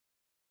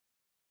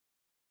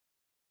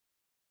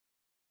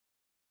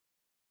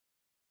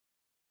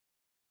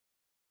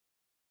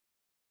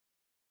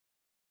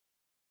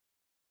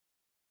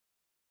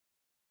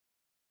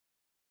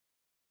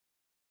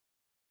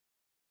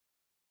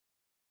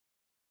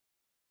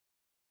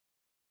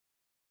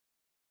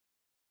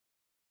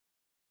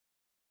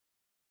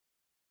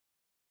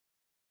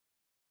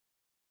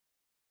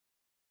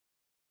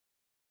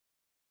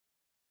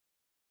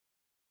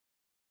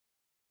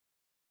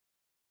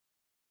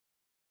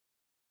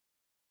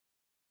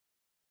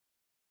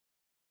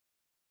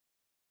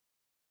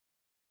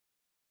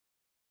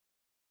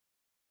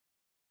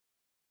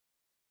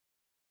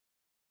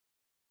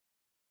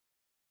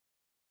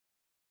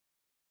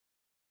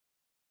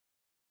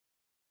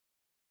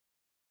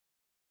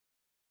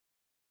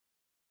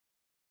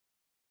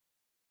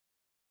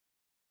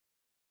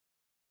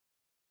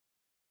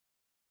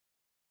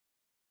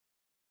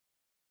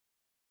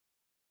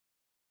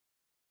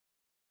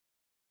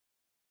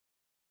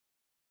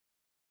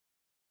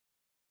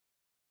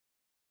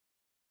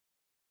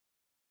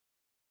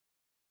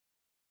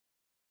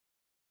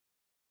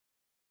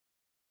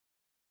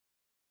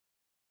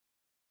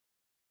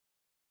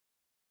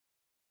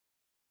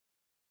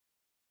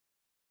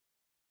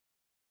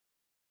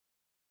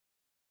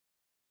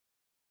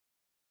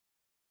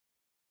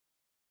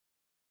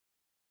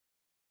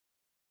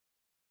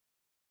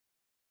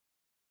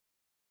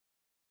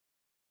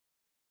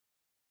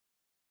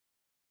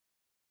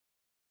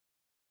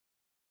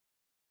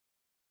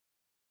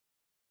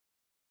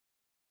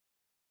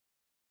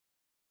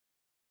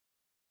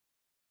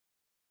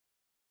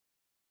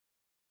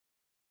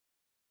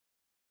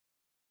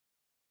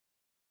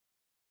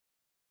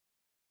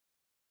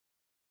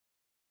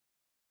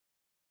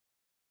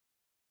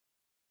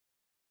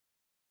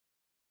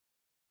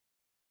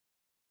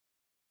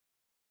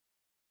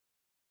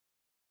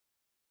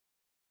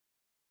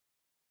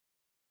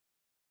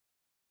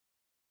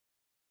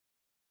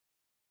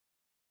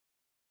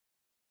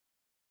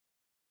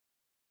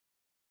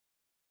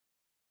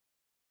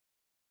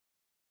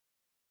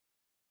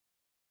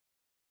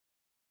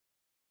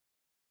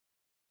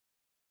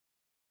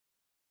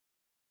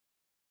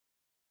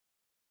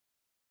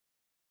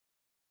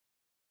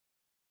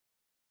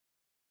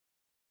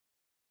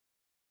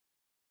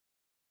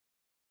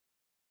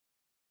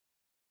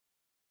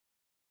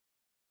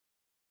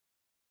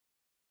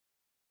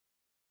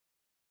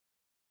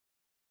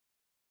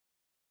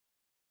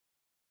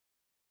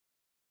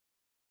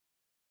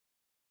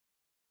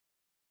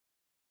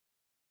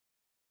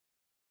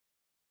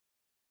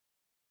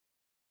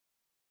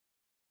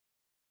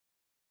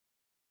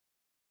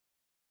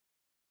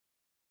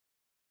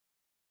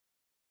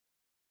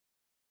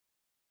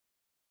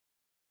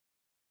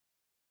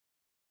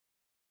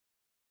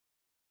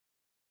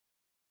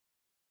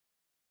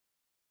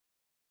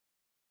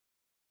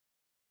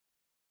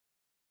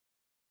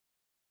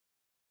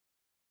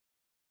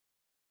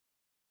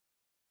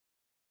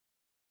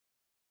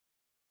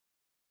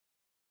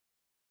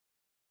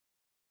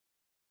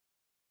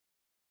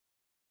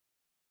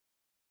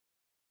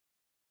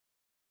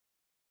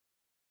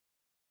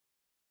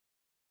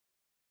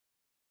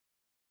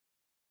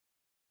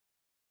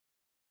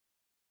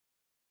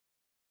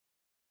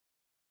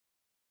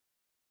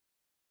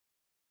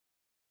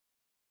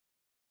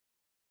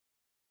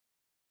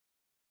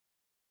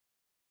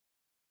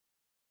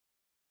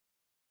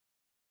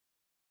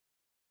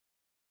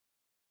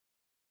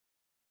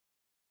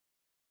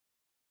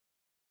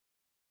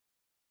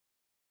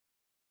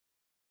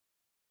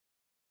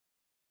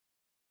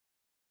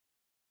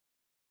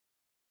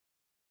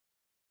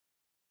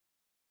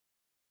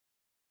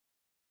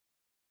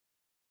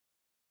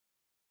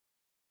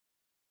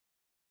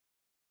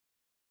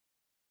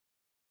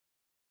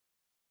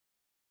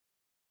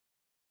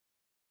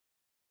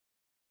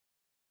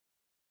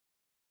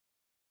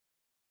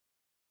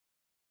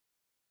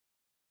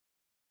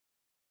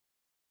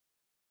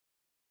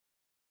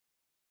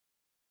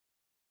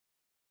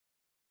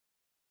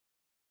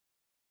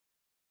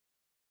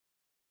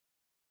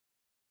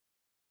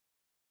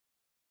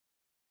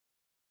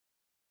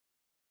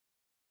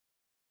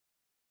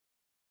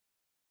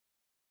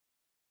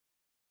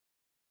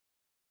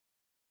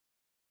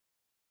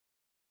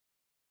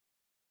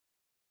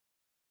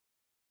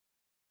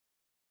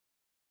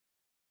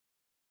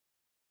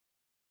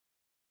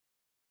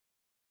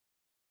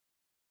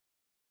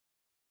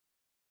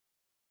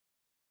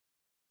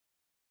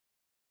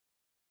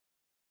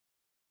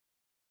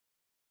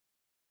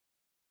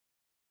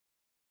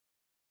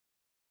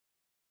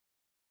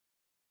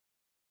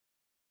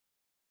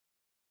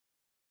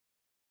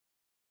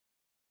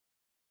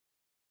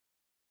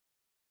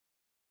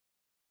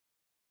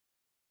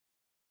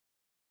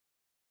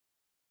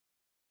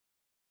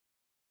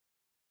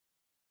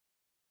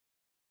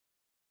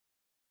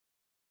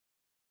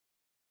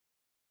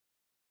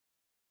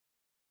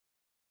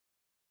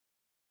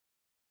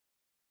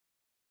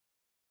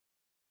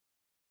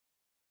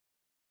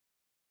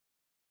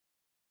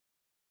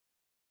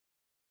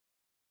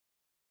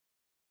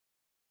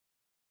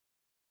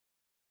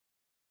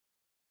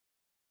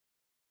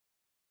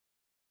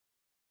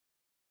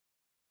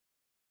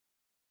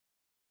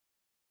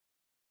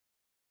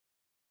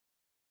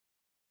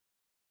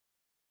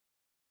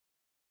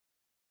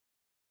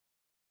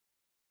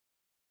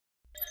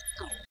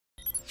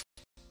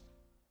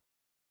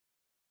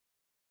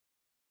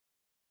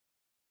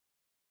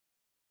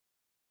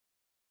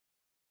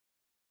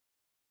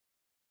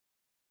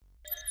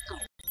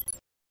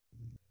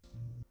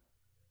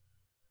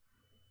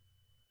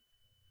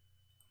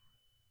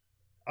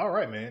All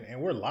right, man,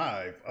 and we're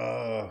live.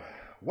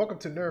 Welcome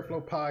to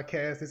NerdFlow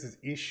Podcast. This is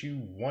issue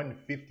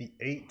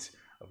 158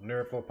 of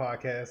NerdFlow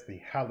Podcast, the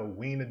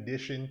Halloween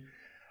edition.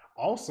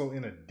 Also,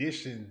 in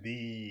addition,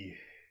 the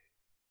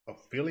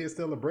affiliate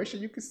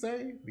celebration, you could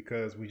say,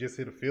 because we just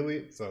hit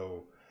affiliate.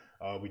 So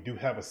we do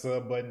have a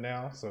sub button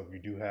now. So if you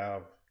do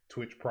have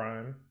Twitch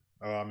Prime,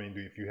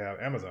 if you have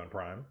Amazon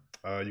Prime,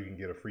 you can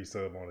get a free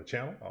sub on the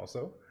channel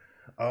also.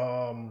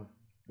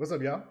 What's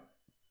up, y'all?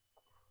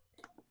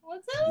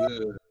 What's up?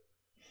 Good.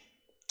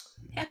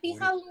 Happy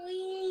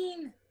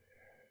Halloween!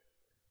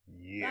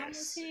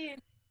 Yes,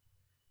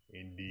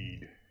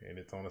 indeed, and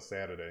it's on a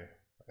Saturday,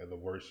 at the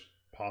worst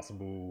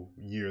possible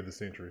year of the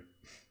century.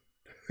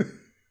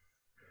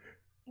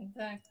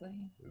 Exactly.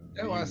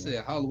 That's why I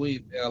said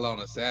Halloween fell on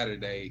a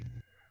Saturday.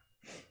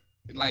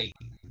 Like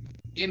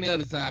any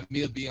other time,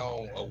 it'll be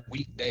on a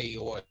weekday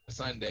or a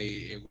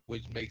Sunday,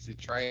 which makes it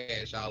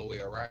trash all the way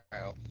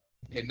around.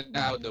 And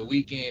now the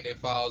weekend it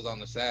falls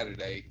on a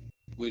Saturday,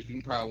 which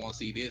we probably won't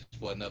see this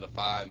for another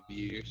 5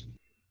 years.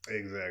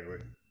 Exactly.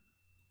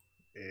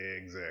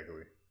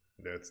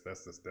 That's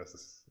the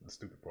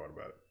stupid part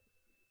about it.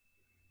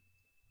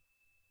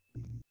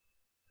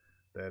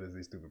 That is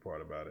the stupid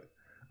part about it.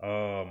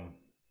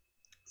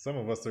 Some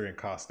of us are in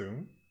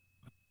costume.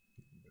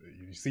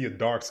 You see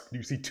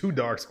two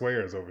dark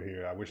squares over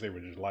here. I wish they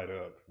would just light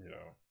up, you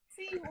know.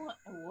 See what?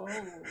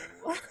 Whoa.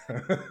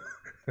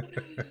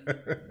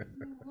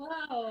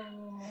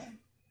 Whoa.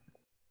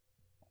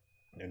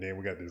 And then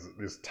we got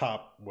this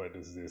top. What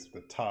is this?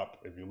 The top.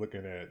 If you're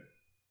looking at,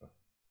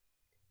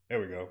 there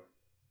we go.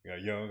 We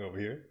got Young over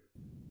here.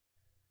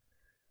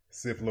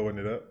 Sif loading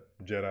it up.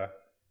 Jedi,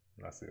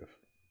 not Sif.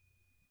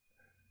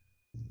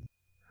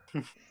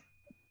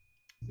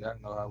 Y'all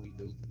know how we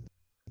do.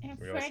 And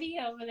Freddie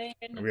over there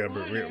in the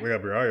we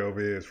got Brian over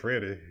here as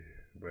Freddie,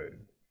 but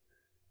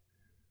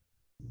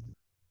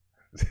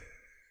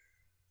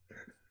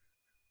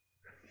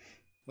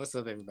What's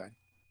up, everybody?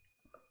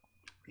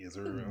 yes,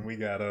 sir. And we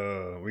got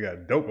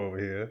Dope over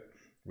here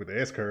with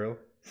the S curl.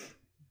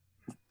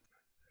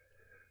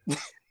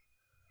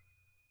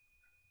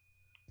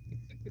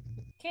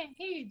 Can't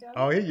hear you, though.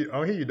 I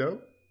hear you,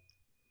 Dope.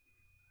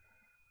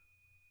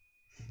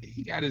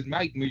 He got his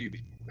mic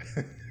muted.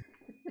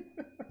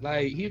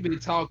 Like he been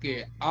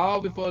talking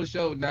all before the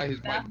show. Now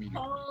his mic The muted.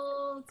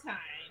 whole time.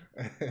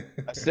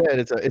 I said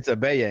it's a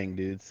Bayang,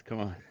 dudes. Come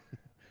on.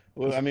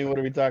 Well, I mean, what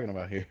are we talking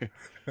about here?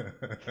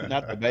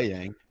 Not the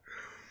Bayang.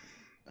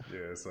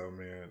 Yeah, so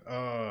man,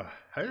 how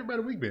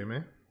everybody week been,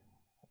 man?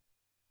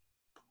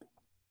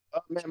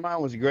 Oh man,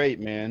 mine was great,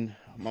 man.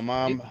 My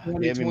mom It's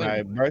gave me my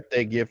 2020.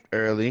 birthday gift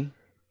early.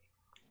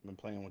 Been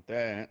playing with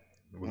that.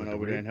 Was Went it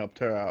over the there and helped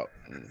her out,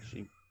 and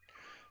she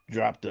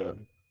dropped a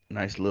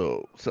nice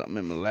little something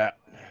in my lap.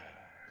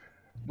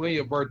 When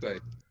your birthday?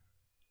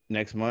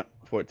 Next month,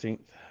 14th.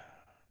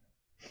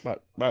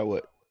 About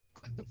what?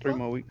 3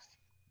 more weeks.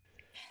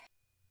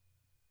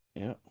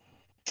 Yep.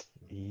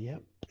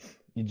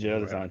 You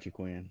jealous, aren't you,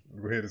 Quinn?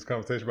 We had this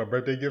conversation about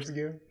birthday gifts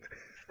again.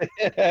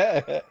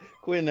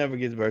 Quinn never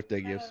gets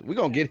birthday gifts. We're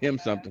gonna get him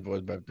something for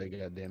his birthday,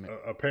 goddammit.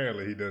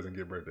 Apparently, he doesn't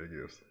get birthday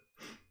gifts.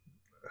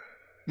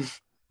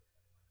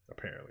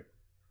 Apparently.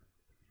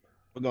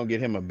 We're gonna get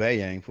him a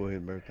Bayang for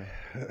his birthday.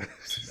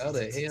 No,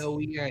 the hell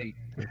we ain't.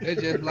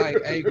 It's just like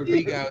Angry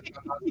B got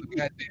some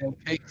goddamn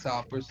cake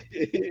toppers.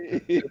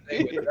 They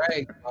were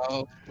Dragon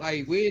Ball.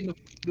 Like, when the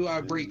do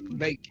I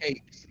bake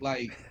cakes?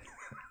 Like,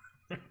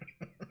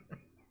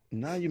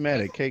 Now you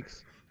mad at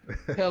cakes?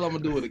 hell I'm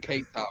gonna do with a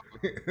cake topper?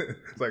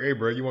 It's like, hey,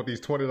 bro, you want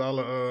these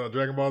 $20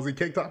 Dragon Ball Z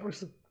cake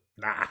toppers?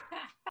 Nah.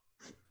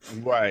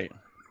 Right.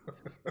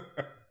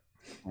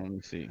 Let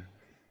me see.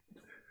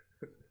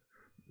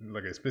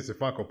 Like expensive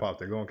Funko Pop,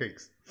 they go on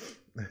cakes.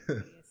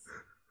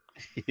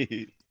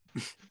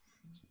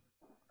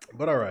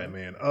 But all right,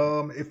 man.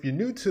 If you're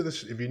new to the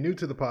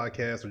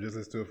podcast or just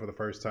listen to it for the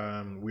first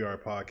time, we are a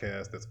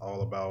podcast that's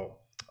all about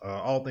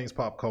all things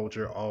pop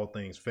culture, all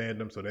things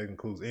fandom. So that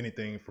includes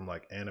anything from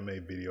like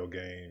anime, video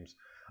games,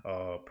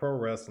 pro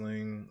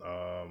wrestling,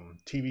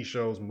 TV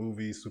shows,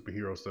 movies,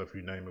 superhero stuff,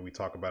 you name it. We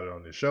talk about it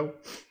on this show.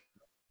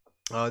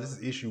 This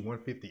is issue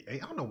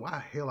 158. I don't know why the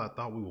hell I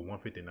thought we were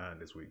 159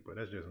 this week, but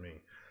that's just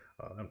me.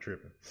 I'm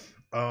tripping.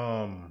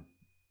 But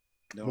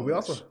we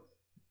also,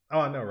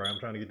 I know, right? I'm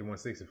trying to get to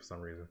 160 for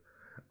some reason.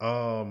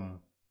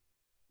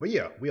 But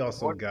yeah, we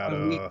also got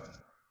 2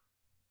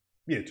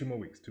 more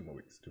weeks.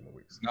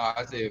 No,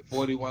 I said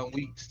 41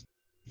 weeks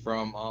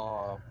from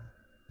our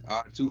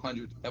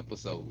 200th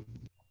episode.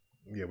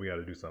 Yeah, we got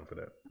to do something for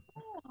that.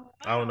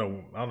 I don't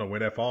know where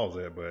that falls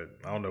at, but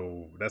I don't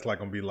know. That's like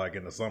gonna be like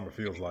in the summer.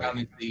 Feels like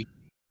Honestly,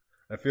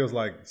 that feels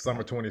like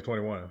summer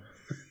 2021.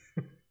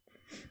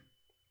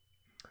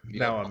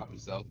 yeah,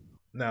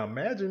 Now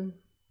imagine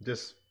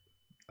just,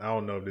 I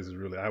don't know if this is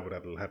really, I would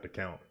have to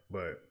count,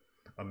 but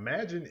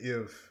imagine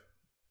if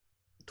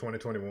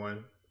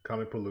 2021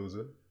 Comic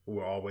Palooza, who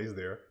were always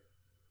there,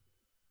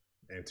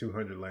 and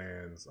 200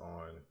 lands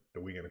on the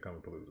weekend of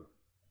Comic Palooza.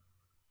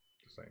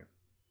 Just saying.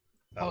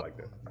 I like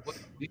that.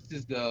 This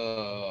is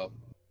the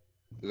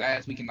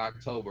last week in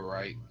October,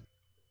 right?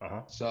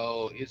 Uh-huh.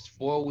 So it's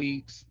 4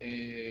 weeks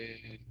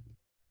and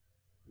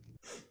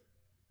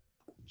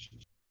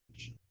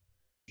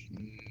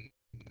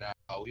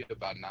no, we're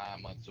about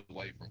 9 months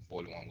away from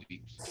 41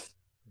 weeks.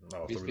 Oh,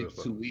 so It's we just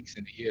 52 weeks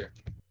in a year.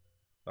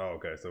 Oh,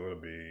 okay. So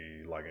it'll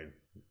be like in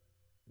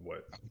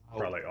what? Oh,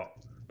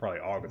 Probably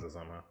August or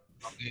something, huh?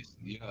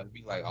 yeah, it'd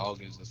be like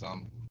August or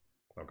something.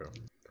 Okay.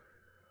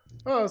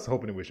 Oh, I was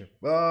hoping and wishing.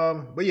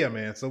 But yeah,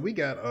 man. So we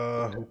got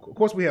of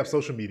course we have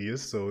social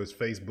medias. So it's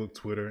Facebook,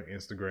 Twitter,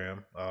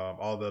 Instagram.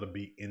 All that'll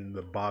be in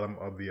the bottom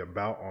of the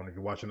about on if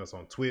you're watching us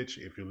on Twitch.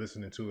 If you're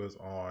listening to us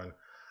on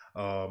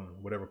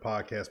whatever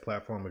podcast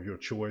platform of your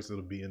choice,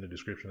 it'll be in the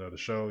description of the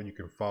show. You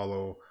can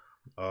follow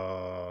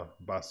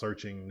by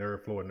searching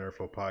NerdFlow or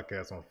NerdFlow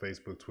Podcast on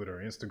Facebook, Twitter,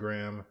 and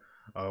Instagram.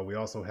 We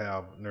also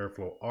have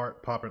NerdFlow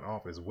art popping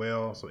off as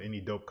well. So any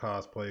dope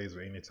cosplays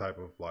or any type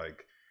of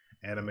like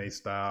anime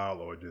style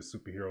or just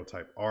superhero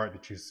type art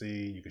that you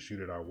see, you can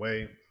shoot it our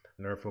way.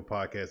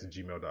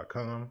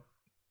 nerdflowpodcast@gmail.com.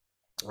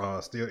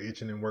 Still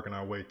itching and working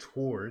our way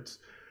towards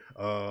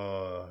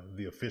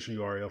the official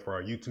URL for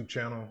our YouTube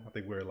channel. I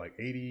think we're at like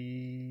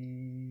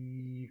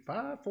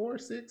 85, 4,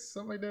 6,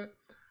 something like that.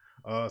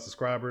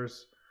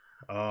 Subscribers.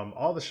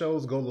 All the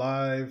shows go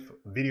live,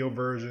 video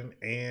version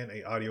and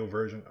a audio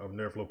version of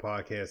NerdFlow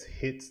Podcast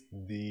hits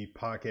the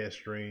podcast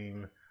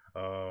stream.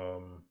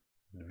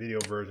 The video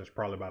version is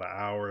probably about an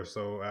hour or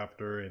so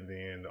after, and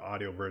then the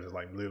audio version is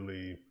like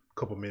literally a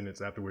couple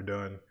minutes after we're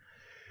done.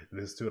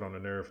 Listen to it on the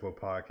NerdFlow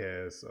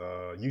Podcast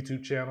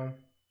YouTube channel.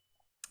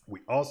 We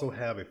also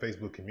have a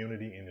Facebook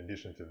community in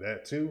addition to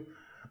that too.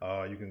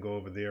 You can go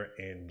over there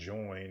and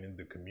join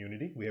the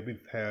community.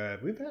 We've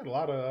had a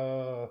lot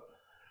of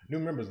new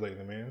members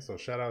lately, man. So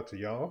shout out to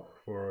y'all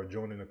for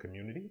joining the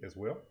community as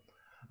well.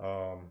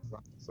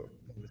 So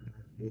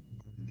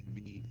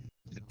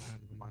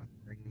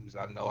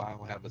I know I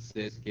don't have a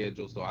set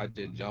schedule, so I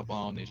just jump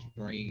on and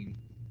stream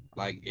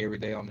like every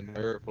day on the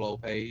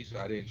NerdFlow page.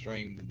 I didn't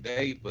stream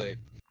today, but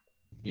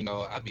you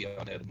know I'll be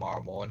on there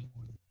tomorrow morning,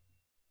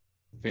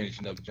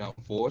 finishing up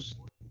Jump Force.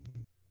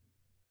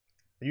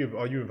 you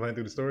been playing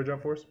through the story,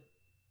 Jump Force?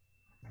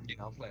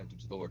 Yeah, I'm playing through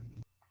the story.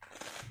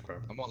 Okay.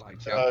 I'm on like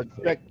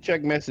chapter.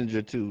 Check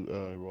Messenger too,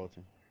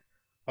 Walton.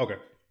 Okay.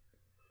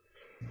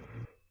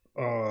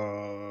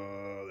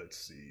 Let's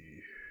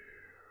see.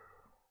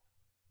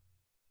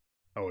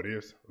 Oh, it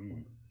is.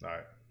 Ooh. All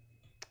right.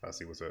 I'll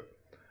see what's up.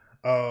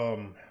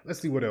 Let's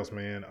see what else,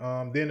 man.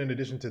 Then in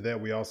addition to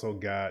that, we also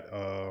got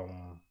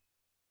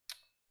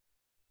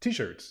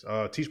t-shirts.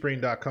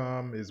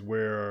 Teespring.com is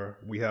where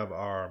we have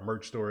our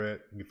merch store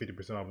at. You get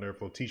 50% off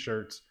NerdFlow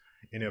t-shirts.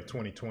 NF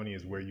 2020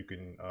 is where you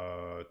can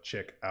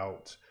check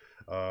out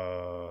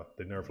the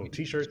NerdFlow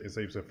t-shirt. It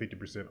saves you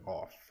 50%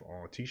 off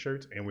on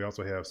t-shirts. And we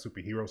also have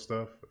superhero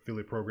stuff,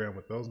 affiliate program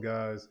with those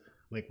guys.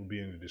 Link will be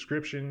in the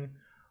description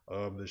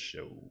of the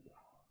show.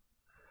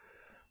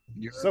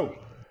 So,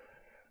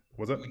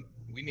 what's up?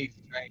 We need to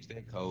change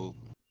that code.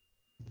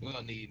 We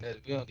don't need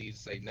nothing. We don't need to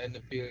say nothing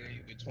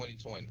affiliated with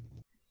 2020.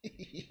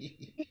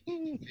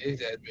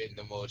 This has been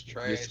the most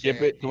trash. You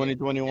skip it,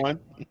 2021.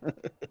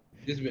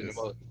 This has been the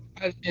most.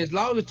 As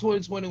long as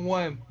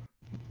 2021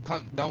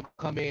 don't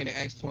come in and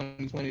ask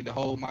 2020 to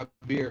hold my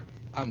beer,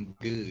 I'm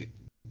good.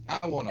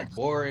 I want a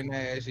boring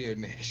ass year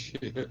next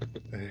year.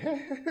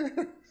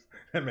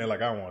 That man,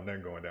 like I want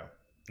nothing going down.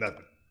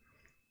 Nothing.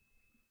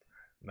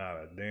 Not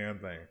a damn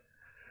thing.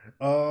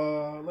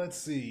 Let's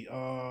see.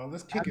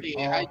 Let's kick it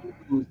off. How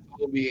you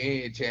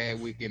Kobe and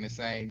Chadwick in the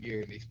same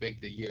year and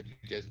expect the year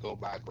to just go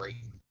by great?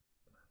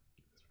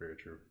 That's very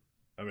true.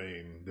 I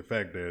mean, the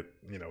fact that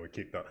we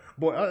kicked off.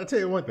 Boy, I'll tell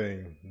you one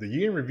thing. The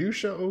year in review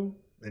show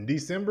in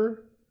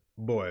December.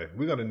 Boy,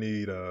 we're gonna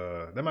need.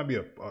 That might be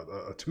a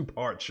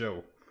 2-part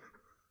show.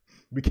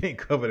 We can't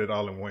cover it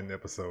all in one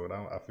episode.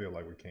 I feel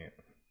like we can't.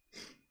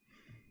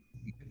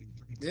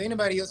 Did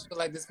anybody else feel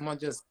like this month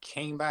just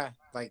came by?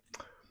 Like,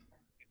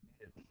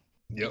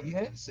 yep.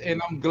 Yes,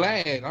 and I'm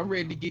glad. I'm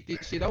ready to get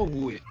this shit over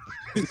with.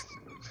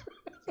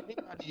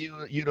 Anybody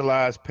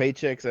utilize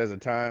paychecks as a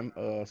time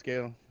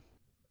scale?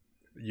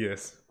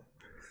 Yes.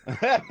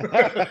 I've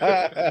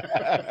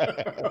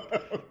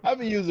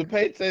been using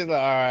paychecks.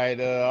 Like, all right,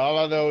 all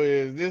I know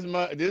is this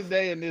month, this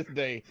day, and this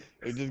day.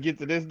 We just get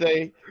to this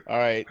day. All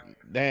right,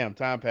 damn,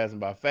 time passing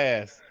by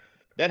fast.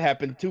 That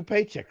happened 2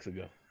 paychecks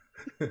ago.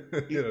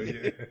 Hell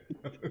yeah.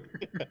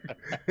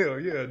 Hell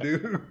yeah,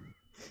 dude.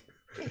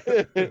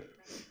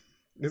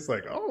 It's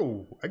like,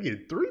 oh, I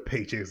get 3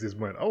 paychecks this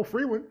month. Oh,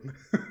 free one.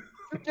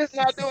 I'm just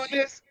not doing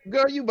this.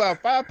 Girl, you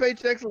about 5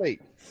 paychecks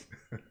late.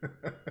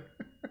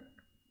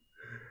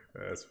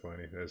 That's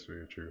funny. That's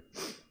very true.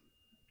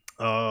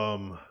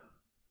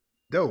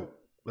 Dope.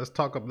 Let's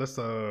talk up. We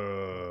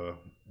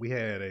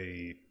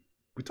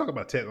talk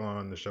about tech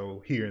on the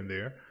show here and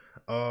there.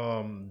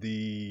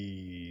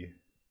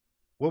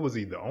 What was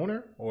he? The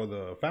owner or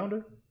the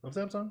founder of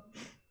Samsung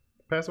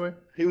passed away?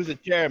 He was a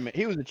chairman.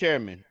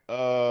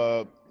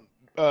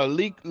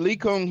 Lee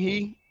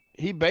Kung-hee,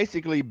 he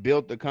basically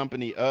built the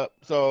company up.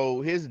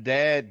 So his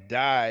dad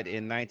died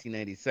in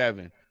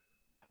 1987.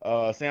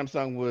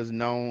 Samsung was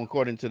known,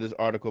 according to this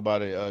article by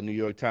the New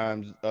York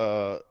Times,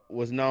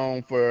 was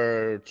known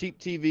for cheap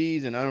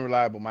TVs and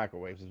unreliable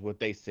microwaves, is what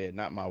they said,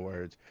 not my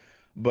words.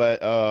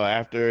 But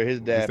after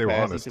his At least dad they were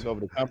passed, he honest. took over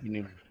the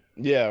company.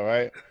 Yeah,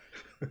 right.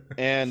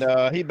 And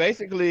he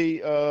basically,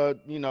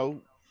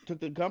 took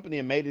the company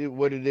and made it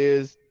what it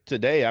is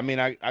today. I mean,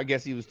 I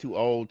guess he was too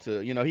old to,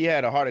 he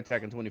had a heart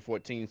attack in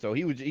 2014, so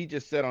he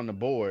just sat on the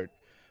board.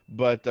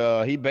 But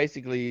he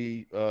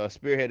basically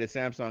spearheaded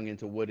Samsung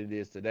into what it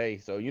is today.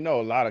 So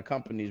a lot of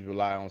companies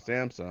rely on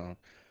Samsung,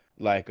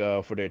 like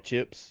for their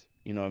chips.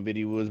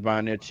 Nvidia was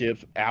buying their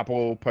chips.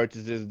 Apple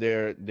purchases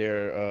their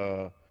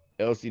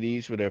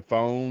LCDs for their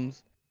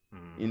phones.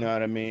 You Hmm. know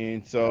what I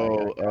mean? Yeah,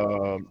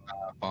 So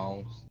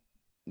phones.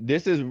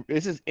 this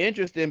is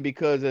interesting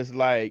because it's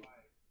like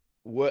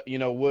what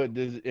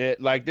does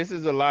it like this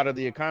is a lot of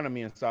the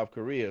economy in South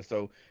Korea.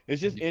 So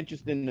it's just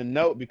interesting to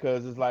note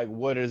because it's like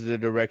what is the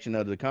direction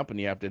of the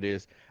company after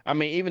this? I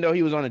mean, even though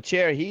he was on a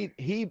chair, he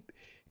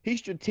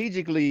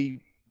strategically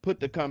put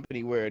the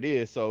company where it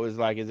is. So it's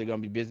like, is it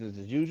going to be business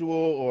as usual,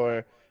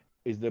 or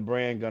is the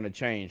brand going to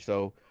change?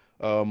 So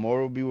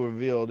more will be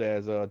revealed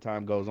as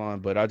time goes on,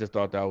 but I just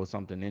thought that was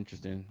something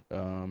interesting.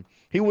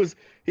 He was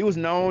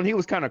known. He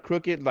was kind of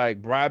crooked,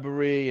 like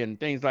bribery and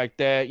things like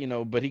that,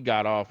 but he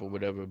got off or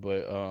whatever.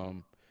 But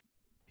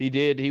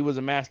he was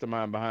a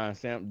mastermind behind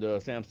the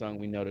Samsung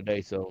we know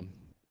today. So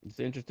it's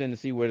interesting to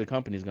see where the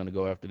company's going to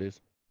go after this.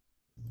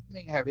 I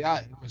mean, have y'all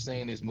ever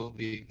seen this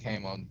movie? It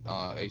came on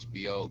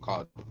HBO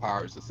called The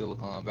Pirates of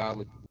Silicon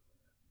Valley.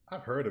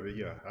 I've heard of it.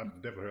 Yeah, I've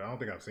definitely heard. I don't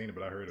think I've seen it,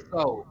 but I heard of it.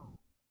 So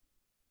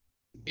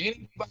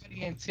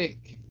anybody in tech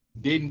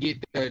didn't get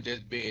there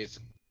just being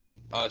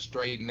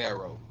straight and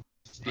narrow.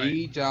 Right.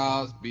 Steve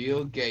Jobs,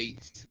 Bill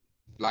Gates,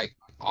 like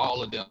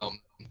all of them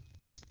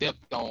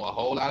stepped on a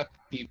whole lot of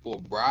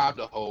people, bribed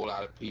a whole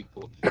lot of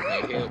people,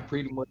 and held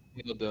pretty much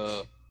held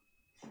the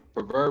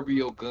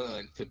proverbial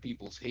gun to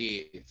people's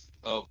heads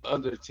of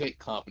other tech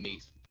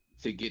companies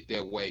to get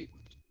their way.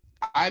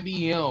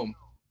 IBM,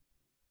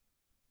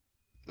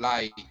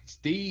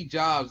 Steve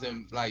Jobs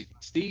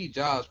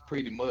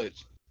pretty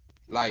much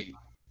like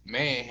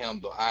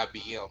manhandled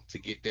IBM to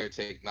get their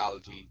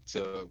technology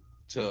to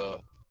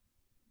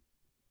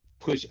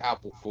push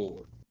Apple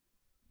forward.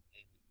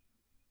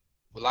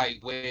 Like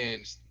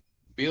when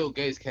Bill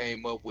Gates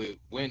came up with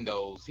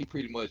Windows, he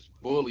pretty much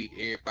bullied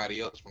everybody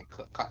else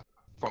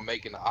from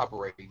making the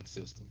operating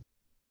system.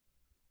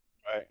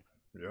 Right.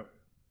 Yep.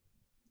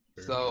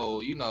 Very true.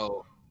 So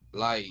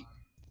like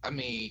I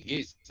mean,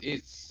 it's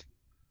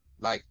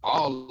like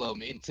all of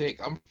them in tech.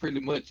 I'm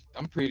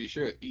pretty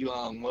sure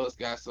Elon Musk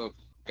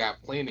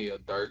got plenty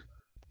of dirt.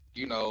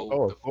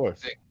 Oh, The of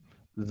course.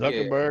 yeah,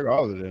 Zuckerberg,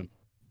 all of them.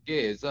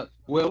 yeah.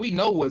 Well, we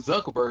know what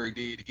Zuckerberg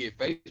did to get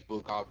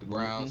Facebook off the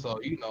ground. Hmm.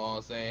 So you know what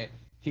I'm saying.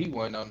 He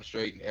went on the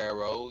straight and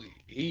arrow.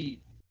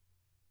 He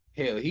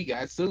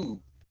got sued,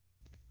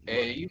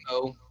 Right.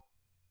 and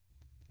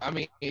I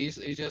mean, it's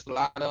just a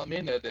lot of them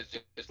in there that's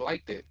just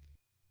like that.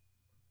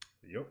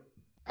 Yep.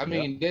 I Yeah.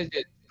 mean, there's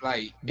just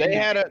like They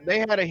had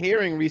a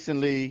hearing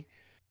recently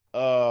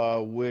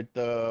with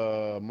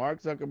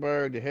Mark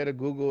Zuckerberg, the head of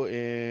Google,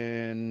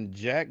 and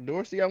Jack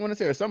Dorsey, I want to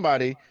say, or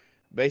somebody,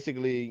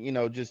 basically,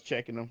 just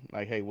checking them,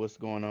 like, hey, what's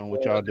going on?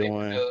 What well, y'all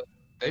doing?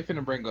 they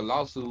finna bring a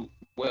lawsuit.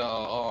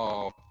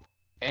 Well,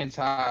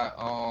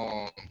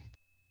 anti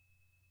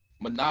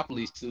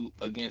monopoly suit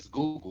against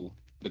Google.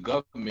 The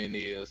government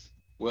is,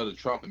 well, the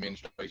Trump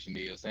administration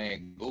is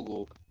saying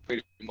Google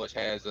pretty much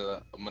has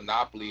a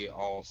monopoly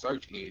on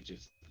search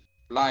engines.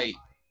 Like,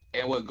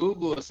 and what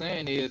Google is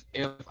saying is,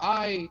 if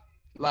I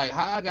like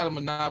how I got a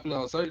monopoly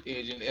on search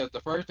engine, if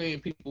the first thing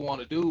people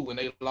want to do when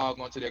they log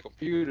onto their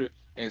computer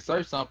and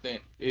search something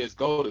is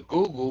go to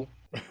Google,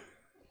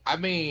 I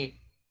mean,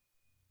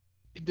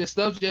 the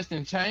stuff just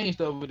done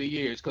changed over the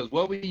years. Because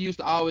what we used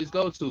to always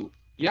go to,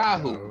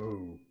 Yahoo.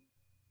 Yo.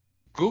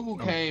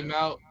 Google Um, came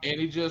out and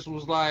it just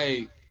was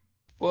like,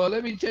 well,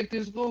 let me check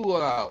this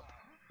Google out.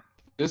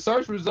 The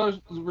search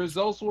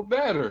results were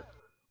better.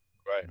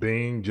 Right.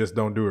 Bing, just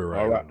don't do it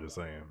All right. right. I'm just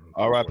saying.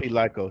 R.I.P.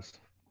 Lycos.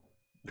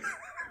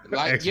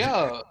 Like, X,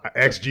 yeah,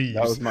 X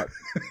That was Jeeves. my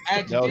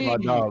that was my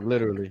XG. dog,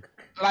 literally.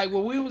 Like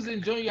when we was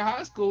in junior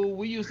high school,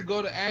 we used to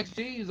go to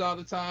XG's all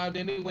the time.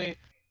 Then it went,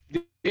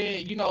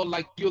 then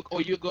like you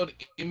go to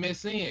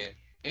MSN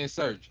and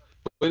search.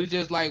 But it's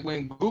just like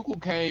when Google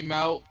came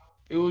out,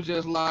 it was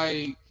just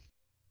like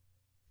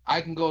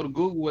I can go to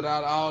Google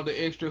without all the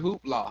extra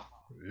hoopla.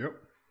 Yep.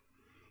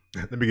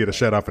 Let me get a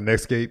shout out for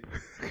Netscape.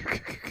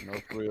 No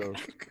frills.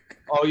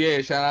 Oh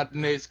yeah, shout out to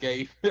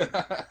Netscape.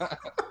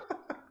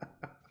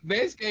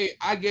 Netscape,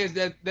 I guess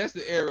that's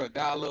the era of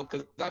dial-up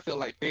because I feel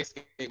like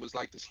Netscape was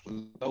like the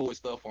slowest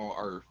stuff on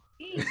earth.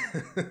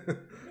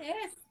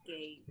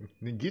 Escape.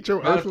 Get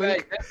your Matter of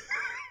Earthlink. fact,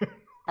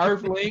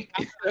 Earthlink,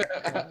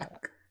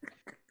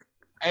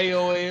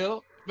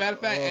 AOL. Matter of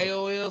fact,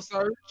 AOL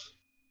search.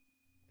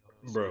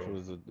 Bro. It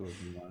was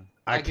mine.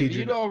 I Like kid if you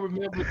you not. don't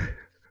remember,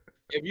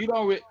 if you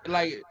don't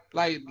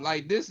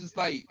like this is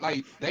like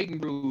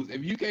dating rules.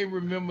 If you can't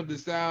remember the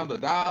sound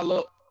of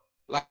dial-up,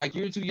 Like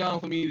you're too young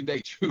for me to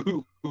date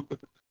you.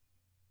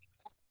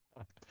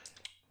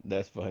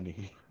 That's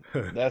funny.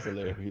 That's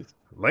hilarious.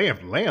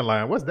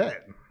 Landline, what's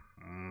that?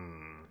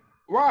 Mm.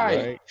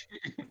 Right.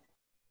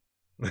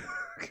 Right?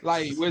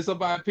 Like when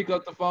somebody pick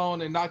up the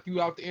phone and knock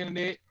you off the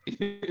internet. They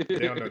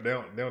don't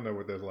know. They don't know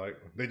what that's like.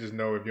 They just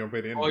know if you don't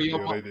pay the Or internet your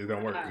bill, mom, it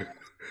don't work.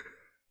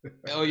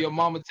 or your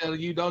mama telling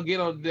you don't get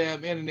on the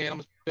damn internet. I'm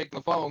expecting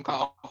a phone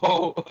call.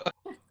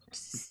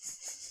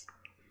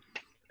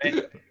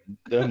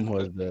 Them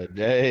was the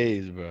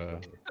days,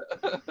 bro.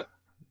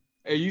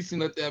 Hey, you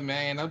sitting up there,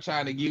 man. I'm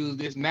trying to use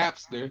this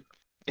Napster.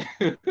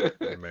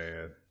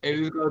 Man, And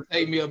it's gonna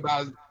take me a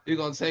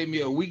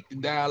week to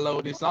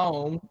download this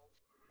song.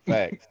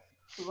 Facts.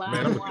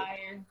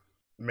 LimeWire.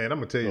 man, I'm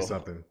gonna tell you Oh.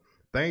 something.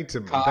 Thanks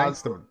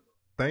Cause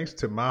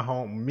to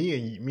my me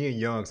and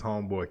Young's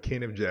homeboy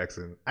Kenneth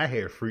Jackson. I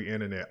had free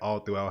internet all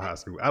throughout high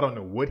school. I don't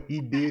know what he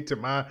did to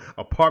my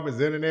apartment's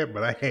internet,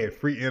 but I had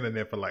free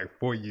internet for like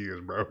 4 years,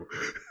 bro.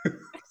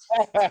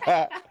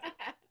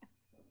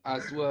 I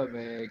swear,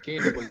 man,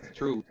 Kenny was the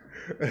truth.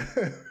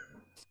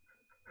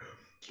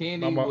 Kenny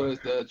Mama- was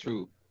the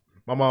truth.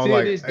 My mom To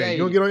like, this hey, day, you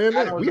don't get on the I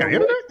internet? don't We got know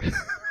what- internet?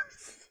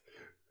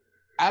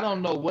 I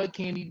don't know what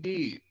Kenny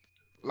did.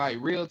 Like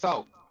real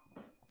talk.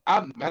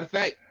 Matter of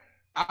fact,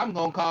 I'm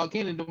gonna call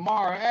Kenny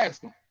tomorrow and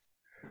ask him.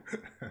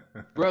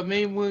 Bro,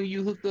 man, when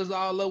you hooked us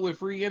all up with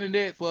free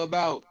internet for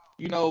about,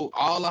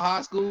 all the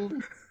high school,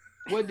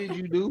 what did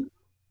you do?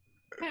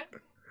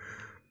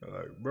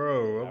 Like,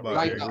 bro, I'm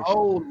Like the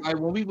old, like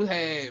when we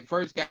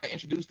first got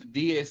introduced to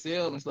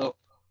DSL and stuff,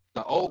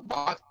 the old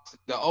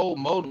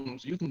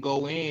modems, you can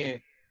go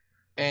in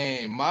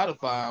and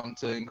modify them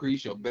to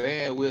increase your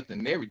bandwidth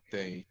and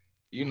everything.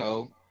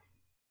 Yeah,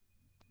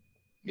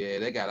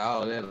 they got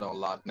all that on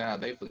lock now.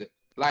 They forget,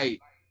 like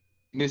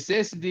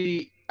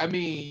necessity. I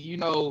mean,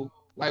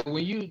 like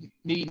when you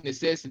need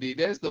necessity,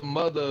 that's the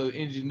mother of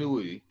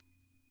ingenuity.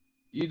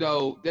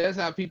 That's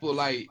how people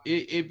like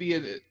it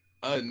be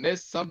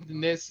something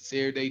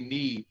necessary they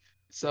need.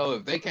 So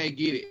if they can't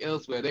get it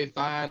elsewhere, they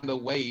find a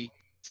way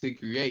to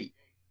create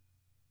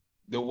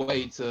the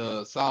way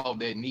to solve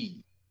that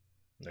need.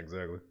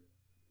 Exactly.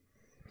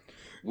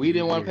 We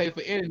didn't want to pay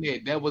for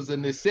internet. That was a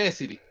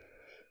necessity.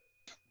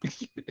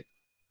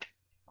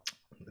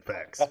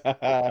 Facts.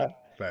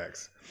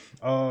 Facts.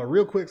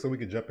 Real quick, so we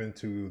can jump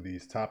into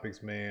these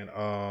topics, man.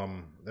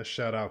 Let's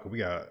shout out because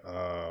we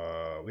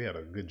had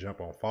a good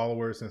jump on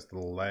followers since the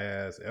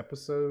last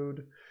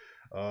episode.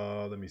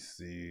 Let me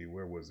see,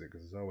 where was it?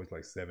 Because it's always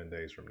like 7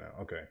 days from now.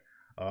 Okay.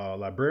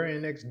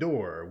 Librarian Next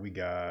Door. We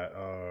got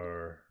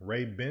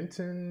Ray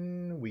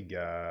Benton. We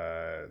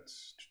got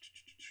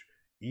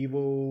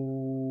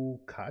Evil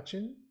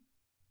Kachin.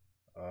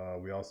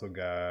 We also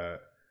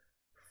got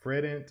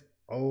Fredent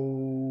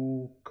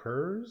O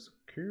Kurs.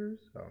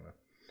 I don't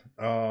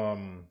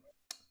know.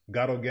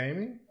 Gato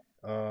Gaming.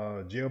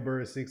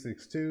 Jailbird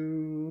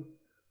 662.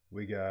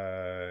 We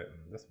got,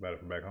 that's about it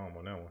from back home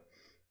on that one.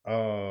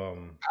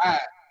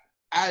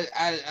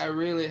 I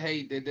really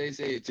hate that they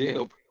said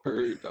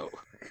jailbird though.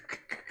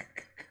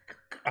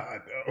 I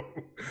know.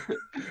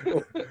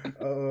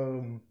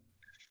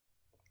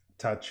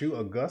 Tachu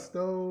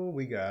Augusto.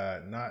 We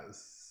got not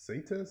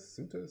Satus.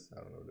 I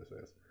don't know what this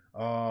is.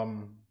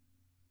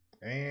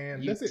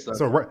 And that's it.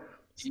 So right.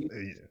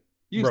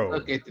 You bro,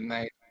 suck at the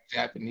night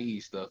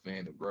Japanese stuff,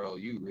 man, bro.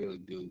 You really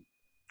do.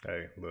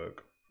 Hey,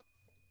 look.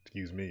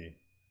 Excuse me,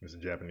 Mr.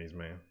 Japanese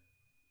man.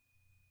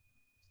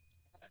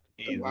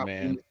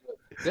 Man.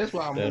 That's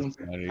why I'm moving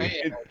to funny.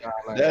 Japan.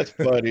 That's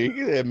funny.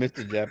 Yeah,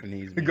 Mr.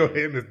 Japanese man. Go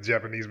ahead, Mr.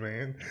 Japanese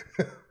man.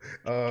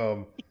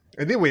 And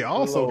then we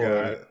also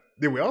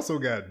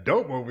got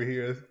Dope over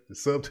here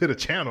sub to the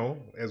channel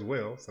as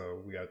well.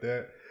 So we got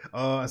that.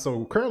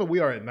 So currently we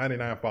are at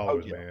 99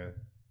 followers, man.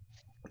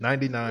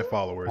 99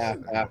 followers.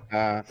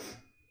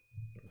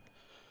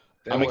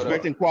 I'm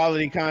expecting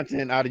quality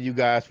content out of you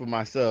guys for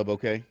my sub,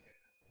 okay?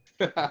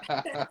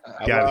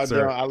 I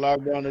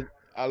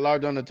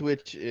logged on to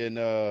Twitch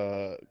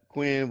and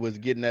Quinn was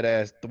getting that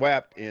ass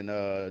thwapped in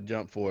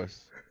Jump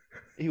Force.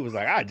 He was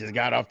like, I just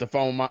got off the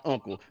phone with my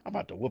uncle. I'm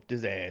about to whoop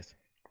his ass.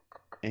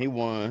 And he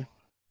won.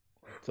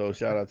 So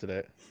shout out to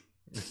that.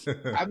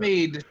 I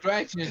mean,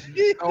 distractions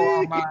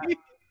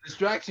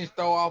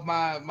throw off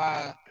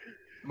my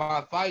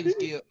fighting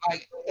skill.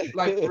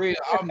 Like for real,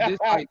 this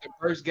like the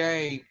first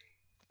game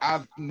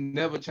I've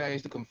never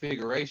changed the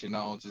configuration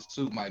on to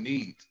suit my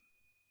needs.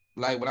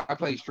 Like when I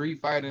play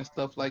Street Fighter and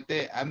stuff like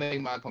that, I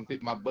make my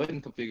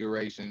button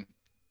configuration,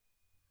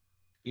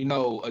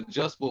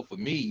 adjustable for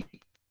me.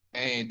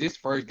 And this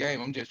first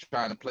game, I'm just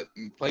trying to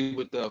play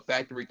with the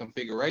factory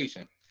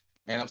configuration,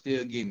 and I'm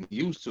still getting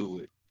used to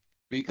it.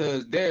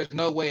 Because there's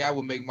no way I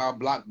would make my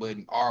block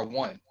button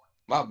R1.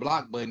 My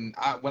block button,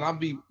 when I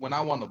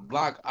want to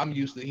block, I'm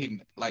used to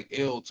hitting like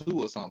L2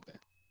 or something.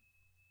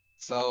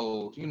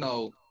 So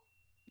I'm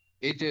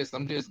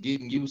just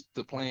getting used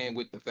to playing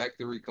with the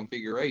factory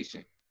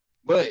configuration.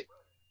 But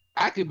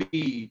I could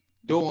be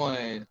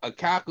doing a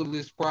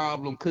calculus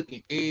problem,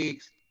 cooking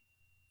eggs,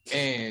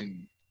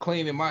 and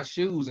cleaning my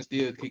shoes and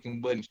still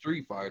kicking butt in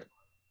Street Fighter.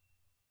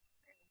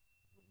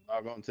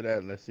 Log on to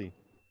that. Let's see.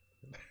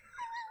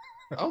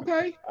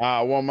 Okay.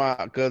 I want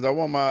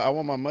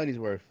my money's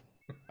worth.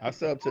 I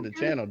sub to the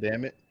channel,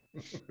 damn it.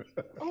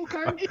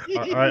 Okay.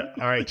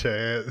 All right,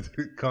 Chad,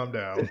 calm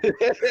down.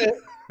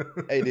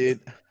 Hey, dude.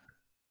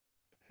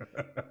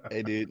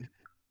 Hey, dude.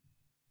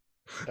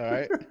 All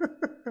right.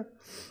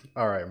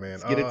 All right, man.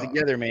 Let's get it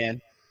together,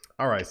 man.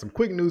 All right, some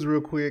quick news real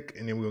quick,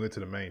 and then we'll get to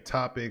the main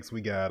topics.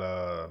 We got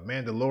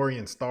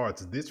Mandalorian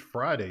starts this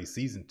Friday,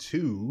 season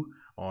 2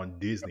 on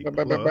Disney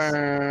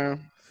Plus.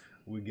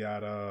 We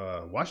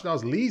got Watch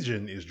Dogs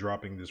Legion is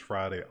dropping this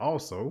Friday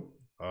also,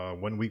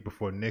 1 week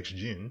before next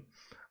gen.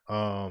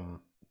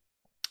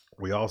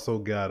 We also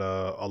got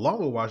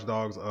along with Watch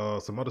Dogs,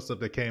 some other stuff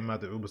that came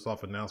out that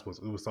Ubisoft announced was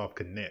Ubisoft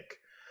Connect.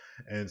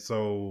 And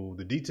so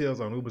the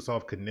details on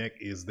Ubisoft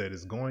Connect is that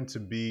it's going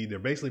to be, they're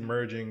basically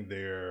merging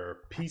their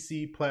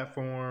PC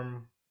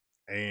platform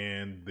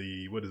and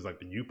the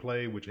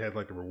Uplay, which has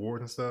like the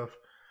rewards and stuff,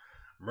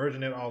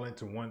 merging it all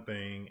into one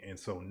thing. And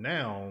so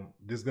now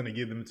this is going to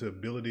give them the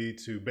ability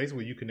to,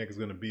 basically what Uconnect is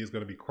going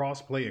to be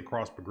cross-play and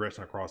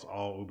cross-progression across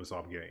all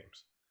Ubisoft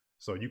games.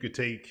 So you could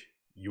take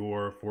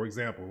for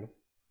example,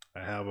 I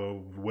have a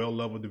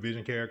well-leveled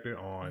Division character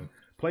on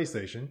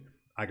PlayStation.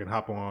 I can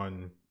hop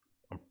on,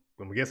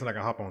 I'm guessing I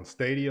can hop on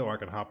Stadia, or I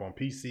can hop on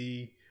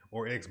PC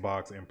or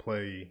Xbox and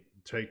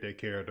take that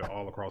character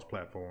all across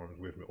platforms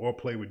with me, or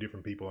play with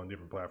different people on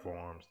different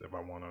platforms if I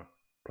want to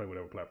play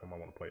whatever platform I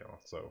want to play on.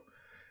 So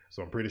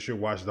I'm pretty sure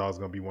Watch Dogs is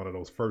going to be one of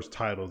those first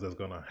titles that's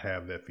going to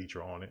have that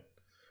feature on it.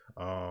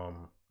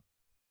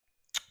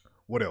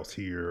 What else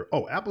here?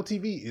 Oh, Apple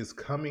TV is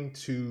coming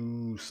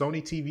to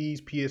Sony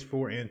TVs,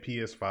 PS4 and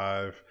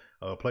PS5.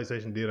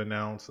 PlayStation did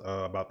announce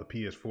about the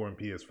PS4 and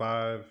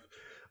PS5.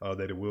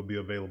 That it will be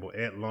available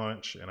at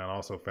launch, and I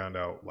also found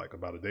out like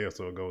about a day or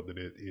so ago that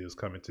it is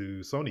coming to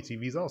Sony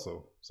TVs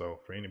also.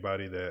 So for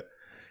anybody that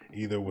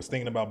either was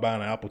thinking about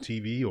buying an Apple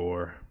TV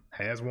or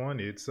has one,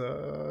 it's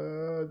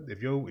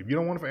if you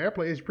don't want it for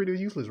AirPlay, it's pretty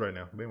useless right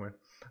now. But anyway,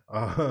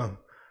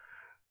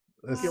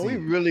 Can we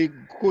really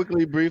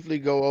quickly, briefly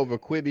go over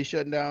Quibi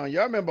shutting down?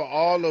 Y'all remember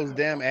all those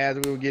damn ads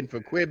we were getting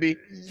for Quibi?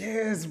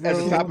 Yes, bro. At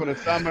the top of the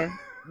summer.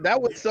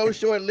 That was so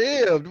short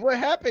lived. What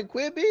happened,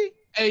 Quibi?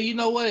 Hey, you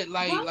know what?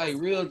 Like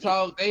real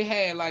talk, they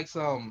had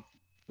some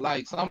of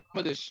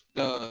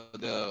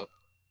the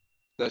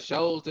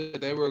shows that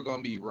they were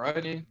gonna be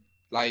running.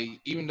 Like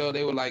even though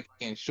they were like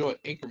in short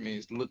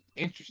increments, looked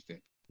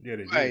interesting. Yeah,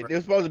 they did. Right.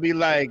 They're supposed to be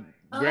like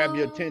grab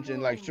your attention,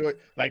 like short,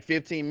 like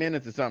 15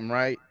 minutes or something,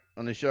 right?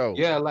 On the show.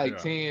 Yeah,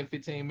 like 10,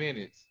 15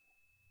 minutes.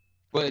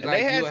 But and like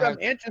they had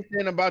something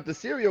interesting about the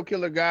serial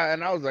killer guy,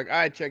 and I was like,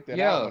 I checked that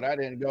out, but I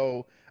didn't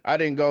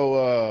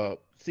go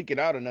seek it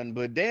out or nothing.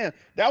 But damn,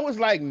 that was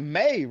like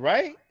May,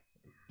 right?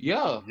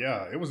 Yeah.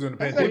 Yeah, it was in the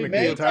That's pandemic.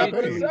 like May, top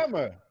of the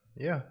summer.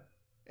 Yeah.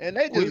 And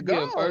they just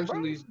gone,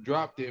 officially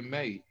dropped in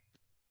May.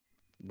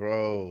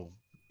 Bro.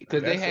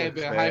 Because they had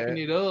been hyping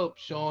it up,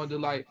 showing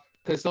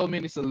because so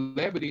many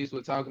celebrities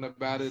were talking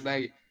about it.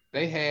 Like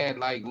they had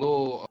like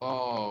little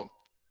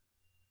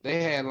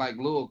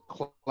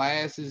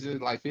classes,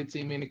 and like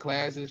 15-minute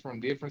classes from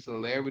different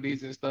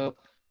celebrities and stuff.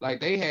 Like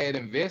they had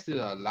invested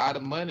a lot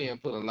of money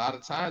and put a lot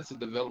of time to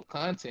develop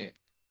content.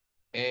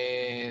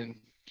 And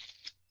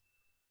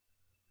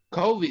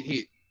COVID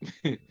hit.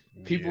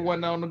 People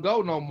wasn't on the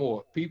go no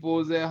more. People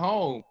was at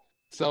home.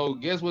 So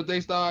guess what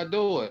they started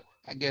doing?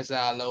 I guess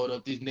I'll load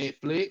up this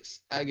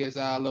Netflix. I guess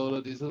I'll load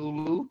up this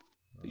Hulu.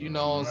 You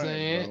know what I'm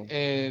saying? Bro.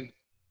 And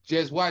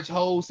just watch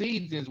whole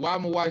seasons. Why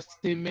I'm gonna watch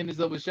 10 minutes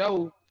of a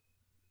show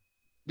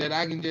that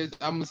I'm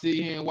gonna sit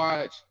here and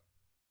watch,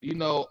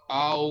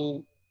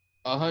 all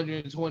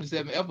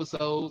 127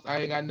 episodes. I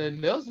ain't got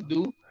nothing else to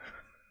do.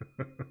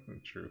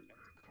 True.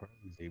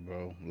 Crazy,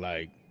 bro.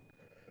 Like,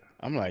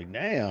 I'm like,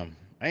 damn,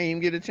 I ain't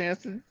even get a chance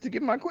to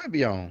get my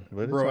Quibi on.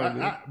 But bro,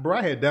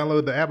 I had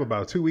downloaded the app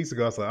about 2 weeks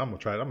ago. So I'm gonna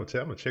try it. I'm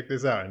gonna check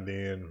this out, and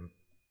then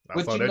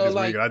I saw that this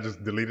week, and I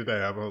just deleted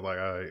the app. I was like,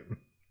 all right.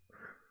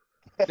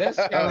 That's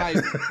kind of like,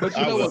 but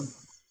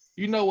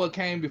you know what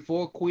came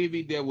before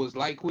Quibi that was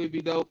like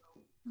Quibi though?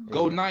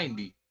 Go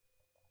 90.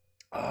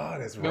 Oh,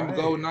 that's right.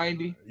 Remember Go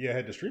 90? Yeah, I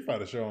had the Street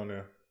Fighter show on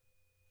there.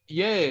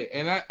 Yeah,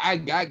 and I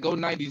got Go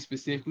 90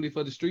 specifically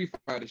for the Street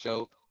Fighter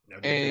show,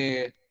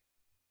 and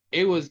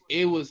it was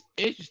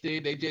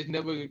interesting. They just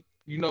never,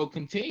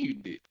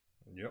 continued it.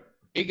 Yep.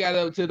 It got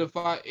up to the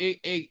fight.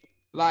 It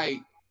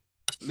like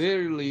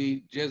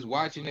literally just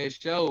watching that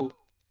show.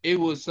 It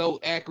was so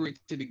accurate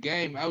to the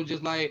game. I was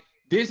just like,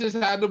 this is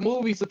how the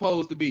movie's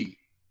supposed to be.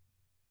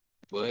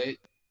 But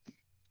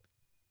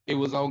it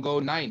was on Go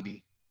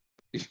 90.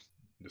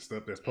 The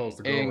stuff that's supposed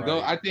to go and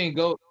right. I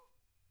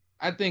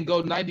think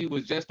Go 90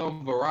 was just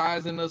on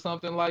Verizon or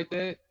something like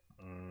that.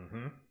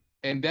 Mm-hmm.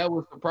 And that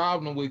was the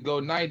problem with Go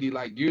 90.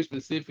 Like you're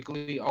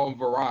specifically on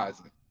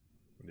Verizon.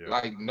 Yeah.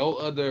 Like no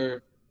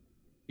other,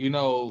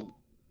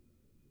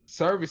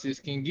 services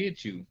can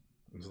get you.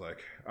 It's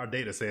like our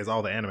data says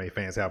all the anime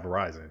fans have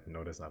Verizon.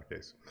 No, that's not the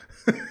case.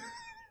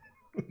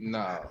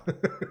 No.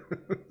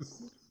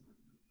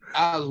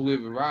 I was with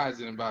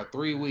Verizon in about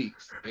 3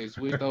 weeks and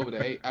switched over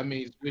to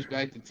switched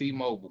back to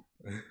T-Mobile.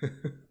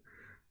 It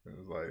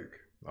was like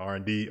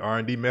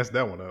R&D messed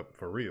that one up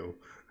for real.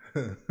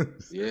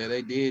 Yeah,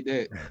 they did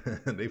that.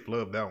 They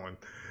flubbed that one.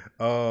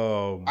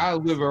 I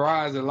was with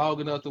Verizon long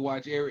enough to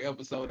watch every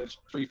episode of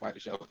Street Fighter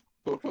show.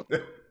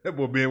 That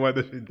boy being like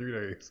that shit in 3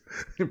 days.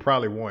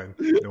 Probably one,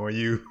 knowing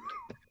you.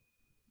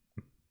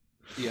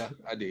 Yeah,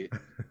 I did.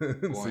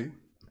 See?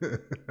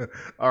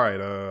 All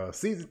right,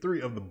 season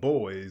 3 of The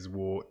Boys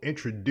will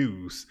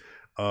introduce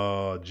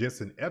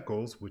Jensen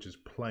Ackles, which is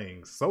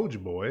playing Soldier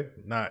Boy,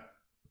 not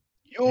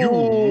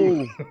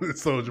Yo, you,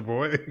 Soldier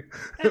Boy.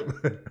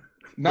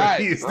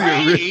 Not he is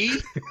Ray.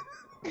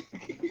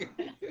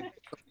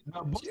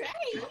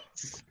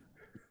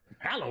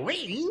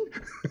 Halloween.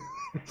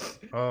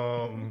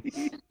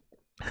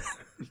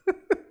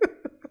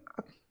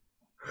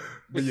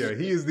 But yeah,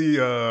 he is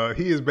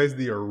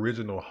basically the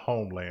original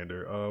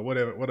Homelander. What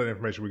other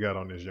information we got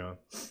on this, John?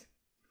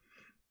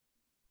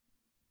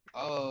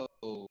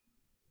 Oh,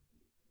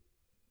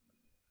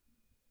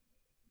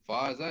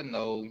 far as I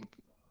know,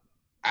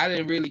 I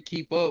didn't really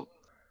keep up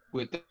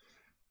with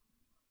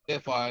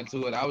that far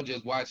into it. I was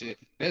just watching.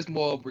 That's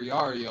more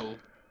Briario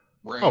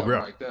realm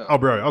right there. Oh,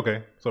 Briario.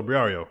 Okay, so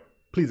Briario,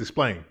 please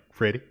explain,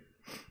 Freddie.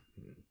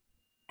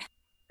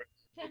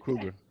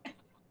 Cougar.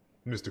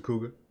 Mr.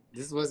 Cougar.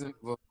 This wasn't,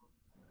 well,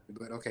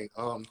 but okay.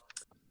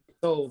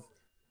 So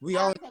we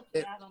I'll all help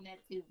you out on that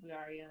too,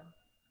 Mario.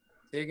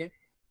 say again.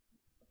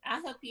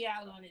 I'll help you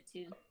out on it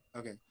too.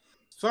 Okay.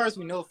 As far as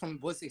we know from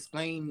what's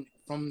explained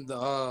from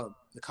the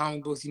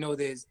comic books,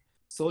 that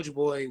Soldier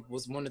Boy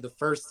was one of the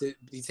first to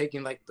be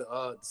taking like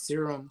the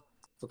serum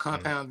for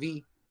Compound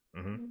V.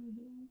 Mm-hmm.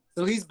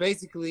 So he's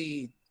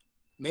basically,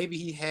 maybe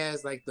he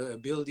has like the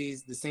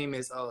abilities the same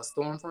as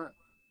Stormfront.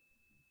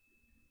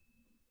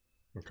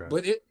 Okay.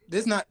 But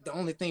this is not the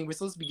only thing. We're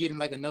supposed to be getting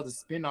like another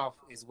spinoff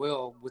as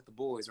well with the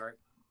boys, right?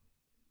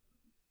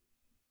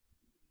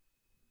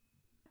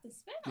 The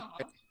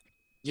spinoff.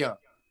 Yeah.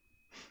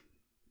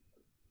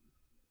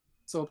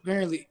 So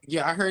apparently,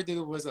 yeah, I heard that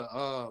it was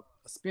a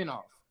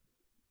spinoff.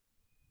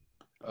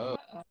 I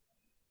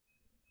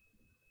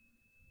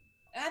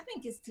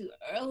think it's too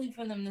early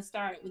for them to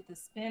start with the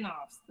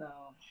spinoffs,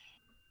 though.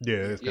 Yeah,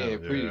 it's kind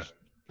of,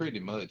 pretty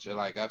much.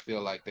 Like I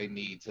feel like they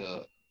need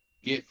to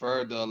get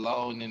further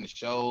along in the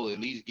show, at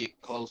least get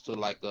close to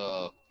like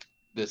the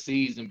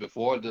season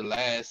before the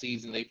last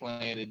season they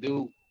plan to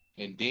do,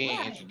 and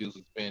then introduce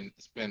a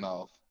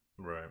spinoff.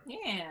 Right.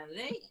 Yeah,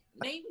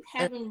 they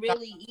haven't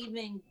really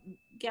even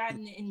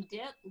gotten in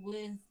depth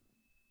with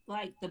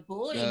like the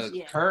boys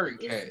yet.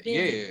 Current cat,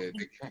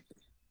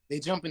 They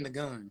jumping the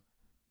gun.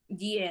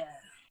 Yeah.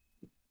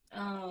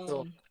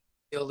 So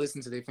they'll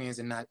listen to their fans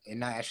and not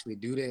actually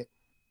do that.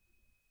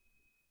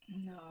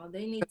 No,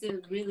 they need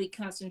to really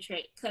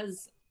concentrate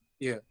because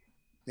the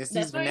first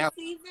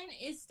season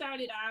it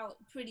started out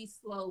pretty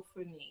slow for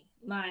me.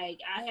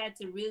 Like I had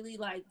to really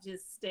like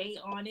just stay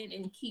on it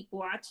and keep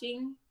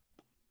watching.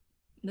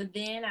 But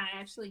then I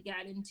actually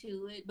got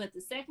into it. But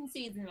the second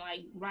season,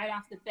 like right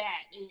off the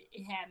bat,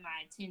 it had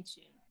my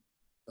attention.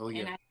 Oh yeah.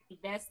 And I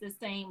think that's the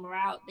same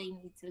route they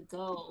need to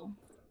go.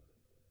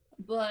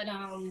 But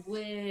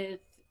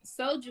with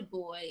Soldier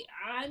Boy,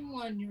 I'm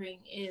wondering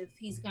if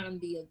he's gonna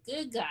be a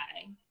good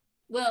guy.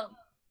 Well,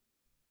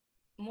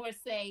 more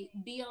say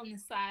be on the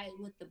side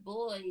with the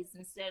boys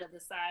instead of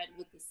the side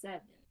with the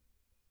seven.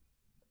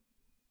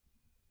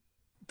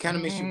 Kind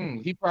of makes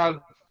you. He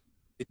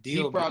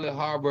probably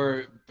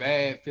harbored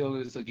bad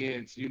feelings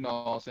against, you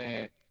know what I'm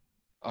saying,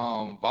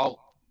 Vault,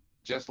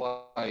 just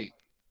like,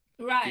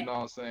 right. You know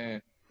what I'm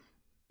saying?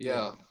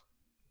 Yeah.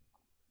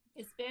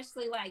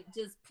 Especially like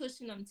just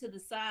pushing them to the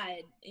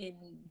side and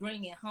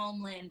bringing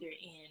Homelander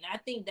in. I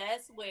think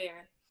that's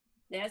where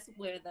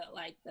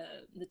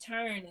the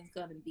turn is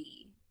gonna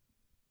be.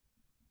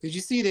 Did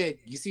you see that?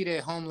 You see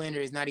that Homelander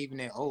is not even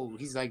that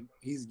old. He's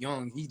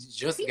young. He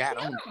just got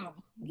on.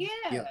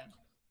 Yeah.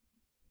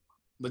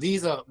 But we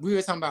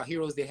were talking about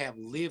heroes that have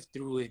lived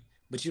through it,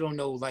 but you don't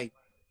know like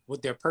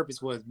what their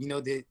purpose was. You know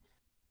that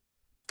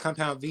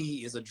Compound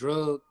V is a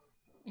drug.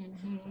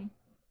 Mm-hmm.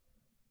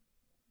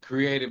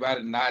 Created by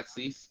the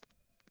Nazis.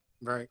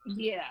 Right.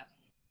 Yeah.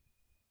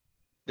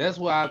 That's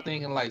why I'm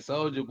thinking like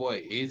Soldier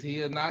Boy. Is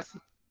he a Nazi?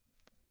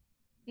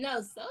 No,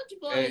 Soldier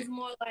Boy is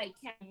more like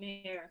Captain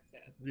America.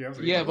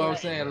 Yeah, but I'm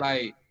saying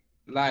like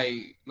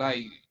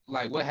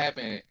what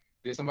happened?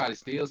 Did somebody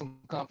steal some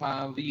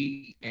Compound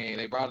V and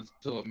they brought it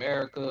to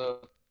America,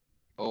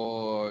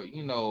 or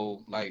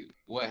like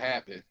what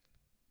happened?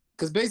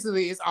 Because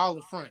basically it's all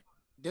the front.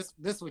 This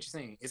what you're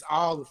saying. It's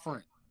all the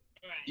front.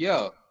 Right.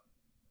 Yeah.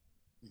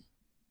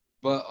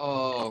 But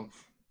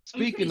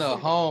speaking of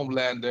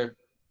Homelander,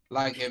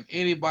 like if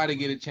anybody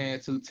get a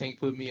chance to, Tink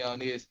put me on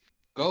this,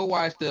 go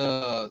watch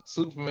the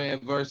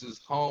Superman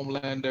versus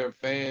Homelander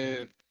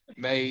fan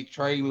made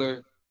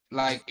trailer.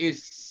 Like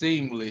it's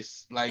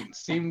seamless, like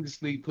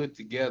seamlessly put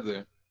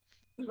together.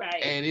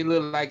 Right. And it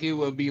looked like it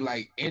would be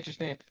like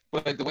interesting.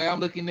 But the way I'm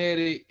looking at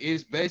it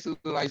is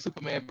basically like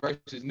Superman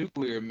versus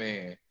Nuclear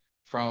Man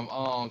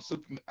from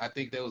Super. I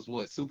think that was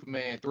what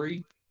Superman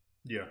 3,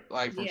 Yeah.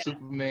 like from Yeah.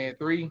 Superman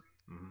 3,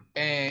 Mm-hmm.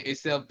 and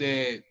except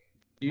that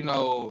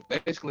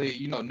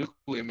basically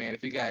Nuclear Man,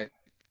 if he got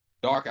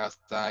dark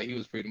outside, he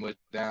was pretty much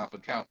down for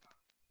the count.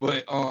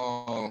 But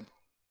Oh,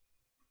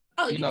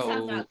 you you talking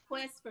know, about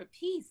Quest for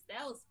Peace?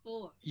 That was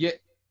 4. yeah.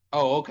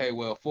 Oh, okay.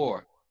 Well,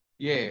 4.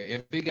 Yeah,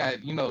 if he got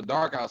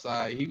dark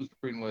outside, he was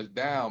pretty much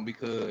down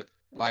because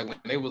like when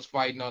they was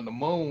fighting on the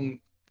moon,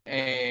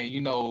 and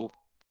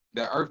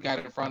the Earth got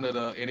in front of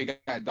and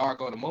it got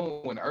dark on the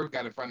moon when the Earth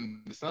got in front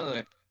of the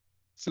sun.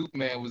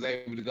 Superman was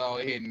able to go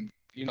ahead and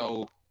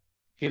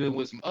hit him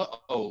with some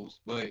uh-ohs,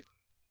 but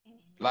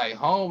like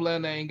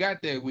Homelander ain't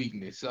got that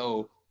weakness.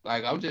 So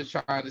like I'm just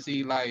trying to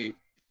see like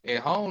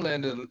at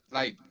Homelander,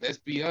 like let's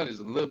be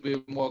honest, a little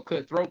bit more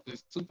cutthroat than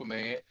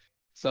Superman.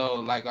 So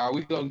like are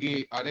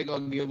they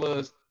gonna give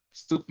us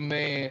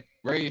Superman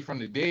raised from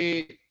the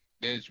dead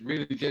that's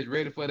really just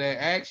ready for that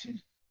action?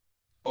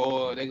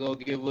 Or they gonna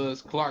give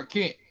us Clark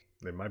Kent?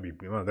 They might be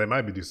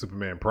do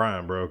Superman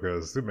Prime, bro,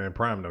 because Superman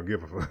Prime don't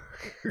give a fuck.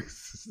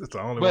 That's the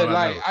only one But I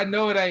like know.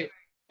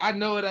 I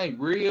know it ain't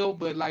real,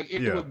 but like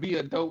it Yeah. would be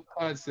a dope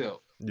concept.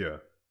 Yeah.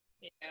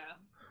 Yeah.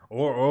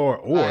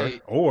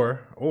 Like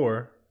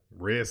Or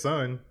Red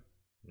Sun.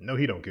 No,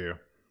 he don't care.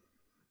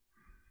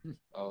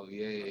 oh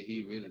yeah,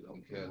 he really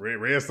don't care.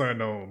 Red Sun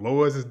don't.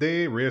 Lois is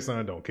dead. Red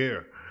Sun don't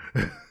care.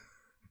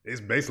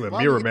 It's basically a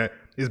Well, mirror match.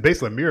 It's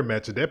basically a mirror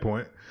match at that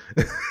point.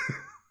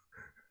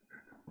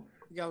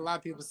 You got a lot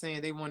of people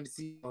saying they wanted to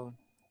see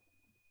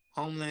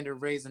Homelander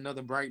raise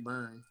another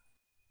Brightburn.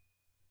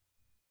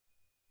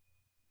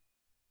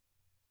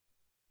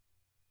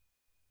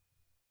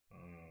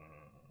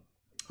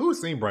 Who's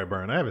seen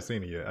Brightburn? I haven't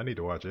seen it yet. I need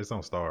to watch it. It's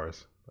on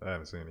Stars. I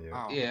haven't seen it yet.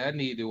 Oh, Yeah, I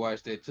need to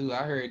watch that too.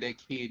 I heard that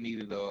kid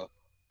needed a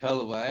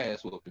hell of a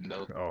ass whooping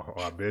though. Oh,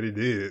 I bet he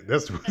did.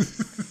 That's what.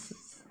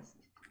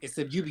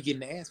 except you be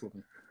getting the ass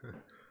whooping.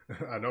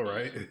 I know,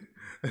 right?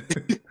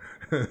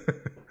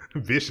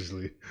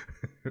 Viciously.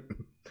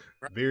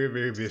 Very,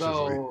 very viciously.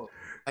 So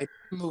Like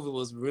the movie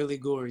was really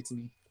gory to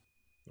me.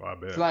 Oh, I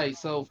bet. it's like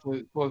so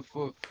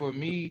for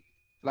me,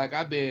 like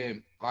I've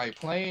been like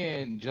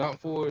playing Jump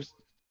Force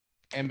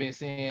and been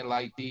seeing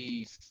like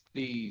these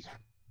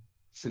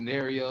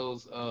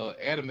scenarios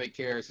anime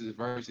characters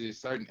versus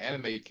certain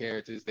anime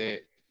characters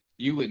that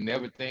you would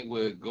never think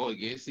would go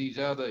against each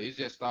other. It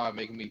just started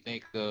making me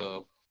think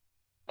of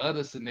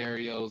other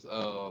scenarios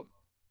of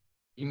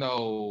you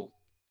know,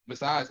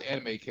 besides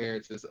anime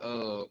characters,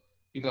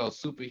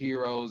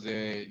 superheroes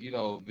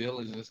and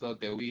villains and stuff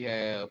that we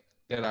have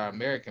that are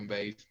American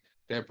based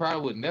that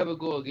probably would never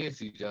go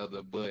against each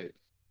other, but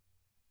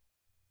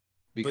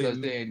because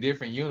But they're in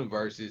different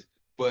universes.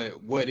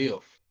 But what if?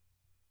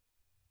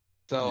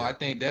 So Yeah. I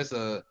think that's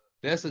a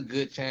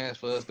good chance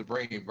for us to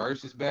bring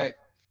verses back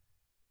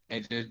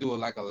and just do it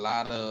like a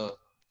lot of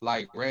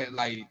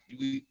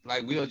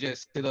we'll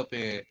just sit up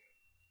and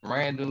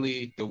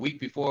randomly the week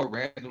before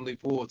randomly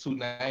pull 2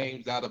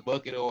 names out of a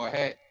bucket or a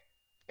hat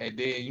and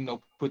then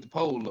put the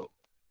poll up.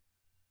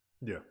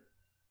 Yeah.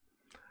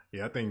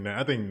 Yeah, I think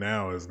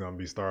now is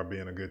gonna start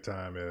being a good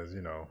time as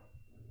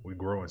we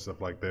grow and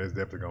stuff like that. It's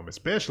definitely gonna be,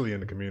 especially in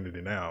the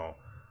community now.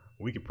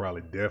 We could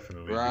probably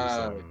definitely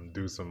Right.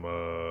 do some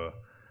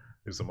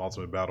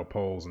ultimate battle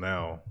polls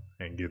now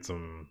and get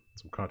some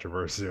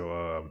controversial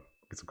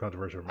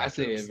I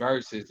said matchups.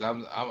 versus.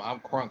 I'm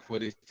crunk for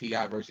this Ti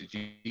versus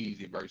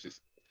Jeezy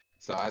versus.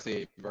 So I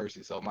said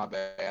versus. So my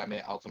bad. I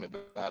meant ultimate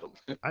battle.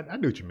 I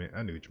knew what you meant.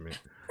 I knew what you meant.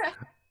 That's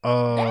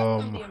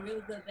gonna be a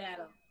really good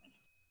battle.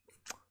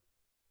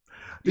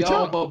 Did Yo,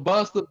 y'all- but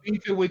Buster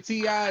beefing with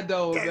Ti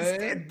though,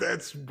 man.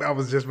 That's I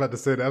was just about to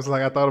say that. I was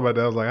like, I thought about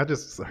that. I was like, I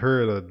just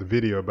heard the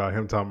video about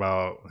him talking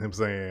about him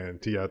saying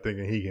T.I.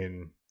 thinking he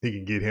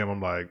can get him.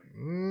 I'm like, I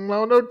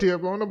don't know,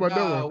 Tip. I don't know about that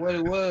Nah, one. what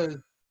it was,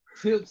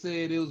 Tip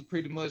said it was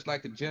pretty much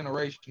like a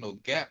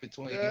generational gap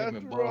between him That's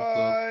and Buster.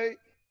 right.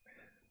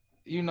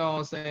 You know what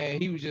I'm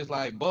saying? He was just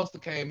like Buster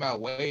came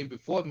out way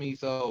before me,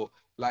 so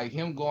like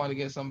him going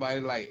against somebody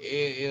like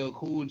LL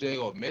Cool J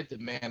or Method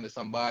Man or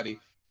somebody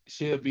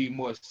should be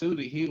more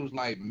suited. He was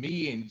like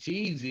me and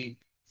Jeezy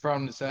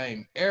from the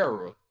same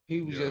era.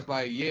 He was Yeah. just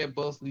like, yeah,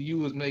 Buster, you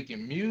was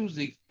making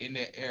music in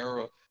that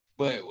era,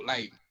 but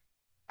like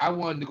I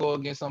wanted to go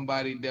against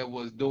somebody that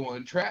was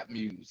doing trap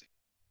music.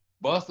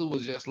 Buster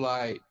was just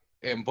like,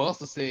 and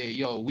Buster said,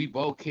 yo, we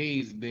both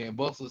kings. And then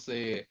Buster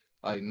said,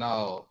 like,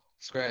 no,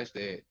 scratch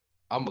that.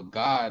 I'm a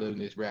god in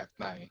this rap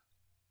thing.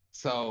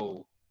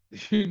 So,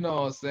 you know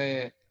what I'm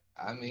saying?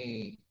 I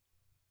mean,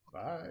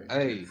 All right.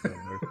 hey,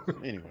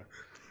 Anyway,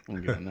 I'm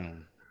gonna get it now.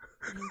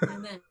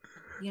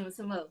 Give him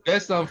some more.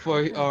 that's something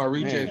for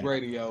Rejects Man.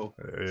 Radio.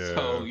 Yeah.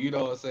 So, you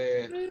know what I'm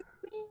saying?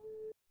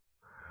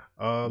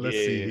 Let's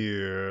see Yeah.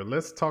 here.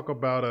 Let's talk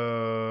about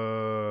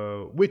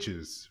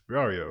witches.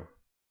 Mario.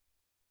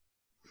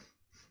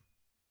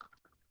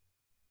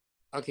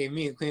 okay,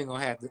 me and Quinn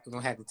gonna have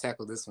to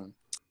tackle this one.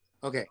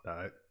 Okay, All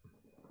right.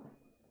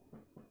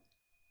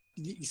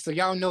 so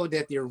y'all know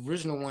that the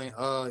original one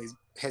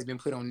has been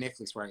put on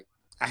Netflix, right?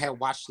 I had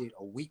watched it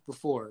a week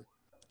before,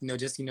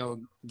 just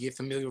get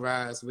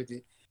familiarized with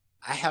it.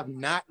 I have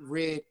not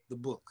read the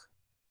book.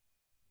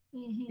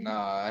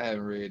 Nah, I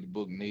haven't read the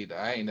book neither.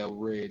 I ain't never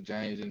read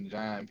James and the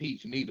Giant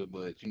Peach neither,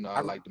 but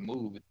I like the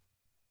movie.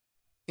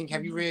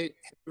 Have you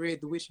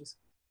read The Witches?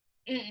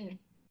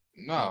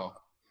 No.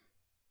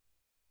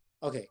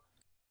 Okay.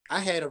 I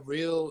had a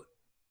real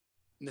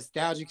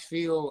nostalgic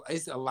feel.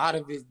 It's a lot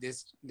of it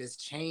that's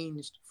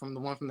changed from the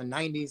one from the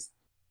 90s.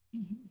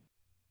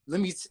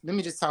 Let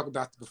me just talk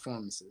about the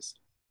performances.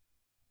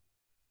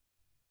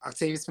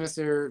 Octavia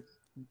Spencer,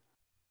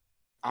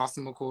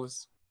 awesome, of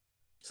course.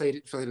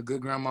 Played a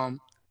good grandmom.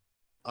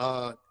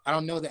 I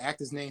don't know the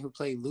actor's name who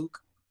played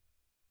Luke.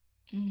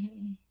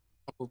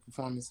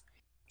 Performance.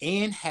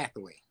 Anne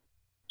Hathaway.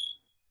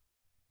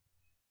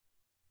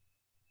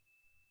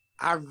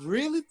 I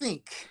really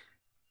think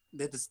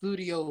that the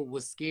studio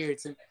was scared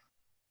to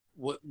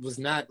what was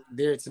not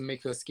there to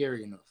make her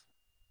scary enough.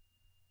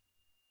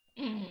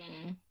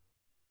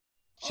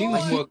 She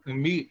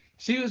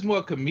was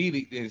more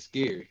comedic than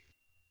scary.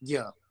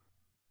 Yeah.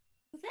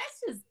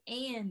 That's just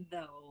Anne,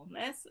 though.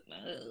 That's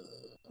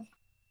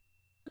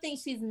I think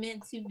she's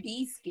meant to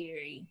be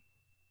scary.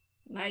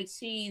 Like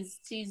she's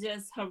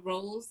just her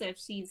roles that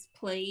she's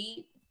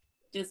played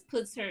just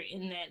puts her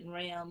in that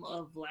realm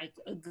of like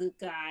a good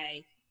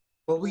guy.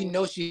 But we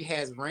know she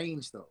has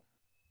range, though.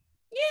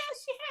 Yeah,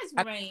 she has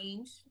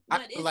range,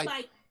 but it's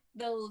like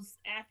those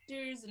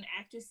actors and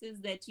actresses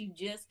that you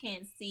just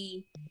can't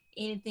see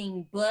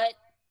anything but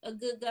a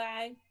good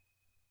guy,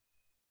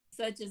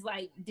 such as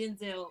like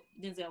Denzel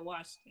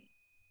Washington.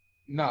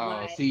 No,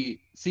 Like, see,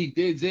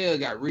 Denzel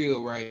got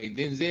real range.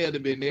 Denzel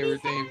have been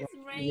everything. He has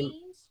range.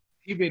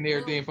 He been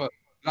everything for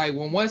like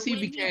once he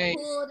became.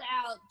 He pulled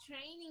out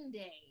Training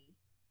Day.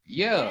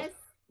 Yeah.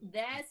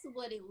 That's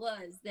what it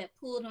was that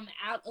pulled him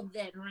out of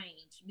that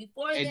range.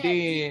 Before and that,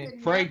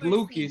 then Frank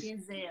Lucas.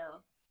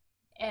 Denzel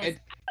as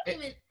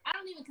I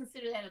don't even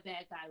consider that a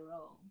bad guy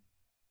role.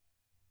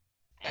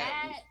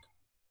 I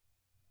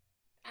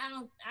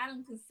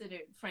don't consider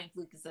Frank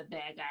Lucas a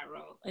bad guy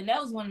role, and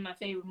that was one of my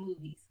favorite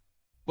movies.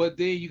 But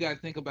then you got to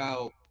think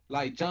about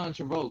like John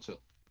Travolta,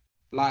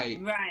 like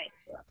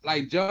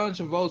John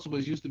Travolta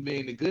was used to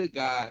being the good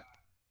guy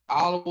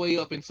all the way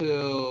up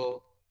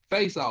until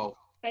Face Off.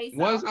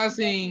 Once I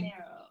seen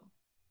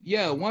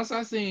John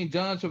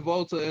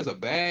Travolta as a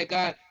bad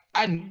guy,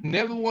 I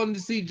never wanted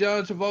to see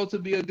John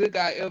Travolta be a good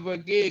guy ever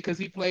again because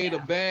he played a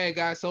bad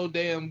guy so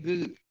damn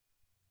good.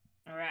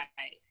 Right.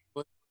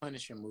 What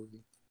Punisher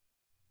movie?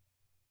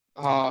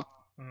 Oh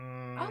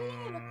yeah,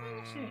 the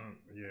Punisher.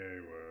 Yeah,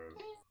 it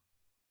was.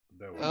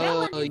 That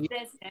was his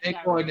best they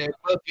going that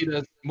Buffy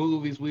the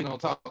movies we don't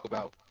talk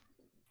about.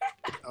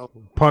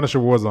 Punisher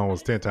Warzone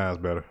was 10 times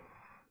better.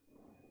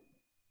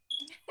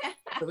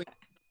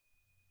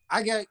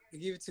 I got to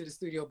give it to the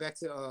studio. Back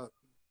to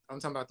I'm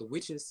talking about The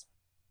Witches.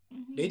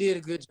 They did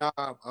a good job.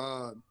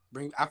 I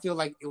feel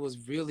like it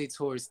was really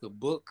towards the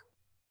book,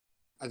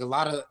 like a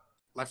lot of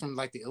like from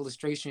like the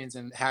illustrations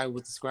and how it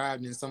was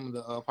described in some of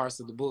the parts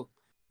of the book.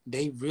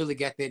 They really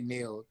got that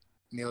nailed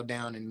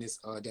down in this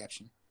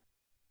adaptation.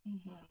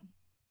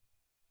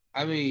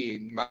 I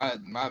mean,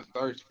 my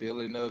first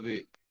feeling of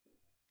it,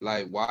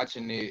 like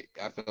watching it,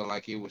 I felt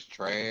like it was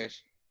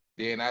trash.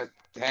 Then I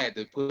had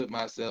to put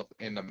myself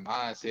in the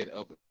mindset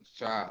of a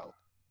child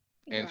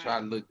and try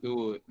to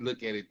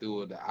look at it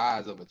through the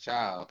eyes of a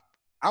child.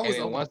 I was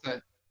once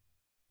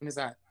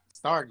I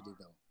started it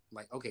though.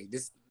 Like, okay,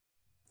 this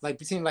like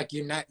pretend like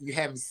you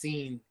haven't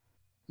seen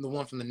the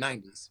one from the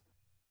 90s.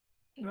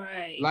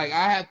 Right. Like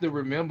I have to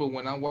remember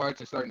when I'm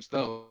watching certain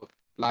stuff,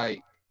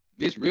 like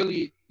this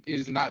really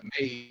is not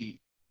made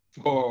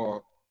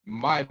for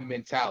my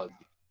mentality.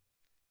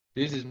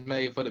 This is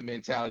made for the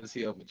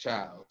mentality of a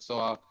child.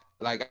 So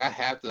I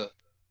have to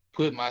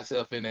put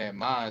myself in that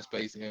mind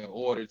space in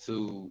order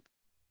to,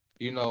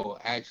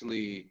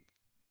 actually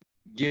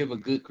give a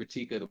good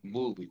critique of the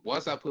movie.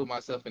 Once I put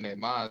myself in that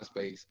mind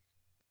space,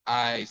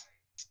 I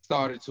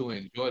started to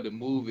enjoy the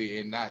movie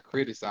and not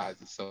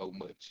criticize it so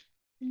much.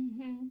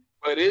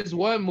 But it's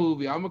one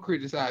movie I'm gonna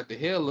criticize the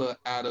hell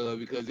out of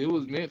because it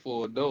was meant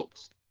for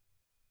adults,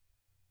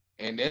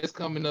 and that's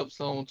coming up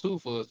soon too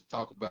for us to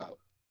talk about.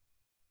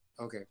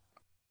 Okay.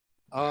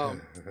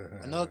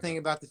 Another thing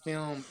about the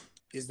film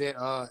is that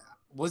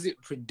was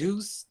it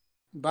produced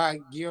by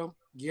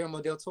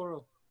Guillermo del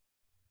Toro?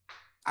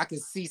 I can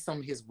see some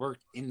of his work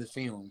in the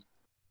film.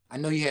 I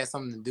know he had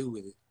something to do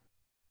with it.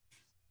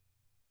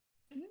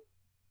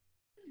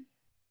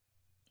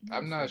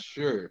 I'm not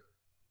sure.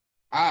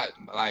 My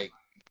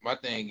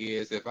thing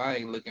is if I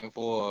ain't looking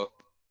for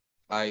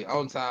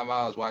on time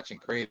I was watching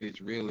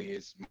credits really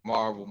it's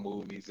Marvel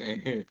movies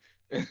and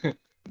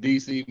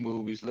DC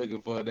movies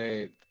looking for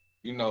that,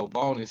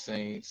 bonus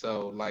scene.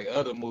 So like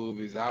other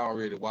movies I don't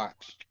really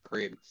watch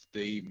credits to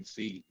even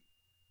see.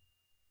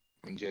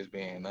 I'm just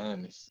being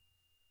honest.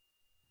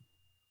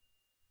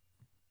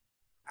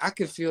 I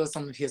could feel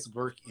some of his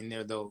work in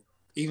there though,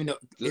 even though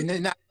and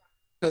then not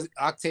because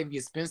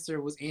Octavia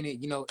Spencer was in it.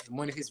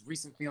 One of his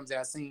recent films that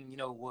I seen,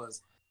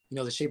 was,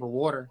 The Shape of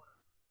Water.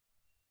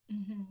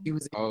 He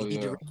was. Oh He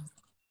yeah. directed.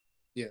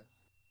 Yeah.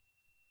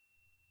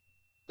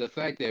 The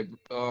fact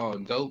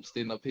that Dope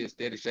sitting up here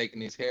steady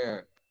shaking his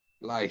hair,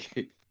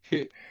 like,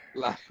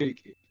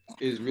 like,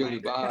 is Oh my really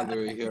God.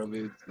 bothering him.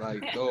 It's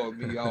like throwing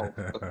me off.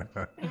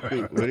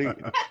 What are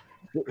you,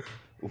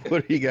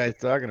 what are you guys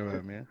talking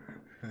about, man?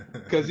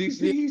 Cause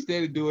Yeah. he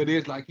steady doing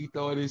this like he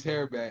throwing his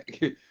hair back,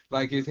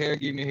 like his hair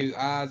getting in his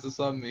eyes or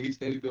something. And he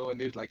steady doing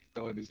this like he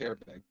throwing his hair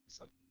back.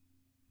 So,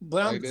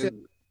 But I'm like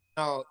telling that.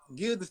 you,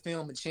 give the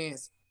film a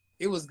chance.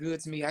 It was good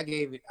to me. I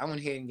went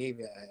ahead and gave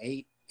it an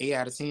 8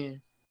 out of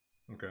 10.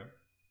 Okay.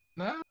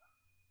 Nah,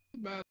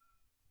 but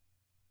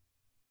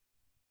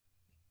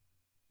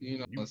you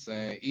know what You I'm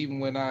saying. Even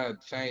when I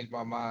changed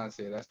my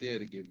mindset, I still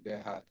didn't give it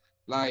that high.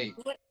 Like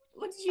What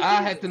did you I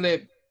give had it? to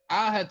let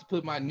I had to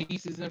put my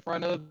nieces in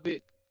front of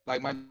it,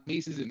 like my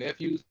nieces and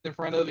nephews in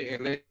front of it,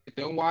 and let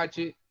them watch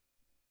it,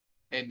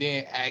 and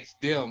then ask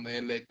them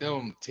and let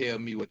them tell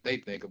me what they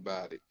think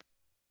about it.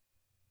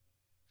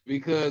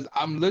 Because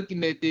I'm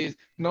looking at this,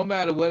 no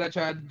matter what I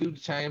tried to do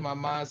to change my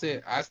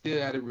mindset, I still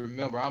got to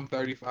remember I'm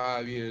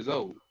 35 years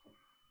old.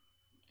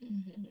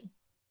 Mhm.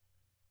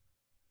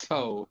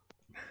 So,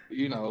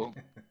 you know,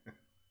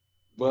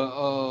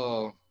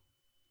 but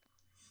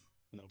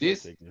No butt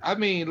this, thickness. I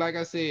mean, like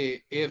I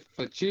said, if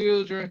for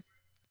children,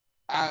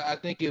 I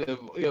think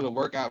it'll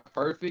work out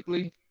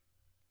perfectly.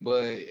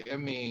 But I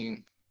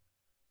mean,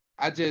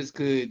 I just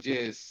could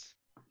just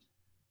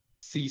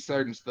see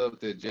certain stuff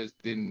that just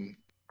didn't,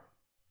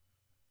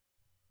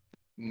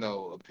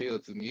 appeal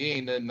to me. It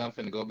ain't nothing I'm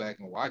finna go back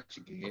and watch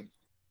again.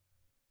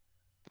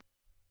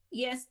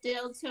 Yes,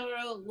 Del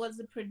Toro was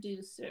a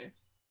producer.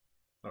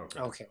 okay?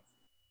 Okay.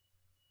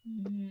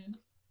 hmm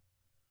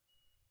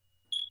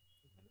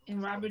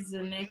And Robert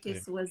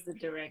Zemeckis was the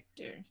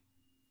director.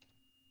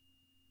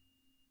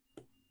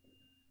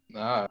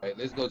 All right,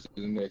 let's go to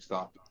the next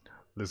topic.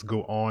 Let's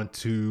go on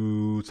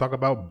to talk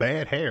about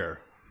bad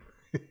hair.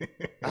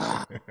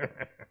 Ah,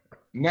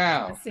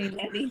 Now, I've seen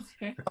that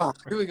either.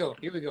 here we go.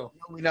 Here we go.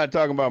 We're not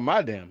talking about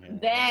my damn hair.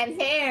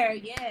 Bad hair,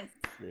 yes.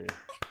 Yeah.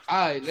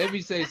 all right, let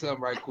me say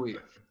something right quick.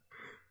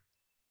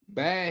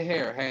 Bad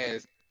Hair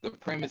has the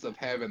premise of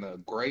having a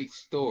great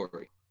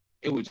story.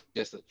 It was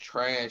just a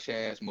trash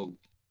ass movie.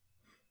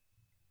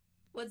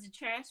 Was it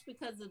trash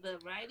because of the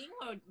writing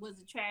or was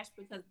it trash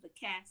because of the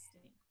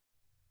casting?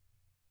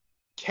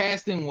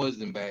 Casting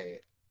wasn't bad.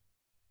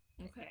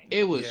 Okay.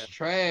 It was Yeah.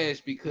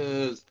 trash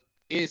because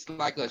it's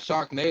like a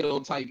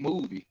Sharknado type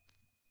movie.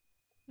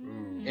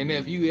 And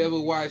if you ever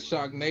watch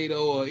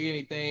Sharknado or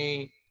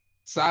anything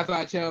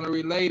Sci-Fi Channel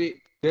related,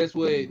 that's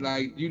what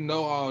like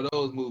all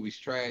those movies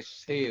trash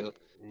as hell.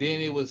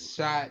 Then it was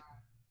shot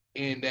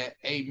in that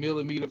 8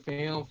 millimeter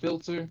film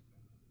filter,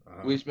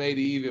 which made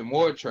it even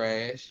more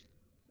trash.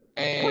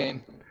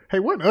 And Hey,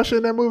 wasn't Usher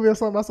in that movie or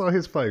something? I saw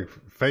his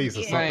face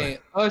or Yeah. something. man,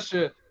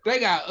 Usher, they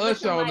got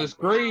Usher Looking on the like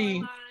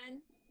screen. Powerline.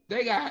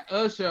 They got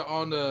Usher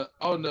on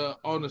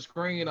the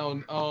screen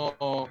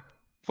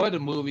for the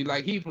movie,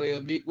 like he played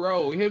a big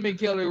role. Him and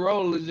Kelly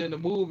Rowland in the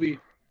movie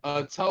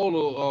a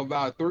total of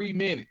about 3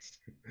 minutes,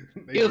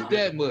 they if did that.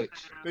 that much.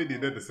 They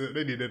did that to sell.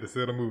 They did that to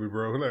sell the movie,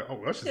 bro. Like,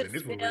 oh, Usher's To in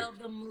this movie. sell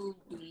the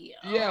movie.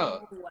 Yeah,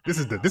 Oh, wow. This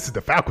is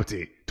the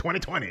faculty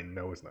 2020.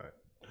 No, it's not.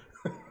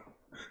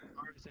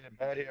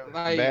 Bad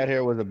like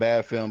Hair was a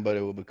bad film, but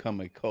it will become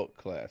a cult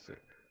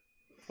classic.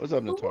 What's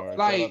up, Who Natara? Shout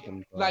out like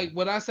to like Natara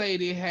when I say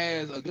it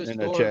has a good in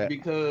the story chat.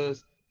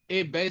 because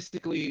it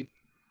basically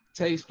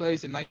takes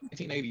place in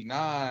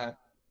 1989.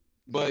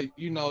 But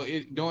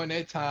it during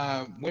that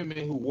time, women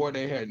who wore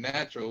their hair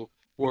natural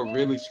were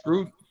really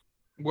scrutinized.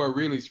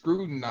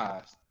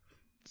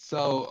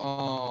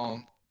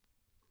 So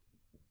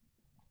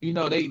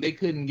they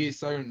couldn't get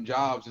certain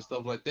jobs and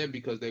stuff like that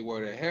because they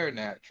wore their hair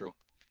natural.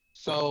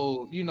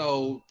 So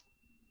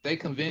they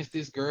convinced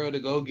this girl to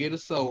go get a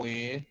sew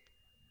in,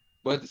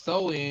 but the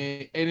sew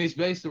in, and it's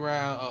based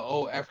around an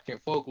old African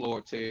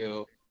folklore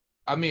tale.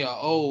 I mean, an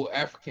old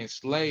African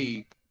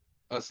slave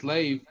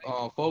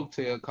folk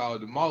tale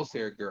called the Moss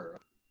Hair Girl.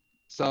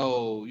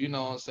 So, you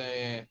know what I'm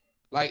saying?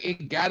 Like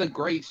it got a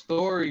great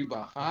story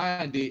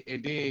behind it,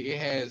 and then it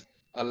has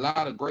a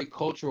lot of great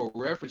cultural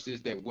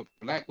references that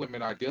black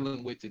women are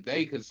dealing with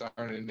today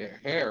concerning their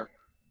hair,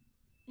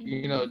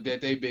 that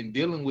they've been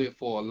dealing with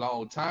for a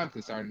long time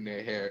concerning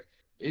their hair.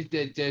 It's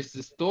that just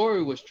the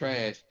story was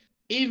trash.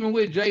 Even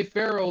with Jay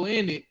Farrow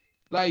in it,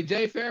 like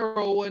Jay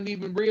Farrow wasn't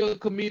even real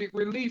comedic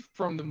relief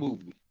from the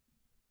movie.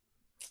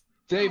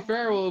 Jay Oh,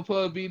 Farrow would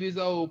probably be this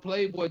old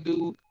playboy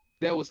dude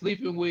that was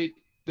sleeping with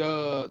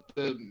the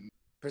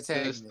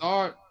Protagonist.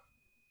 star,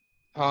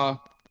 huh?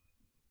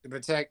 The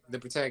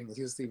protagonist.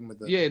 He was sleeping with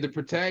the. Yeah, the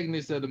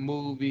protagonist of the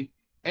movie,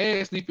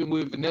 and sleeping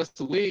with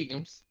Vanessa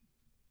Williams,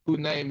 whose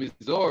name is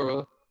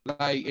Zora.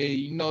 Like,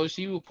 and,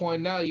 she was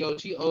pointing out,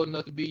 she old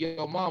enough to be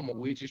your mama,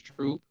 which is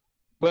true.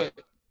 But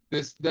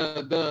this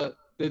the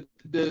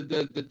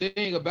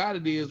thing about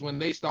it is when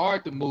they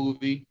start the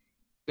movie,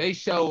 they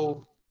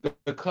show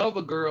the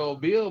cover girl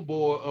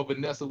billboard of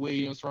Vanessa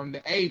Williams from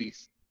the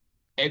 80s.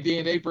 And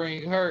then they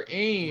bring her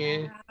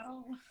in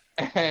wow.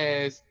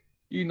 as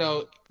you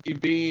know,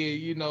 it being,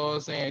 you know what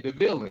I'm saying, the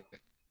villain.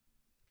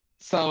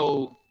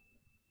 So,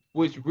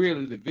 which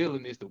really the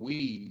villain is the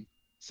weed.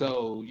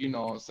 So, you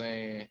know what I'm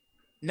saying?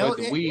 No, But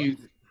the weed,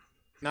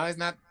 no, it's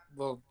not.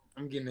 Well,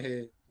 I'm getting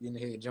ahead,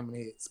 jumping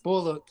ahead.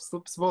 Spoiler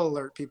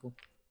alert, people.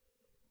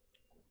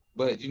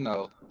 but you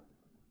know,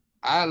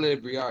 I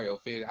let Briario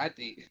finish. I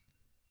think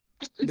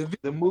The vi-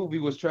 the movie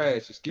was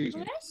trash. Excuse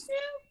me. Bless you.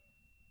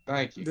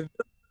 Thank you. the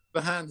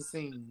behind the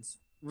scenes,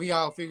 we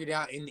all figured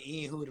out in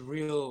the end who the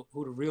real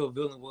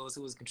villain was,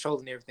 who was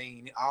controlling everything.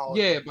 And all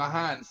Yeah,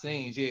 behind the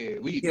scenes, yeah. yeah,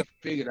 We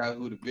figured out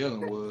who the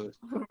villain was.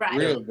 Right.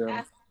 Real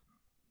villain.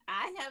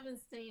 I haven't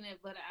seen it,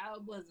 but I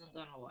wasn't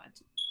gonna watch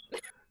it.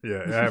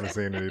 Yeah, I haven't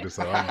seen it either,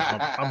 so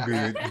I'm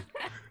good.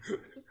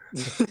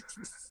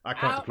 I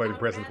contemplated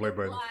pressing the play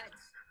rather button.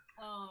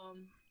 watch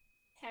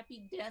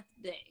Happy Death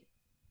Day.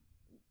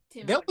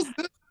 that was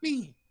good to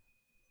me.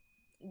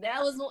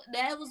 That is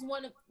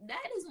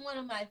one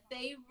of my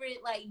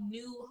favorite like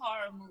new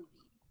horror movies,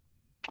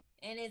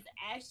 and it's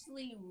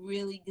actually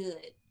really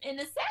good. And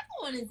the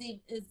second one is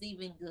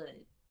even good.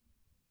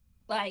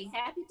 Like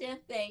Happy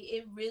Death Day,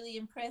 it really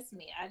impressed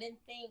me. I didn't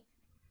think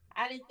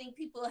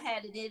people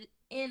had it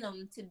in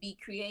them to be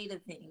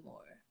creative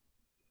anymore.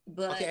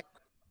 But Okay,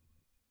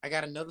 I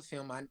got another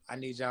film I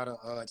need y'all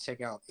to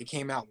check out. It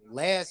came out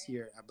last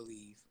year, I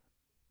believe.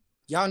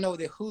 Y'all know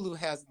that Hulu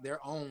has their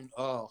own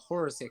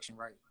horror section,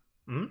 right?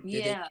 Mm-hmm.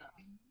 yeah,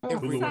 I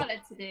Every saw month.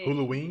 that today.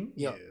 Halloween?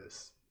 Yeah.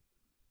 Yes.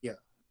 Yeah.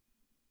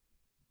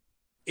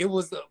 It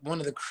was one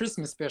of the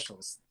Christmas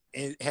specials.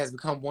 And it has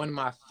become one of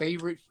my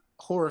favorite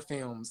horror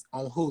films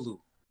on Hulu.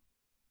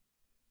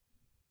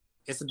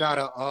 It's about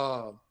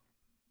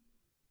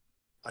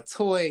a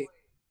toy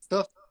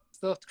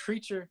stuffed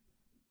creature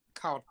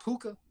called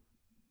Puka.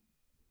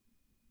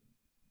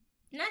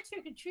 Not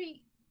Trick or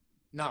Treat,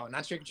 No,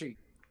 not Trick or Treat.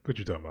 What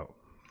you talking about?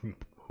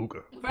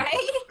 Hookah. right?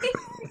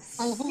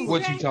 On Hulu.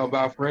 What you talking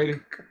about, Freddie?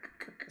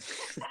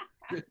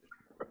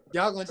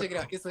 Y'all gonna check it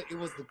out. It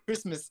was the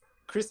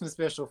Christmas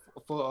special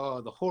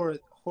for the horror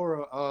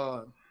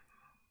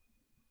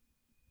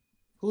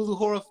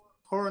Hulu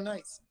horror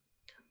nights.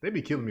 They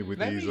be killing me with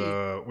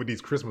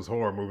these Christmas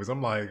horror movies.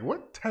 I'm like,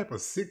 what type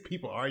of sick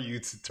people are you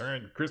to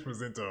turn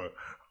Christmas into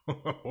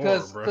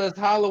horror, bro? Because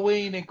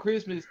Halloween and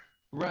Christmas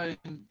run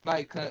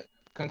like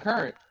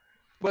concurrent.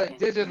 But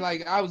they're just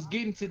like I was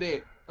getting to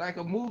that. Like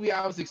a movie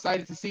I was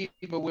excited to see,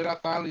 but when I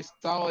finally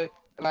saw it,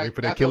 like Wait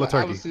for that I Killer felt like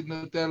I Turkey. was sitting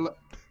up there,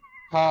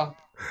 huh?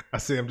 I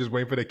say I'm just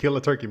waiting for that Killer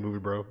Turkey movie,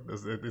 bro.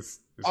 It's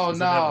Oh no,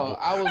 inevitable.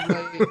 I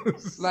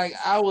was like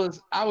I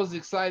was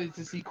excited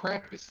to see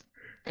Krampus,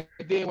 and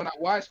then when I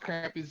watched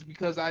Krampus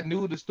because I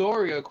knew the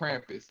story of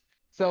Krampus,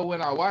 so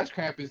when I watched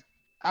Krampus,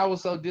 I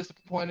was so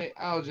disappointed.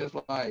 I was just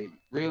like,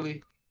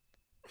 really,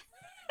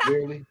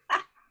 really,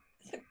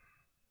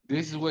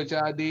 this is what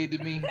y'all did to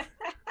me.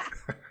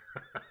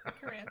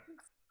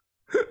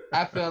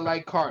 I felt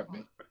like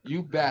Cartman.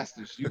 You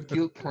bastards, you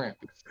killed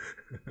Krampus.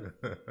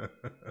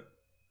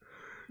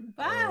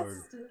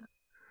 Bastard.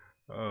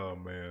 Oh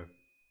man.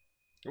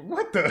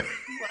 What the?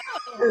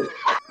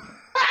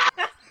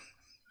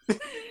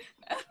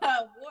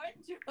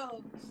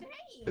 Wardrobe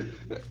change.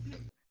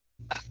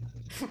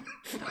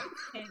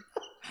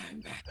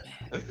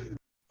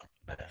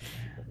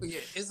 Yeah,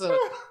 it's a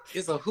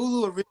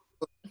Hulu original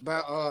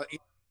about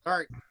it's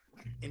dark,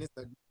 and it's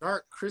a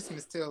dark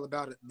Christmas tale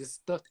about this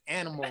stuffed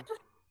animal.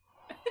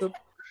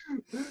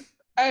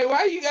 Hey,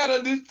 why you got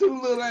on this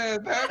two little ass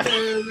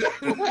Batman?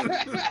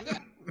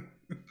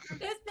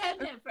 That's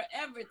Batman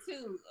Forever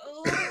too.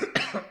 Oh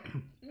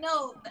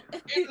no.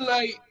 It's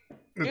like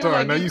It's all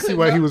right. Now you see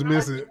why he was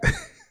missing.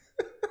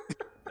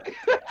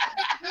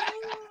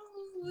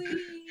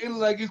 It's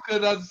like it's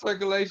cutting out the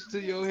circulation to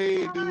your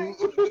head, dude.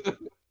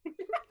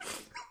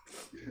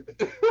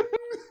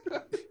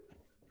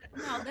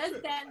 No, that's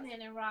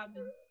Batman and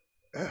Robin.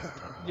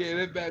 Yeah,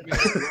 that's Batman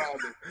and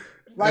Robin.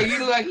 Like he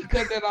look like he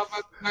cut that off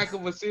the back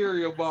of a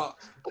cereal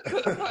box.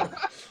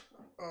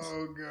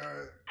 Oh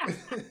god.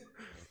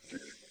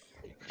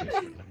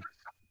 That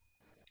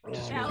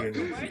was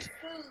the worst suit.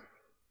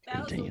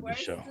 That was the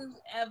worst suit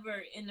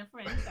ever in the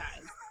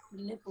franchise.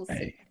 The nipple suit.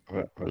 Hey,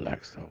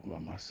 relax though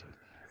about my suit.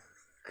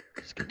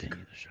 Just continue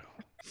the show.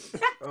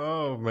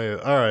 Oh man.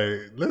 All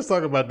right. Let's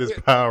talk about this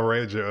Power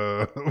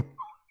Ranger.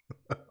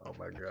 Oh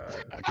my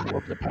god. I can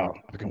whoop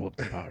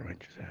the Power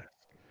Rangers ass.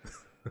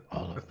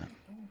 All of them.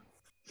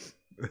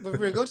 But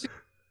for go check.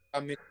 I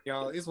mean,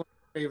 y'all, it's one of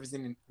my favorites,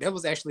 and that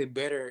was actually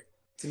better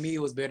to me.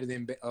 It was better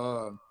than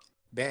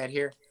Bad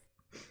Hair.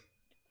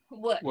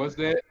 What? What's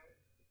that?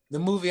 The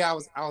movie I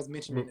was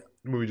mentioning.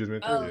 The movie just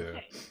mentioned. Oh, Yeah.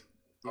 okay.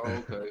 Oh,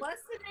 okay.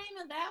 What's the name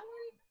of that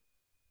one?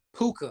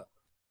 Puka.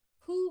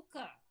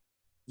 Puka.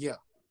 Yeah.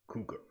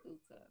 Kuka.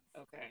 Puka.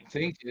 Okay.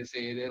 Tink just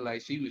said that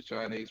like she was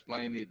trying to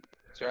explain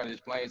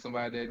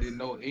somebody that didn't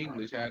know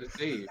English how to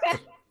say it.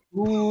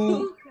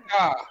 Ooh,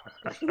 God.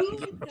 I'm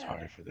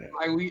sorry for that.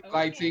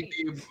 Like Tink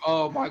did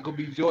Michael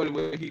B. Jordan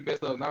when he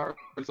messed up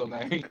Naruto's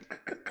name.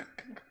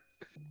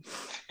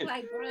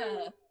 Like,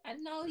 bruh, I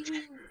know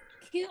you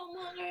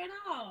Killmonger and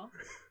all.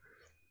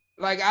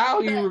 Like I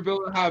don't even But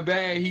remember how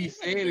bad he you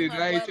said couldn't do it. my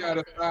I ain't boy trying like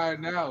to that.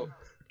 find out.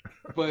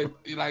 But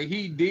like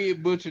he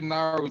did butcher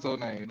Naruto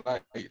name.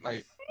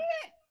 Like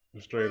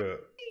Straight up.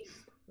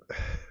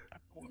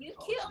 You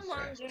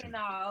Killmonger and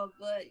all,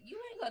 but you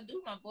ain't gonna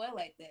do my boy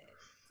like that.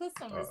 Put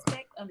some Uh,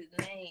 respect on his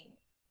name.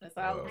 That's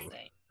all I'm uh,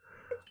 saying.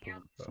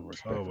 Some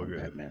respect oh my on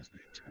goodness. Batman's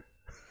name.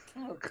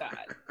 Oh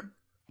God.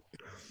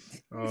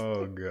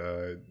 Oh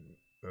god.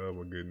 Oh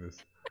my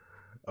goodness.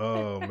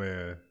 Oh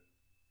man.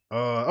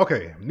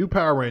 Okay. New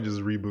Power Rangers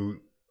reboot.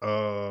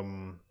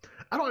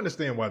 I don't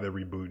understand why they're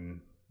rebooting.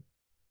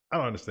 I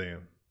don't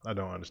understand. I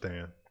don't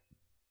understand.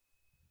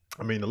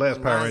 I mean, the The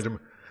last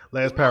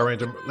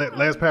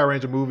last Power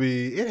Ranger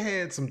movie, it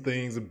had some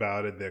things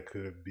about it that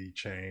could be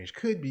changed,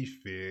 could be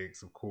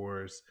fixed, of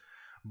course,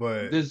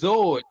 but the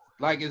Zords.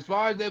 Like as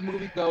far as that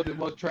movie goes, the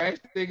most trash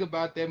thing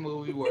about that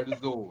movie were the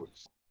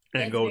Zords.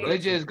 and That's Goldar very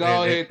Let's true. just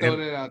go ahead and throw and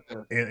that out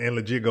there. and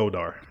legit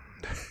Goldar,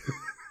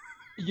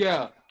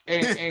 Yeah,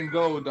 and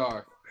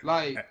Goldar.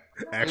 Like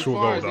as actual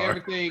far as Goldar.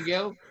 everything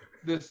else,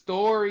 the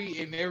story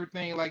and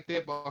everything like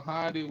that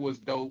behind it was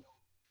dope.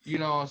 You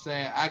know what I'm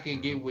saying? I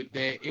can get with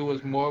that. It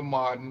was more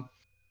modern.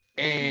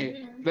 And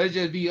Mm-hmm. let's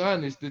just be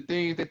honest, the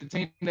things that the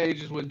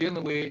teenagers were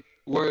dealing with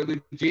were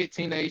legit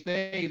teenage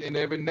things and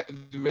their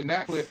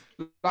vernacular.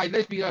 Like,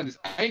 let's be honest,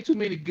 ain't too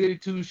many goody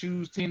two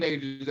shoes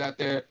teenagers out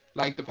there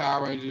like the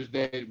Power Rangers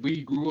that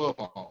we grew up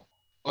on,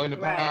 or in the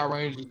Right. Power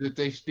Rangers that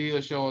they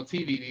still show on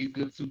TV.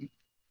 These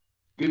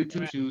goody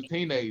two Right. shoes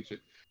teenagers.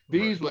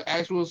 Right. These were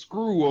actual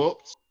screw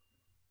ups,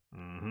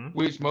 Mm-hmm.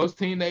 which most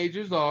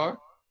teenagers are,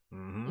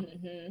 Mm-hmm.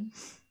 Mm-hmm.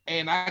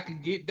 and I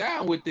could get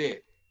down with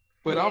that.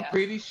 But I'm Yeah.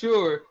 pretty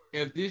sure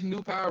if this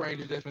new Power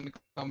Rangers that's going to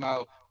come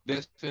out,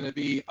 that's going to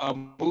be a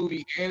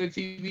movie and a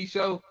TV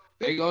show,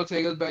 they going to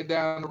take us back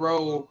down the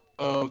road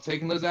of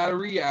taking us out of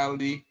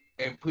reality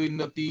and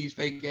putting up these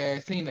fake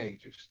ass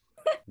teenagers.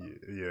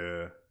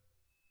 Yeah.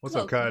 What's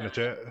up, Close Kai in the enough.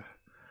 chat?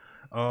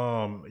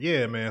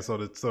 Yeah, man. So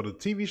the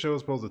TV show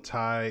is supposed to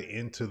tie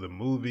into the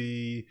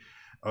movie.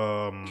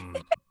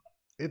 Um,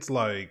 it's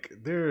like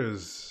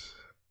there's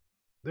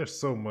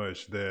so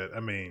much that I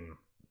mean,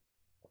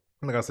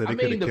 like I said, I they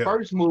could mean, have the kept.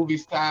 first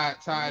movie's tied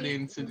Me,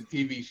 into the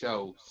TV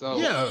show.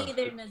 So, me Yeah,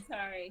 either,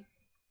 Natari.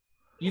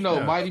 you know,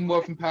 yeah, Mighty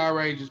Morphin Power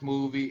Rangers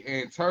movie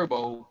and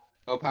Turbo,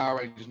 a Power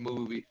Rangers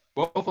movie,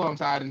 both of them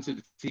tied into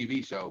the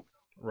TV show.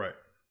 right.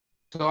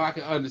 So I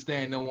can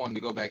understand them wanting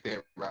to go back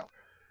that route.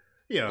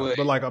 Yeah, But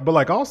but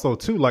like also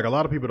too, like a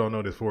lot of people don't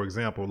know this. For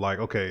example, like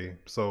okay,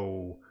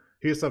 so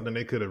here's something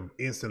they could have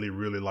instantly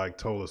really like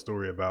told a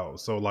story about.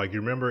 So like you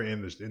remember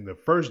in the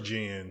first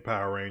gen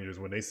Power Rangers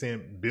when they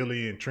sent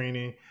Billy and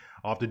Trini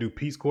off to do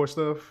Peace Corps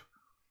stuff,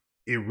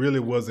 it really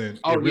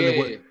wasn't. oh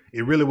yeah,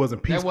 It really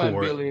wasn't that Peace wasn't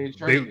Corps. Billy and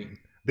They Trini.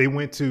 they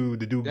went to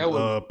do That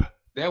was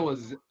that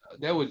was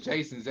that was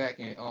Jason, Zach,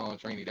 and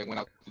Trini that went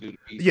out to do the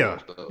Peace Corps yeah,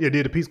 stuff. yeah,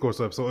 did the Peace Corps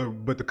stuff. So,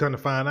 but to kind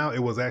of find out, it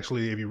was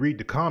actually if you read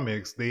the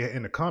comics, they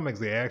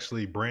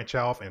actually branch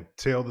off and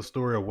tell the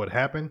story of what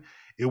happened.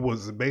 It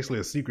was basically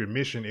a secret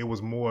mission. It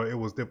was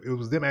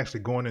them actually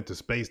going into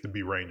space to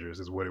be Rangers,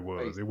 is what it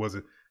was. It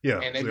wasn't,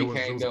 yeah. And they So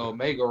became the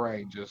Omega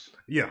Rangers.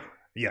 yeah,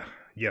 yeah,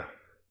 yeah,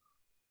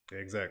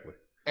 exactly.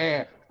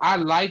 And I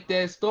like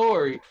that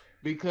story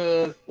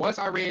because once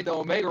I read the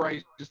Omega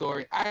Ranger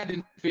story, I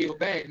didn't feel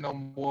bad no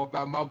more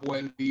about my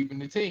boy leaving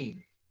the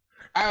team.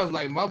 I was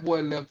like, my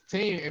boy left the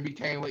team and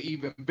became an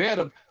even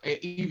better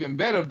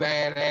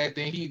badass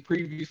than he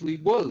previously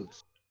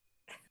was.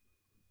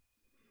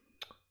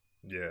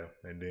 Yeah,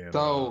 and then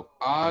So,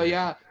 yeah,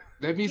 yeah,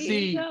 let me Here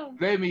you see. go.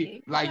 Let Here me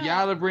you like go.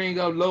 y'all to bring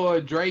up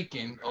Lord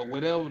Draken or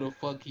whatever the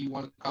fuck he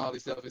want to call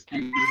himself.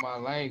 Excuse my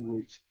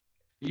language.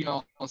 You know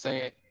what I'm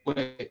saying? But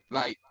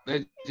like,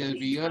 let's just be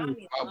Leave honest.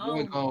 Tommy My boy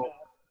alone, gon' bro.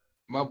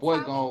 my boy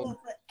Tommy gon' will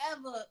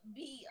forever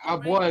be a my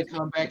boy ranger.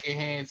 come back and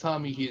hand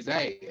Tommy his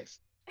ass.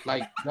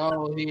 Like,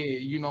 go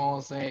ahead. You know what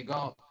I'm saying?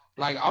 Go.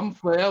 Like I'm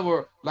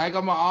forever. Like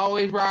I'm gonna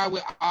always ride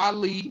with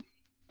Ali.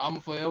 I'm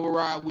forever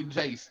ride with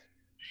Jason.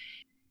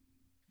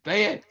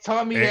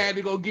 Tommy and had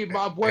to go get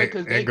my boy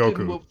because they and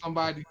couldn't Goku. whoop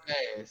somebody's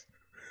ass.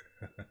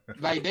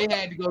 Like they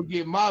had to go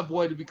get my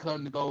boy to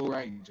become the Gold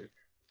Ranger.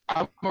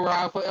 I'm gonna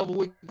ride forever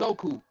with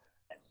Goku,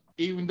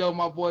 even though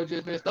my boy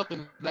just messed up in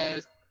the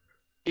last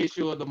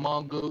issue of the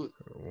manga.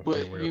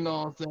 But you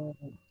know what I'm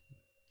saying?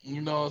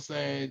 You know what I'm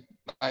saying?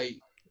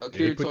 Like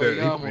Yeah, Akira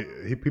Toriyama.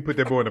 he put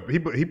that boy in a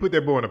he put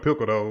that boy in a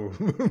pickle though.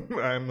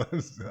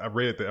 I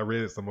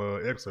read some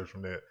excerpts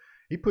from that.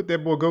 He put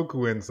that boy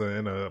Goku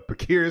in a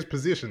precarious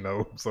position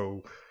though.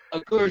 So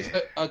yeah,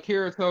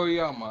 Akira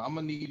Toriyama, I'm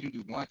gonna need you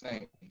to do one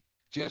thing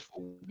just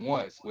for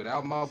once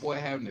without my boy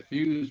having to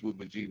fuse with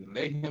Vegeta.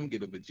 Let him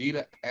get a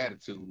Vegeta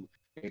attitude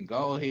and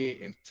go ahead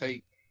and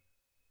take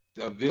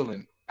the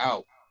villain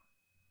out.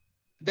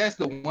 That's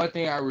the one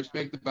thing I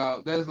respect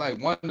about. That's like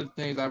one of the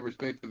things I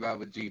respect about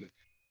Vegeta.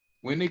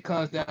 When it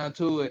comes down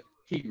to it,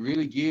 he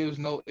really gives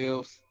no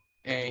ifs,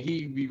 and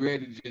he be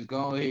ready to just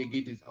go ahead and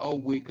get this over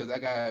with because I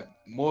got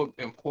more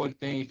important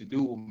things to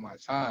do with my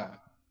time.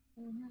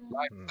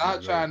 Like,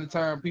 stop trying to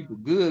turn people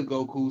good,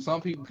 Goku.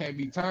 Some people can't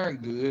be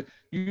turned good.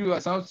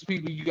 Some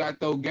people you got to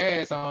throw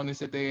gas on and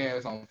set their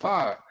ass on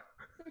fire.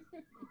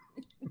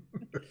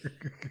 In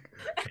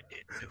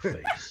your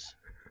face.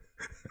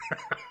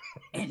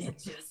 And it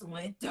just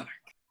went dark.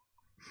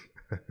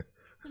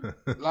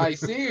 Like,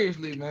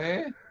 seriously,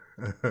 man.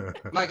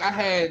 Like, I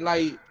had,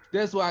 like,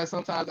 that's why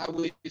sometimes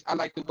I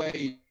like the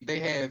way they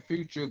had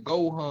future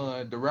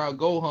Gohan, the route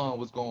Gohan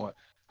was going.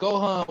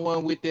 Gohan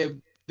went with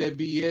that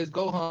BS.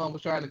 Gohan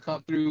was trying to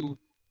come through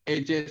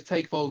and just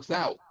take folks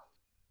out.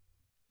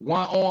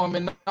 One arm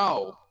and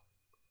all.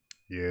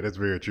 Yeah, that's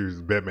very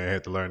true. Batman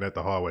had to learn that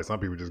the hard way. Some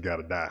people just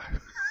gotta die.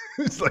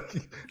 It's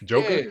like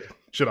Joker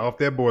should off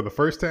that board the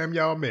first time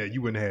y'all met.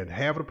 You wouldn't have had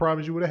half of the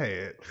problems you would have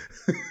had.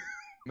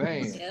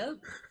 Man. Yep.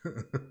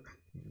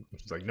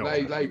 It's like no,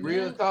 like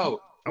real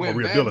talk. I'm When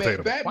gonna rehabilitate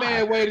him.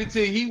 Batman waited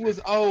till he was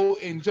old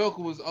and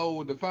Joker was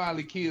old to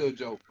finally kill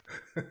Joker.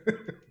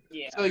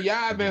 Yeah. So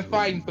y'all been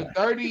fighting for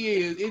 30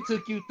 years. It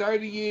took you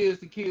 30 years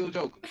to kill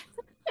Joker.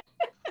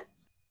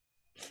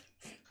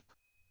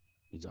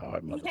 He's a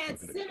hard He had motherfucker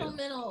to kill.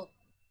 sentimental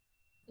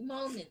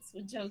moments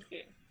with Joker.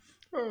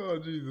 Oh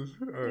Jesus!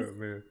 Oh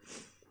man.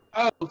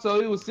 Oh, so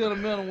it was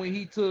sentimental when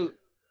he took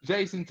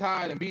Jason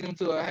Todd and beat him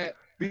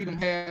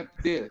half to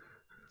death.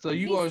 So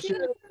you gonna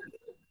share?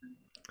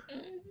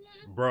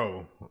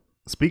 Bro,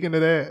 speaking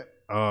of that,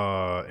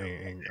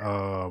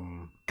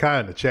 Kai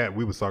in the chat,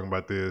 we was talking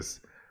about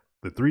this.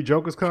 The Three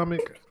Jokers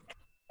comic.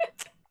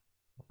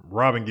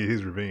 Robin get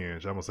his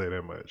revenge. I'm gonna say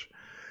that much.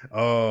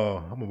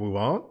 I'm gonna move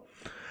on.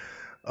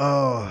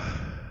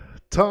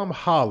 Tom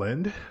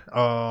Holland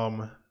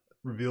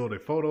revealed a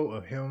photo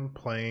of him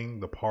playing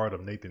the part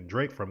of Nathan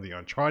Drake from the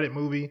Uncharted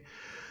movie.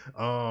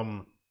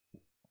 There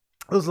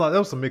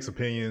was some mixed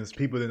opinions.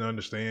 People didn't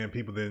understand.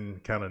 People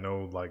didn't kind of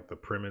know like the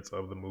premise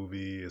of the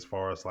movie as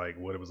far as like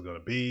what it was gonna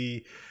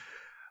be.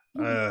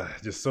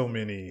 Just so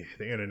many.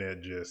 The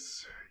internet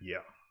just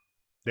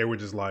they were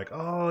just like,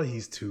 oh,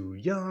 he's too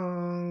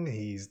young.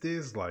 He's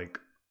this like,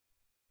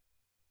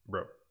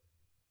 bro.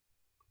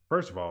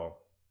 First of all,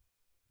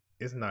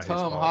 it's not his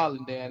fault. Tom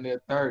Holland down there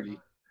 30.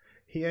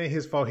 He ain't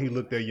his fault. He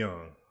looked that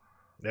young.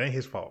 That ain't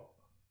his fault.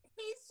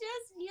 He's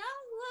just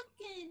young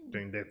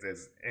looking.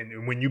 That's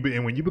and when you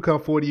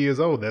become 40 years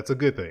old, that's a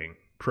good thing.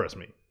 Trust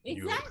me.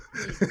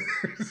 Exactly.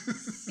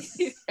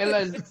 And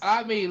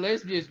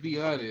let's just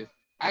be honest.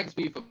 I can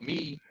speak for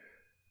me.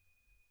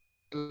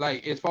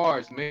 Like as far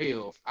as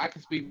males, I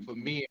can speak for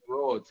me and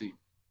royalty.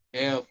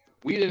 If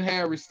we didn't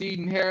have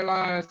receding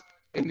hairlines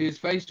and this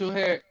facial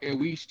hair and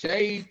we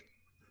shaved,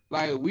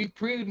 like we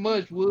pretty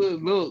much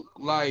would look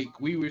like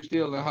we were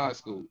still in high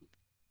school.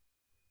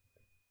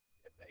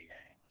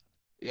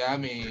 Yeah, I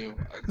mean,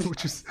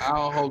 I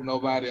don't hope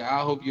nobody. I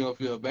hope you don't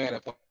feel bad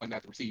if I'm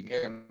not receding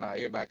hairline.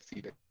 Everybody can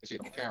see that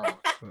shit on camera.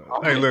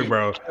 Hey, look,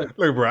 bro.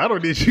 I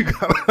don't need you.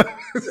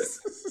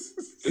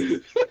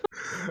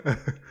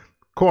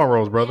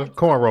 Cornrows, brother.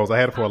 Cornrows. I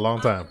had it for a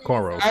long time.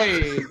 Cornrows.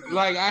 Hey,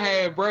 like I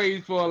had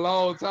braids for a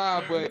long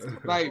time, but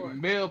like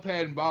male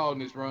pattern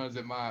baldness runs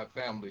in my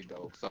family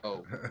though.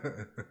 So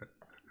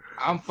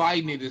I'm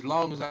fighting it as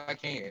long as I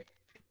can.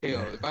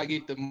 Hell, if I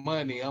get the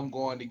money, I'm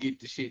going to get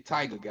the shit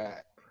Tiger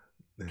got.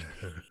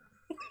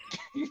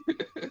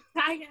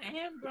 Tiger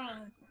and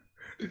Bron.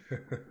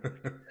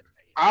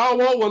 I don't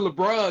want what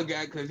LeBron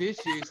got because his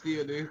shit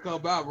still didn't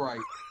come out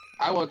right.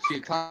 I want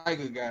shit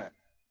Tiger got.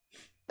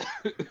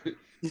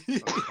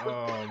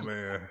 Oh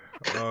man.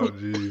 Oh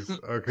jeez.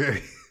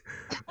 Okay.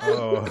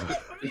 Oh.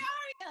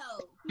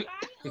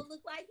 Mario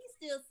look like he's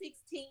still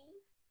 16.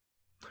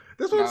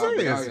 That's what I'm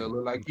saying. Mario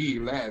look like he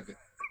 11.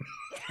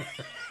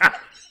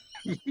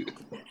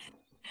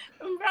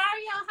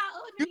 Mario, how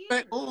old are you?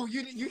 Like, oh,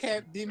 you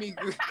have Demi.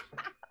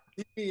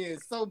 Demi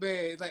is so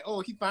bad. It's like,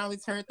 oh, he finally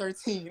turned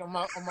 13 on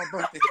my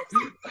birthday.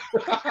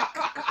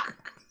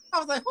 I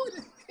was like, who are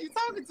you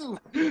talking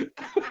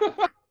to?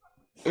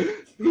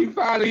 He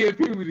finally hit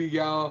puberty,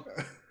 y'all.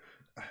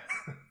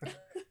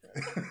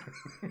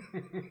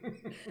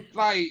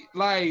 like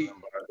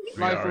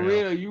for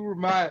real, you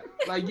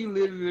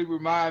literally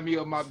remind me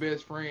of my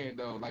best friend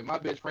though. Like my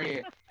best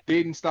friend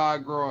didn't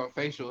start growing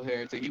facial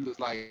hair until he was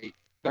like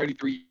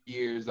 33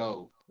 years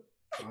old.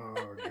 Oh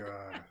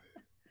god.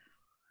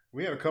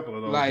 We had a couple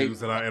of those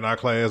dudes in our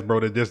class,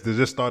 bro, that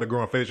just started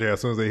growing facial hair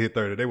as soon as they hit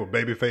 30. They were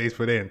baby face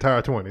for their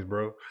entire 20s,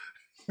 bro.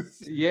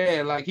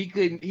 Yeah, like he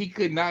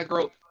could not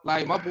grow.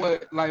 Like my boy,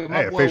 I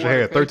had facial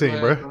hair at 13,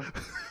 bro.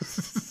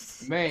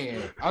 Man,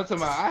 I'm talking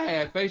about I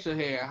had facial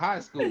hair in high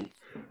school.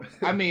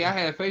 I mean, I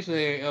had facial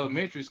hair in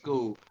elementary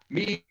school.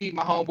 Me,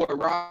 my homeboy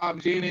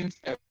Rob Jennings,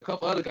 and a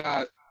couple other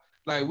guys,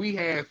 like we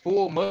had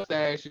full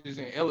mustaches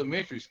in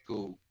elementary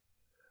school.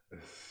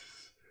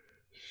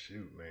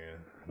 Shoot, man,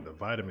 the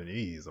vitamin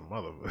E is a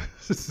mother.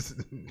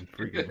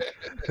 Freaking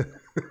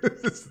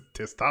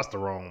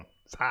testosterone.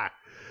 It's high.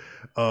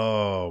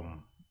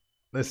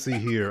 Let's see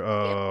here.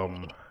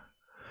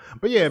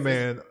 But yeah,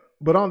 man.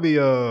 But on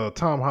the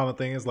Tom Holland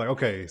thing, it's like,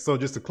 okay, so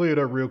just to clear it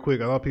up real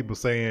quick, a lot of people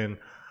saying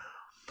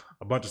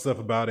a bunch of stuff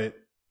about it.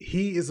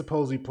 he is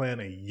supposedly playing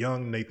a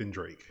young Nathan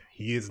Drake.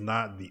 He is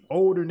not the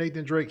older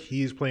Nathan Drake.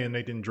 He is playing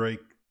Nathan Drake,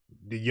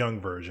 the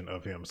young version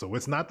of him. So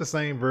it's not the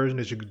same version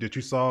that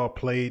you saw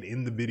played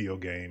in the video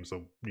game.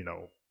 So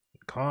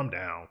calm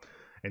down.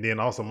 And then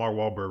also Mark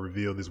Wahlberg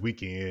revealed this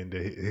weekend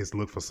that his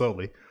look for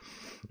Sully.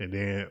 And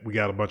then we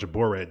got a bunch of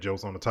Borat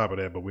jokes on the top of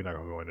that, but we're not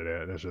gonna go into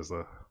that. That's just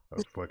a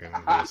fucking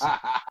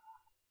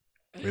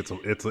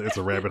it's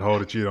a rabbit hole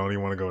that you don't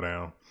even want to go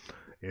down.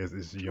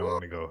 It's you don't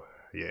want to go.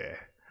 Yeah.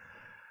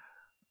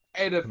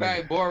 And the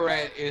fact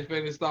Borat is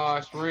finna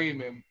start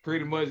streaming,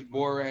 pretty much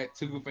Borat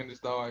 2 finna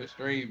start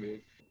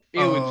streaming. It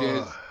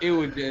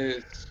was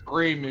just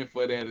screaming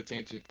for that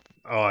attention.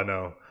 Oh, I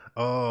know.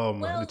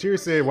 The tier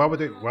said, why would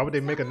they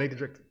make a Nathan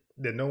Drake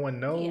that no one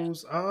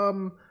knows?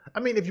 Yeah. I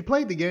mean, if you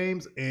played the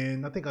games,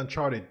 and I think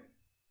Uncharted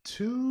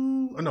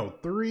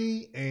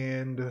 3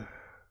 and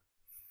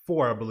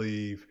 4, I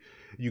believe,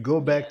 you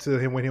go back to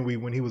him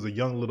when he was a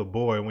young little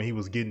boy, when he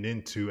was getting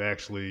into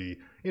actually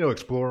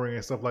exploring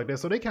and stuff like that.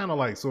 So they kind of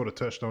like sort of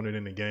touched on it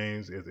in the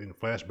games in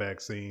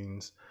flashback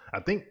scenes. I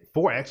think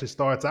 4 actually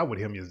starts out with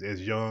him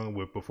as young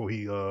before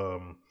he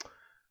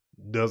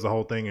does the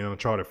whole thing in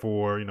Uncharted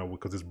 4,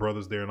 because his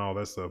brother's there and all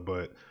that stuff.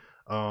 But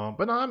no,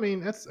 I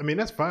mean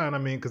that's fine. I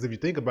mean, because if you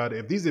think about it,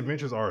 if these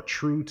adventures are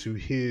true to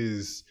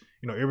his,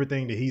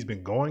 everything that he's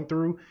been going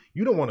through,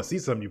 you don't want to see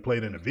something you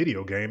played in a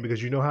video game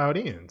because you know how it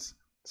ends.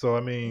 So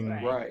I mean,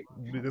 right.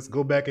 Let's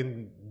go back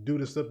and do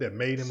the stuff that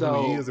made him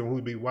who he is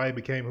and why he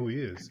became who he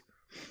is.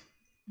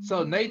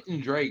 So Nathan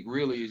Drake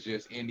really is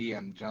just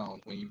Indiana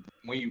Jones when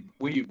you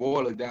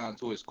boil it down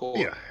to its core.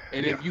 Yeah.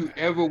 And if you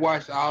ever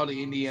watched all the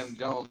Indiana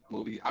Jones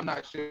movies, I'm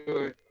not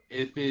sure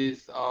if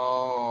it's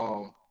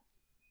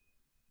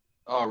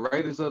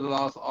Raiders of the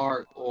Lost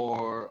Ark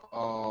or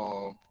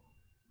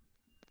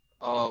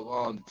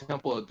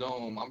Temple of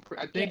Doom.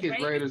 I think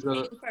it's Raiders of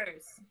the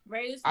first.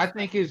 Raiders.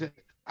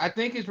 I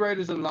think it's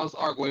Raiders of the Lost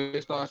Ark where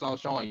it starts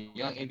off showing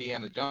young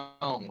Indiana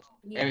Jones,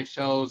 and it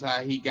shows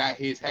how he got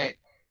his hat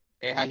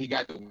and how he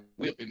got the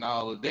whip and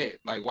all of that,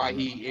 like why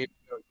he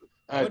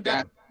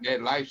adapted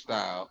that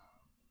lifestyle.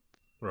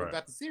 Right. What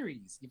about the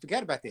series? You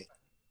forgot about that.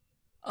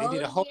 They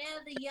did a whole...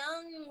 the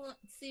young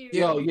series.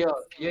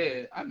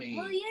 Yeah. I mean,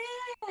 I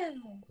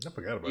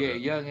forgot about that. Yeah,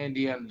 young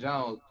Indiana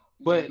Jones,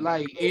 but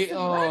like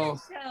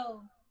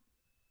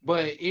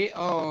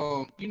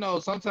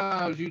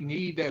sometimes you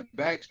need that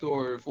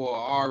backstory for an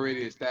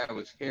already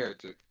established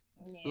character.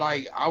 Yeah.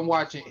 Like I'm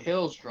watching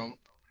Hellstrom,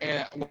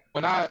 and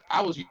when I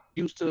was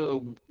used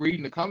to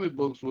reading the comic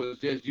books, was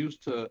just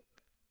used to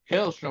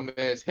Hellstrom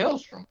as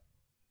Hellstrom.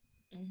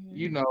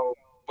 Mm-hmm.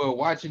 But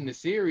watching the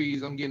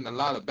series, I'm getting a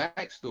lot of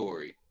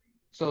backstory.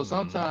 So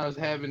sometimes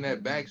having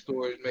that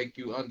backstory make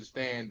you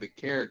understand the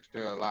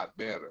character a lot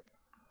better.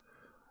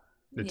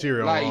 The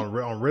tier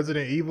on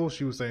Resident Evil,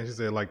 she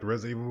said like the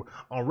Resident Evil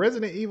on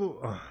Resident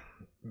Evil.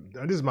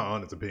 This is my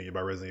honest opinion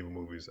about Resident Evil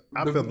movies.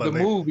 I feel like the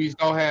movies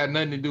don't have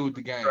nothing to do with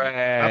the game.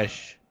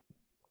 Trash.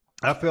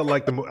 I felt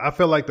like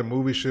the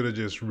movie should have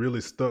just really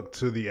stuck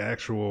to the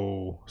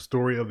actual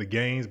story of the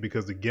games,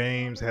 because the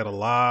games had a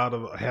lot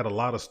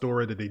of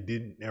story that they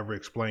didn't ever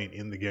explain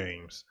in the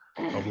games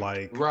of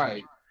like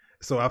right.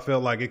 So I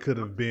felt like it could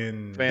have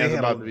been fans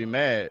about to be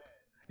mad.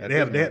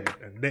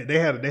 They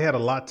had a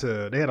lot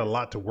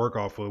to work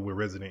off of with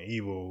Resident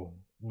Evil,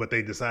 but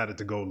they decided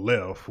to go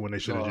left when they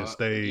should have just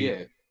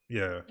stayed.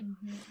 Yeah.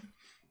 Mm-hmm.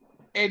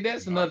 And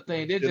that's another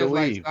thing. They're just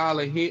like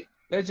Silent Hill.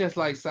 That's just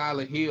like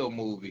Silent Hill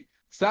movie.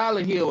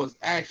 Silent Hill was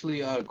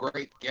actually a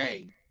great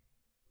game,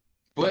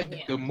 but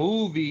the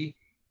movie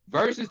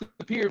versus the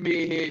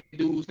Pyramid Head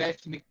dude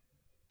snatching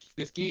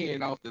the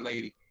skin off the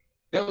lady,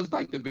 that was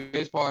like the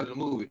best part of the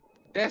movie.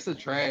 That's a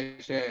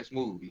trash ass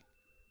movie.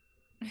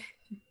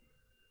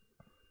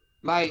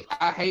 Like,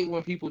 I hate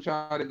when people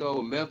try to go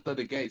left of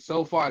the game.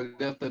 So far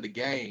left of the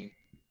game,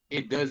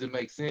 it doesn't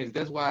make sense.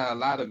 That's why a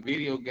lot of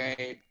video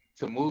game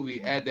to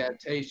movie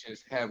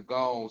adaptations have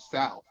gone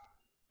south,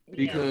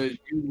 because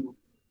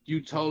you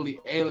totally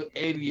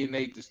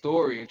alienate the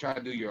story and try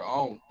to do your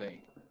own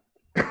thing.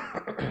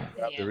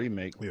 The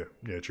remake. Yeah,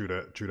 true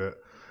that.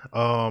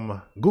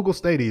 Google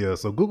Stadia.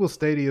 So Google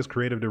Stadia's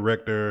creative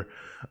director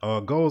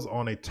goes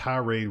on a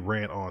tirade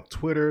rant on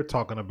Twitter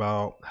talking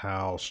about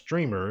how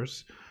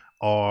streamers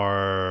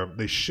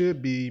they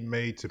should be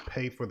made to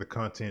pay for the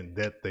content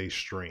that they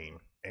stream.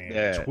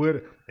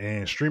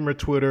 And streamer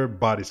Twitter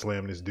body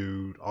slammed this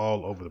dude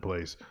all over the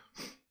place.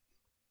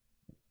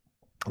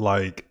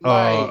 That's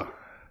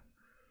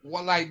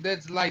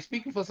like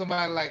speaking for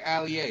somebody like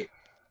Ali A.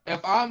 If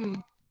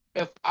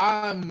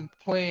I'm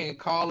playing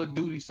Call of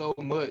Duty so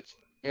much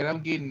and I'm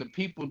getting the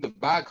people to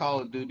buy Call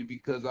of Duty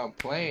because I'm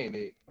playing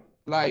it,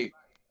 like,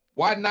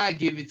 why not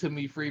give it to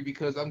me free?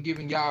 Because I'm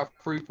giving y'all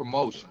free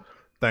promotion.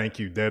 Thank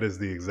you. That is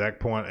the exact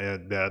point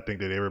that I think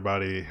that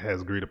everybody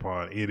has agreed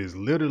upon. It is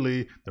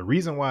literally the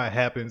reason why it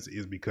happens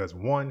is because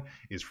one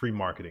is free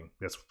marketing.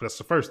 That's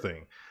the first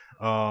thing.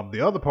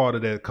 The other part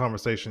of that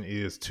conversation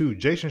is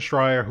Jason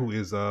Schreier, who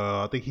is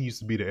I think he used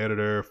to be the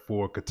editor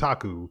for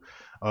Kotaku.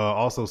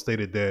 also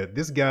stated that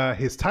this guy,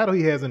 his title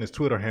he has in his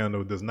Twitter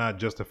handle does not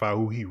justify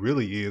who he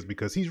really is,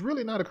 because he's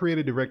really not a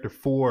creative director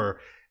for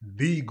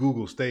the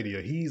Google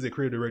Stadia. He's a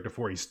creative director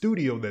for a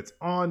studio that's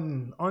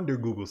under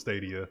Google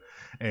Stadia,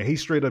 and he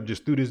straight up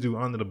just threw this dude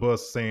under the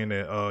bus, saying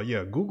that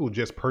yeah, Google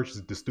just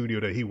purchased the studio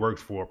that he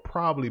works for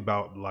probably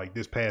about like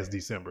this past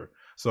December.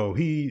 So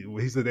he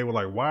said they were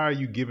like, why are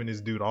you giving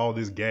this dude all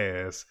this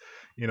gas,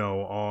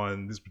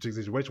 on this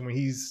particular situation when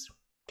he's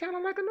kind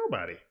of like a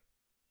nobody.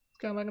 It's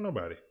kind of like a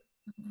nobody.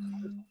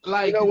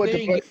 Like, what,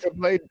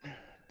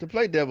 to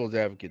play devil's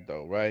advocate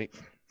though, right?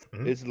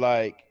 Mhm. It's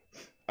like,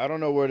 I don't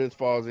know where this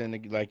falls in.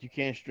 Like, you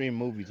can't stream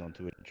movies on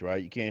Twitch,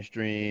 right? You can't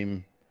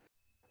stream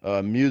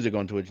music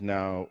on Twitch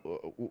now.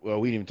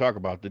 We didn't even talk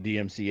about the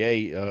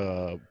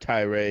DMCA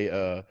tirade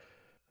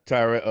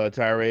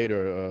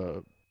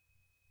or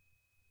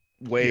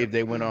wave Yeah.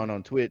 they went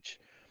on Twitch.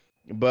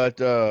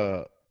 But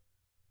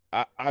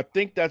I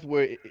think that's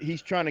where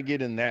he's trying to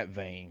get in that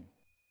vein,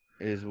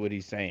 is what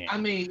he's saying. I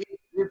mean,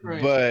 it's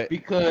different, But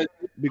because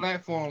the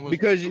platform was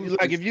because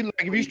if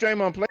you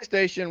stream on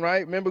PlayStation,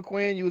 right? Remember,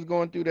 Quinn, you was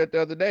going through that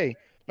the other day.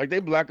 Like, they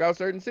black out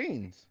certain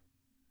scenes.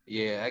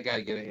 Yeah, I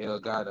gotta get an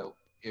Elgato.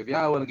 If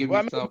y'all want to give me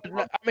Well, something,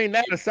 I mean,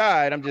 that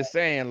aside, I'm just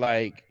saying,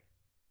 like,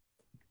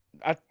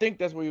 I think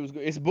that's where he was.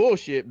 It's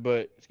bullshit,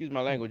 but excuse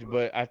my language.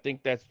 But I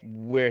think that's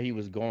where he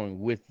was going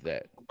with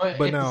that. but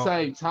But at now-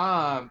 the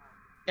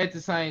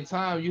same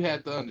time, you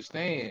have to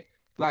understand,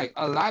 like,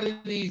 a lot of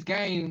these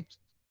games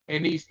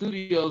and these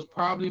studios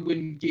probably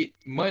wouldn't get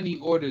money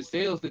or the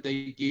sales that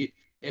they get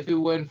if it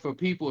wasn't for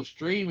people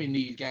streaming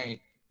these games.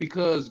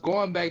 Because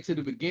going back to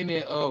the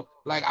beginning of,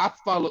 like, I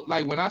followed,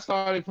 like, when I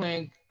started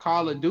playing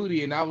Call of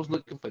Duty and I was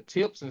looking for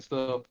tips and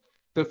stuff,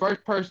 the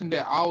first person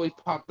that always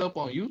popped up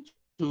on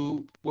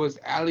YouTube was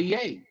Ali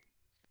A.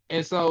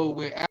 And so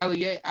with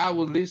Ali A, I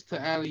would listen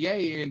to Ali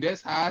A, and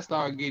that's how I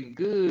started getting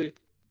good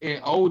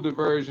in older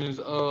versions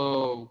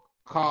of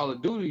Call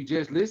of Duty,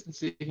 just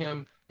listening to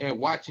him and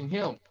watching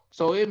him.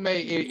 So it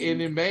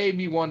made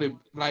me want to,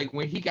 like,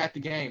 when he got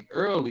the game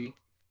early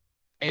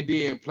and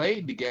then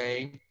played the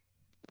game,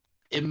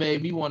 it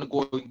made me want to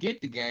go and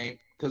get the game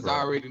because I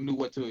already knew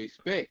what to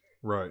expect.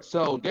 Right.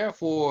 So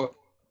therefore,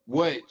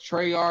 what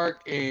Treyarch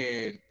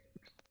and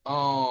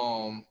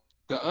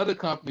the other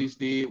companies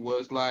did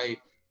was like,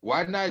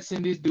 why not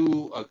send this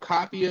dude a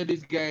copy of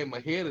this game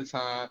ahead of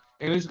time,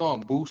 and it's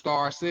gonna boost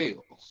our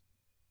sales.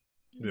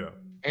 Yeah.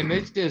 And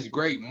it's just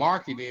great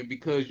marketing,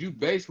 because you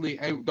basically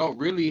don't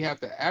really have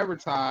to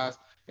advertise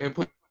and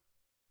put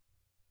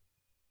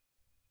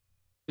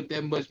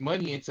that much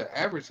money into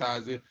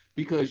advertising,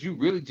 because you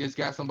really just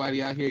got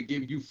somebody out here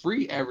giving you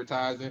free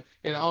advertising,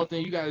 and the only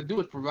thing you got to do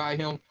is provide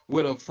him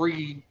with a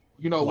free,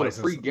 with a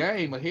free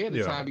game ahead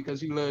of time,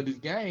 because he loved this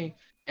game,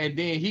 and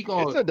then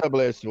It's a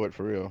double-edged sword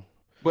for real.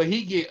 But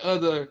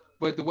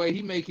the way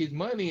he make his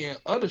money and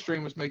other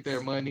streamers make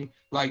their money,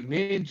 like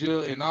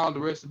Ninja and all the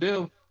rest of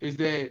them, is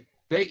that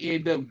they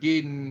end up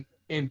getting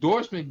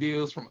endorsement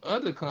deals from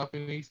other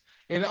companies,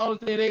 and the only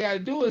thing they got to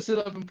do is sit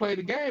up and play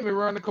the game and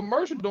run a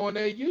commercial during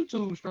their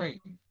YouTube stream.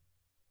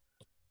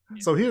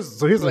 So here's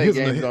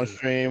games on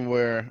stream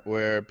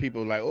where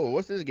people are like, oh,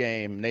 what's this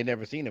game? And they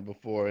never seen it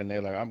before, and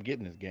they're like, I'm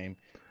getting this game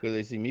because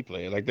they see me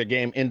play it. Like the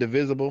game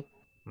Indivisible.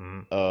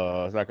 Mhm.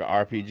 It's like an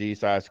RPG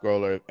side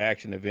scroller,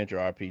 action adventure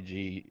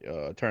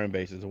RPG, turn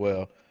based as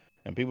well.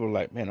 And people are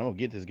like, man, I'm gonna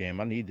get this game.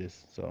 I need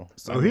this. So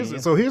here's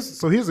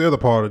the other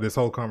part of this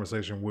whole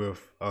conversation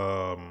with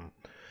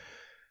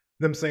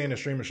them saying that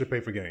streamers should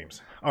pay for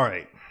games. All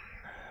right,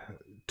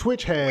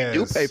 Twitch has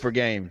we do pay for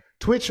games.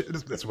 Twitch,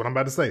 that's what I'm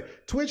about to say.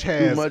 Twitch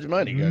has too much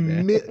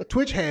money.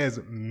 Twitch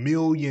has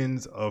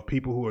millions of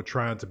people who are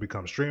trying to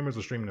become streamers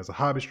or streaming as a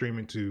hobby,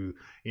 streaming to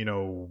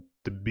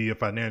to be a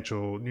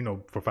financial,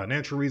 for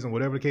financial reason,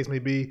 whatever the case may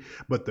be.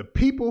 But the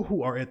people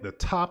who are at the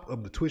top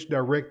of the Twitch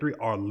directory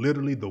are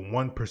literally the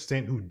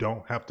 1% who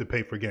don't have to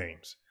pay for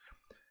games.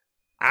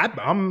 I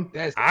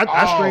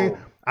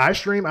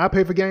stream, I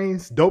pay for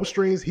games. Dope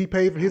streams, he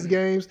paid for his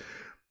games.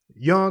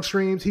 Young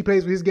streams, he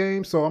pays for his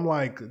games. So I'm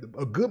like,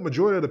 a good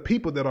majority of the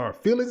people that are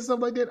affiliates and stuff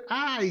like that,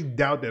 I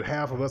doubt that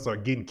half of us are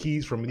getting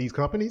keys from these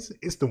companies.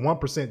 It's the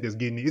 1% that's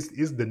getting it's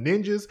the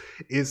ninjas.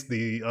 It's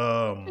the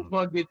I just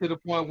want to get to the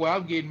point where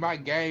I'm getting my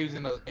games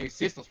and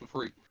systems for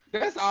free.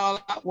 That's all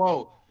I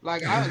want.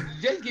 Like, I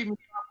just give me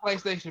my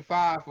PlayStation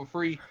 5 for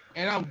free,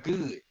 and I'm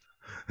good.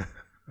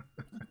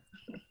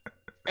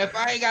 If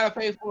I ain't gotta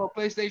pay for a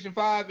PlayStation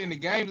 5 and the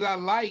games I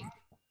like,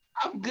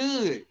 I'm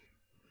good.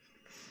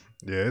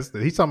 Yeah,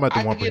 he's talking about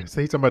the 1%.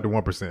 He's talking about the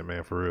 1%,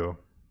 man, for real.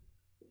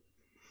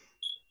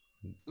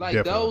 Like,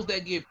 definitely. Those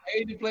that get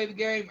paid to play the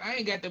game, I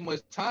ain't got that much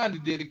time to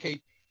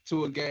dedicate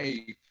to a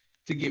game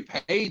to get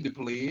paid to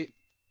play it.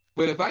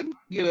 But if I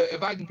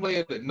can play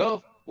it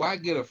enough where I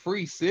get a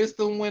free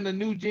system when the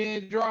new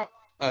gen drop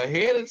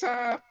ahead of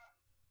time,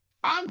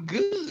 I'm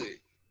good.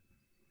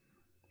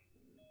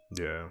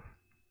 Yeah,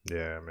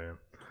 man.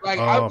 Like,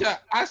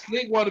 I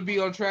slick want to be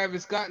on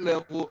Travis Scott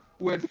level,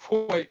 where the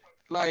point,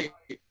 like,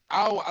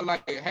 I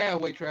like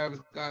halfway Travis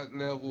Scott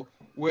level,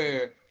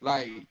 where,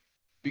 like,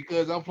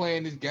 because I'm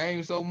playing this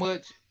game so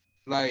much,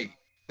 like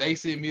they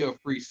send me a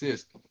free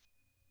system.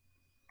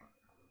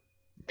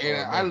 And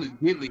Oh, I no.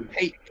 legitimately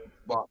hate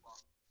Xbox.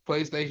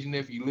 PlayStation,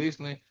 if you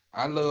listening,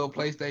 I love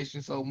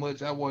PlayStation so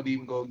much I won't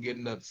even go get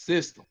another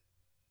system.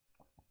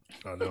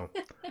 Oh no.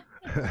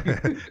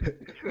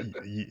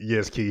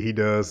 Yes, Key, he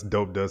does.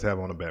 Dope does have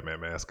on a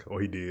Batman mask.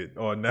 Or he did.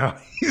 Oh, now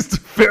he's the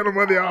Phantom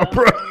of the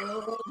Opera.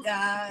 Oh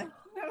God.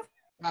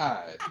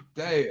 God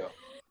damn.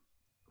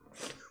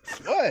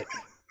 What?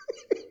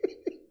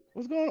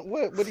 What's going on?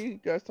 What are you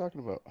guys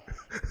talking about?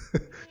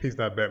 He's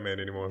not Batman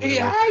anymore. Hey,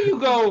 how you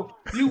go?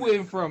 You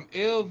went from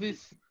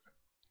Elvis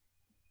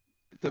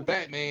to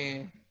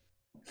Batman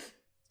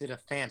To the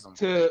Phantom.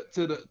 to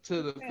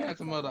the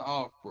Phantom of the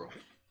Opera.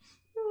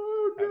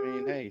 I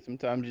mean, hey,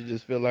 sometimes you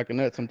just feel like a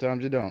nut,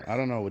 sometimes you don't. I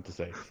don't know what to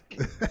say.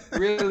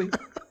 Really?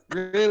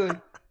 Really?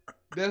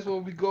 That's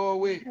what we going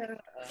with?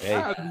 Hey.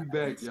 I'll be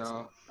back,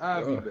 y'all.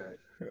 I'll be back.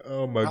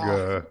 Oh my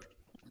God.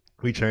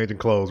 We changing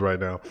clothes right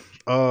now.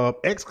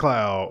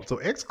 xCloud. So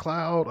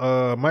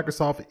xCloud,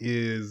 Microsoft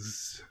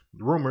is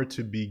rumored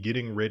to be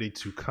getting ready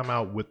to come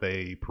out with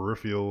a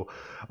peripheral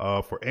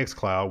for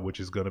xCloud, which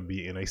is going to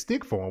be in a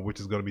stick form, which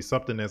is going to be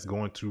something that's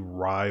going to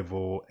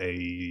rival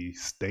a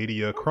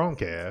Stadia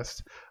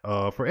Chromecast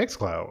for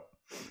xCloud.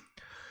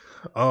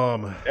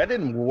 That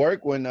didn't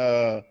work when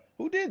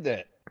who did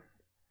that?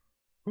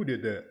 Who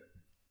did that?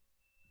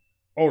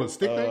 Oh, the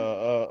stick thing?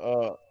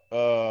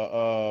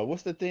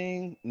 What's the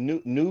thing?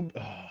 New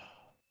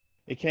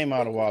it came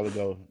out a while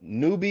ago.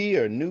 Newbie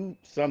or new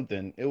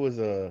something. It was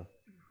a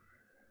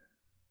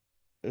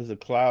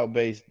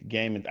cloud-based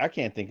gaming. I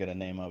can't think of the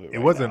name of it. It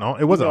wasn't on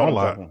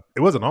live.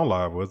 It wasn't on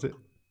live, was it?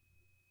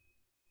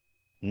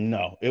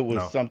 No, it was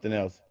No. something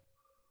else.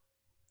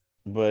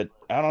 But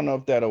I don't know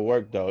if that'll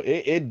work though.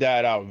 It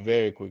died out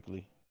very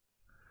quickly.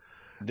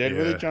 They're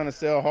really trying to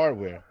sell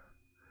hardware.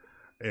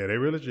 Yeah, they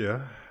really,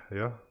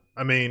 yeah.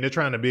 I mean, they're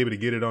trying to be able to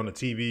get it on the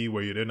TV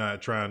where they're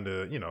not trying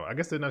to, I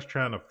guess they're not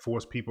trying to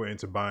force people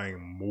into buying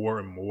more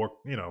and more,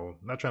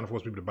 not trying to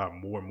force people to buy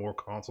more and more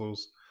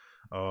consoles.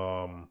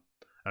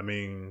 I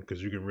mean,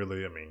 because you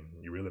really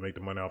make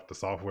the money off the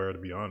software, to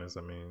be honest.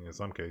 I mean, in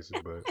some cases,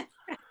 but.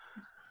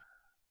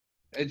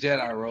 That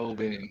Jedi robe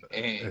and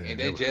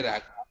that Jedi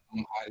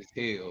costume hot as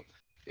hell.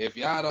 If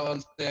y'all don't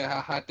understand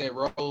how hot that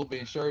robe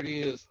and shirt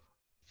is,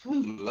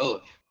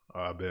 Lord.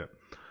 I bet.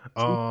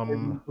 That's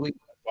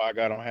why I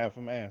got on half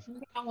a mask.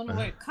 I want to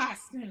wear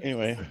costumes.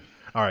 Anyway.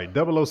 All right,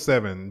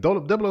 007. 007.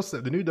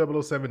 The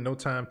new 007, No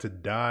Time to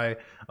Die,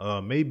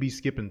 may be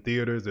skipping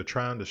theaters. They're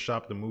trying to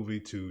shop the movie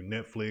to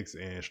Netflix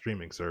and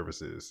streaming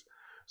services.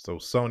 So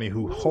Sony,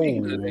 who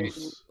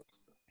holds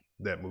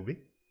that movie,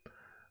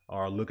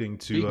 are looking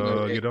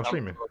to get on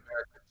streaming.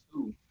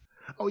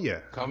 Oh, yeah.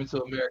 Coming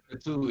to America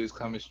 2 is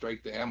coming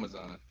straight to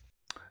Amazon.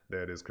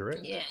 That is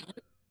correct. Yeah,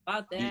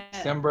 about that.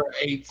 December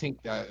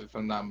 18th, if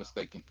I'm not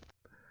mistaken.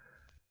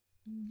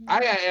 I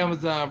got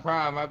Amazon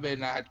Prime. I better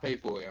not have to pay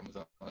for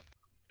Amazon.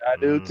 I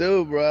do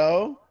too,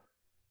 bro.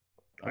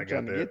 I'm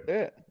trying to get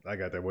that. I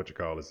got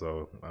that.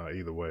 So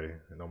either way,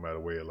 no matter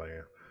where it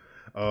lands.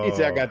 He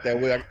said I got that.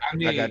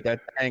 I got that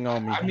thing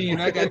on me. I mean,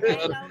 I got the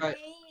other side.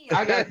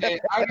 I got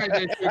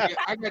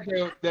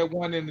that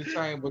one in the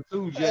chamber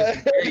too,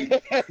 just in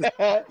case.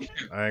 I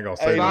ain't gonna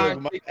say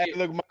that.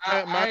 Look,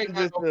 mine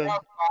just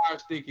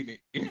five sticking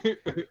it.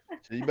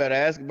 So you better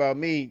ask about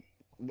me.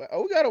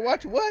 Oh, we gotta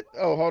watch what?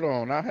 Oh, hold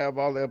on. I have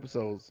all the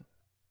episodes.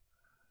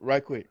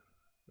 Right quick.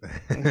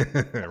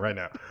 Right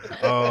now.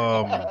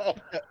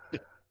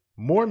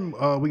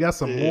 We got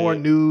some more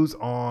news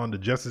on the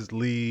Justice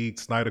League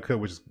Snyder Cut,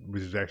 which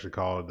is actually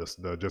called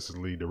the Justice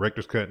League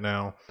Director's Cut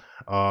now.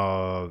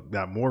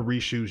 Got more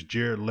reshoots.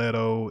 Jared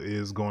Leto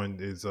is going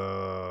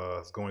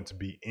to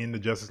be in the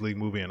Justice League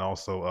movie, and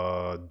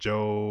also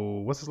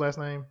Joe, what's his last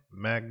name?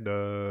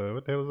 Magda,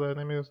 what the hell his last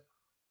name is?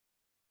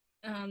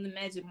 The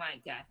Magic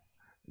Mike guy.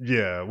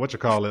 Yeah,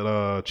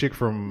 chick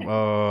from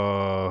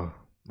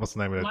what's the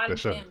name of that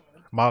show? Family.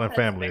 Modern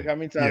Family.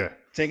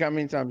 Think how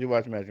many times you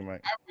watch Magic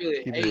Mike?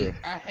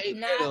 I hate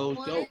Leto's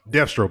Joker.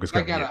 Deathstroke is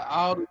coming.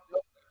 Out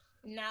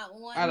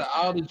of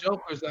all the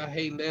Jokers, I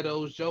hate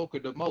Leto's Joker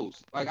the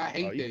most. Like I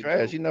hate that.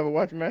 Trash. Joke. You never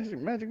watched Magic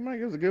Mike?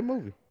 It was a good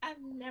movie.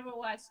 I've never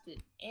watched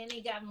it. And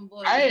he got my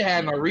boy. I ain't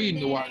had no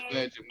reason to watch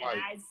Magic Mike.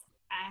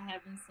 I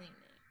haven't seen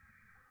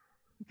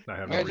it. I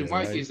have Magic no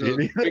Mike is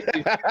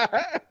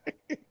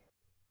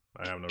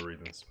I have no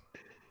reasons.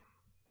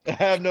 I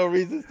have no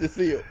reasons to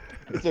see it.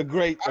 It's a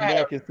great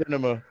American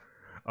cinema.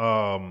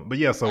 But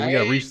yeah, so we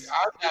got He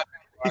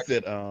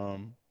said,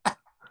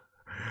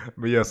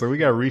 But yeah, so we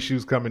got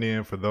reshoots coming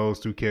in for those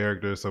two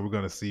characters. So we're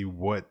gonna see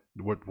what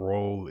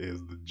role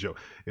is the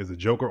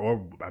Joker,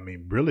 or I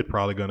mean, really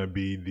probably gonna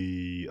be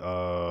the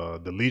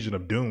Legion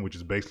of Doom, which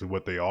is basically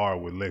what they are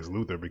with Lex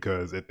Luthor.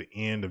 Because at the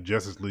end of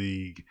Justice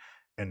League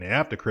and the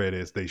after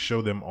credits, they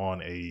show them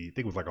on I think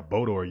it was like a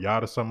boat or a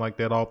yacht or something like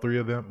that. All three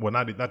of them. Well,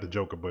 not the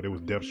Joker, but it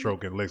was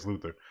Deathstroke and Lex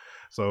Luthor.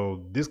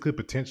 So this could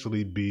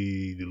potentially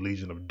be the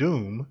Legion of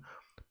Doom.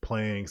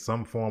 playing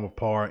some form of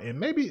part, and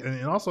maybe,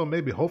 and also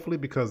maybe, hopefully,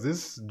 because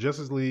this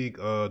Justice League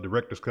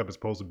Director's Cut is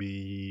supposed to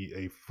be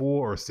a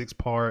 4 or 6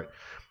 part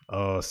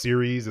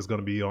series. It's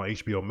going to be on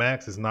HBO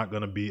Max. It's not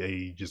going to be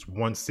a just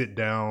one sit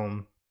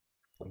down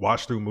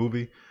watch through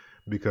movie,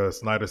 because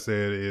Snyder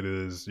said it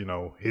is,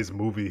 his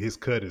movie, his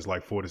cut is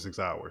like 4 to 6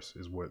 hours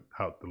is what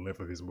how the length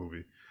of his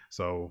movie.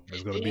 So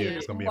it's gonna be Yeah,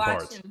 it's gonna be in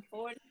parts. watching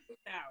 46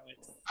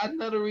 hours.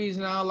 Another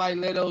reason I don't like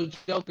Leto's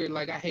Joker,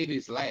 like I hate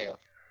his laugh.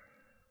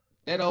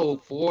 That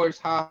old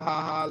forced ha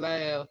ha ha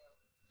laugh.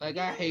 Like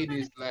You I know hate what?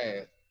 his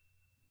laugh.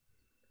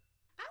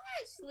 I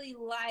actually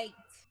liked.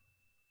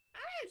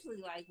 I actually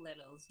like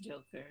Leto's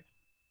Joker.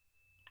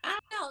 I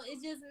don't know.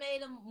 It just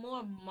made him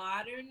more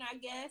modern, I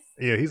guess.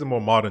 Yeah, he's a more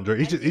modern Joker.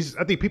 I just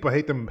I think people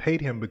hate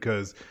him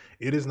because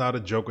it is not a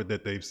Joker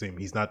that they've seen.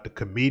 He's not the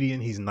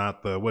comedian. He's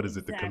not the, what is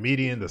it? The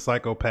comedian, exactly. the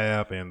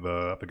psychopath, and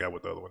the, I forgot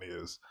what the other one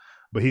is.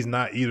 But he's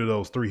not either of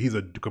those three. He's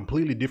a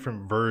completely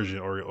different version,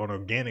 or an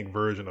organic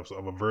version of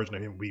a version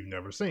of him we've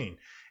never seen.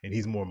 And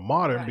he's more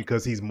modern Right.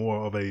 because he's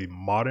more of a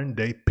modern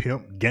day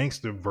pimp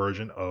gangster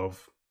version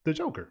of the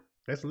Joker.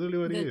 That's literally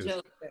what he The is.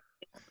 Joker.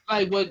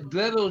 Like what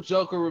Leto's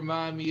Joker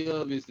remind me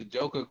of is the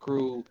Joker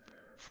crew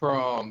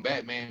from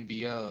Batman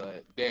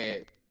Beyond.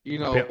 That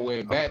A pimp, when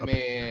a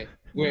Batman,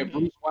 when Mhm.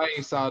 Bruce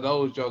Wayne saw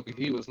those Joker,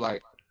 he was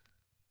like,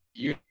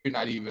 "You're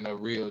not even a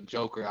real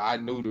Joker. I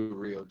knew the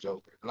real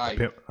Joker." a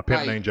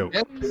pimp named Joke.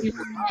 That's what he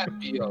reminds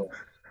me of.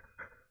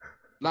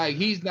 Like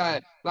he's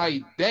not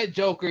like that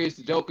Joker is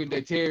the Joker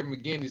that Terry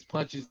McGinnis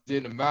punches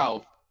in the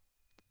mouth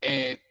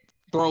and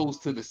throws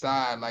to the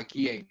side like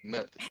he ain't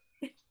nothing.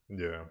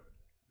 Yeah,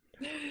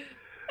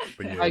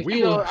 but yeah, Like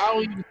we will. I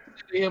don't even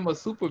consider him a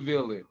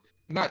supervillain.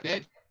 Not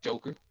that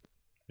Joker.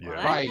 Well,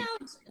 Yeah, I Like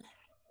know,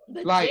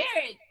 but like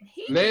Jared,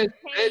 he Les gets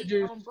paid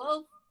Ledger's on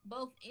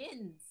both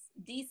ends,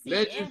 DC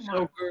Ledger's and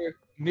Marvel. Joker,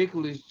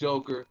 Nicholas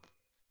Joker,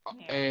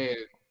 Yeah. and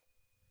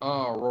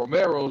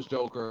Romero's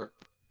Joker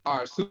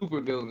are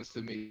supervillains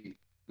to me.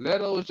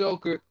 Leto's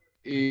Joker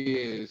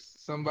is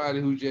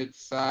somebody who just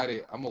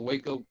decided I'm gonna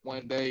wake up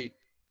one day,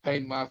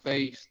 paint my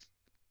face,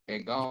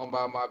 and go on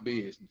about my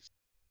business.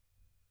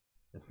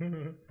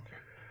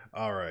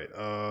 All right.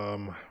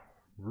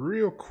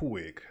 Real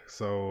quick.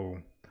 So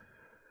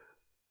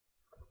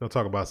we'll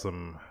talk about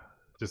some,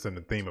 just in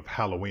the theme of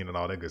Halloween and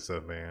all that good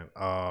stuff, man.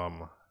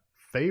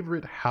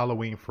 Favorite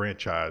Halloween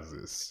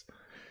franchises.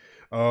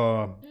 We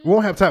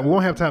won't have time. We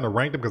won't have time to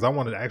rank them because I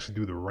wanted to actually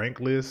do the rank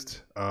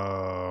list.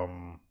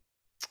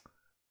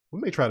 We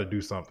may try to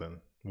do something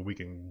where we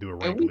can do a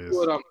And rank we do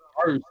list. it on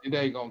the first, it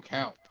ain't gonna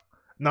count.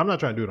 No, I'm not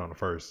trying to do it on the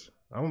first.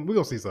 We're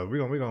gonna see something.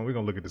 We're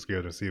gonna look at the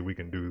schedule and see if we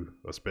can do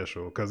a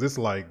special, because it's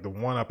like the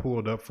one I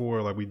pulled up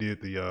for, like we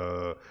did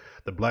the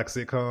black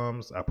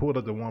sitcoms. I pulled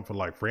up the one for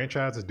like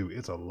franchises. Dude,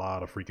 it's a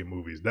lot of freaking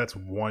movies. That's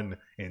one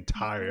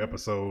entire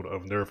episode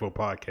of NerdFlow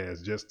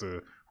podcast just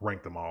to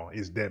rank them all.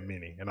 It's that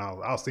many, and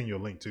I'll send you a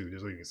link too,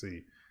 just so you can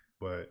see.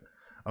 But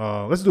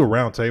let's do a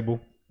round table.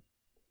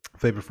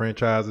 Favorite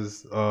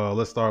franchises.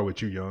 Let's start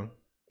with you, Young.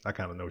 I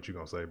kind of know what you're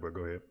gonna say, but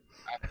go ahead.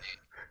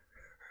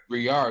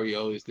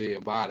 Riario is the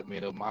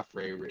embodiment of my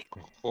favorite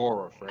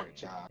horror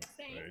franchise.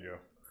 There you go.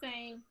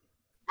 Same.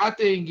 My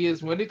thing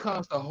is, when it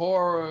comes to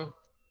horror,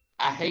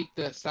 I hate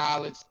the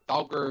silent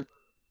stalker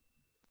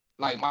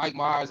like Mike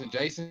Myers and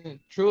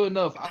Jason. True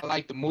enough, I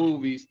like the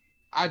movies.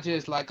 I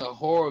just like a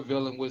horror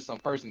villain with some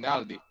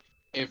personality.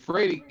 And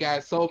Freddy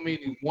got so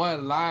many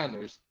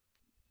one-liners.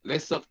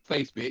 Let's suck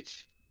face,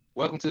 bitch.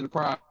 Welcome to the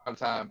prime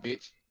time,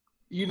 bitch.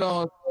 You know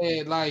what I'm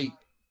saying? Like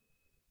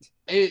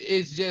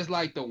it's just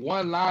like the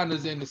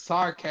one-liners and the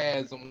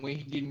sarcasm when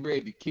he getting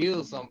ready to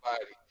kill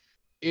somebody.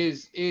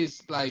 Is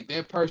like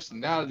that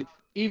personality.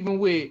 Even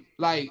with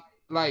like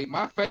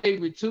my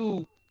favorite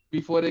two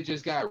before they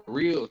just got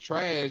real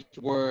trash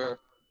were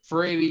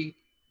Freddy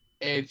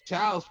and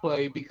Child's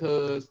Play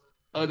because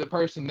of the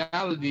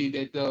personality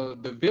that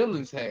the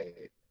villains had.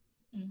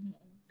 Mm-hmm.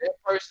 That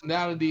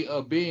personality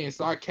of being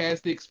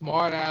sarcastic,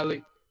 smart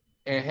aleck,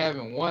 and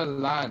having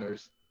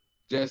one-liners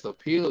just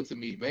appealed to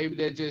me. Maybe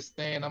they're just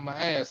staying on my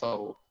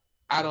asshole.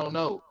 I don't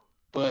know,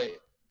 but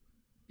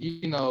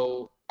I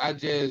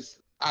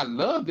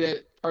love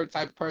that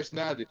type of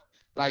personality,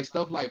 like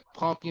stuff like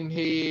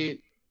Pumpkinhead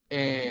Yeah.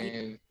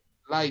 and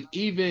like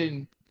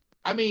even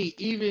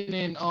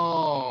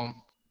in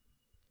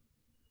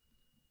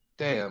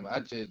damn,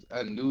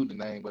 I knew the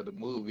name of the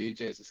movie, it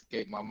just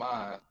escaped my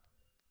mind.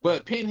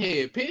 But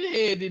Pinhead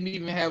didn't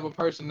even have a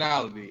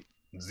personality.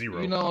 You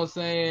Zero. know what I'm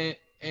saying?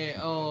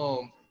 And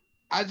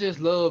I just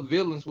love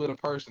villains with a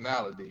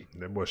personality.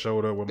 That boy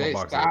showed up with my They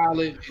box set.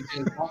 silent and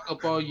just walk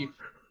up on you.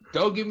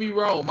 Don't get me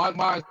wrong, Mike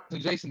Myers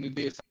and Jason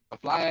did some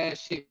fly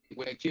ass shit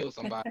when they killed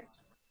somebody.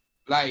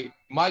 Like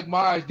Mike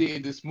Myers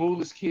did the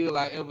smoothest kill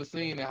I ever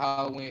seen in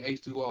Halloween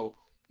H2O.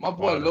 My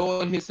boy Fire.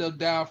 lowered himself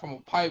down from a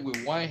pipe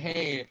with one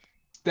hand,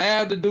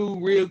 stabbed the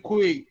dude real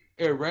quick,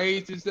 and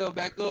raised himself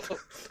back up.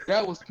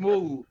 That was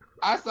smooth.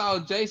 I saw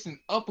Jason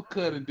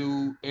uppercut a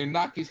dude and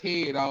knock his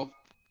head off,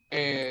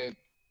 and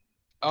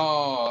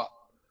uh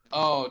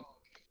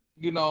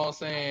you know what I'm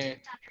saying?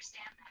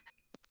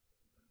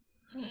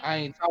 I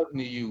ain't talking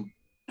to you,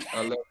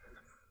 Alexa.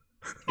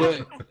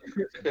 But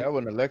That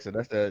wasn't Alexa.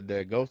 That's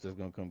that ghost that's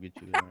gonna come get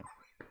you tonight.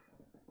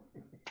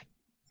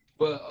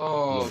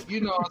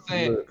 you know what I'm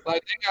saying? Look.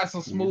 Like they got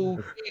some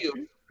smooth kills.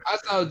 I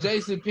saw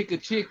Jason pick a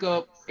chick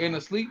up in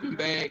a sleeping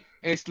bag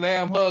and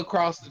slam her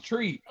across the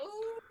tree. Ooh.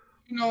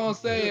 You know what I'm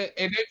saying?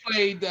 And they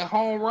played the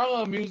home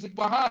run music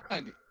behind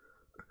it.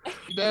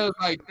 That was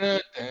like dun,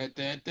 dun,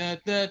 dun, dun,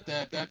 dun,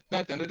 dun, dun,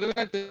 dun, dun, dun,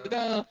 dun, dun,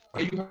 dun,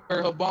 and you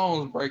heard her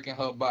bones breaking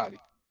her body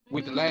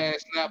with the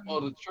last snap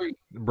of the tree.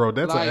 Bro,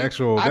 that's an Like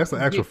actual I that's an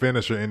can actual get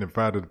finisher in the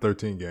Friday the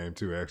 13th game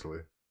too. Actually,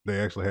 they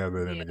actually have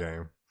that in the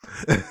Yeah.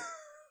 game.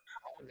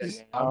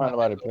 this. I I'm don't have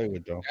about nobody to to play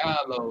with though.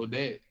 download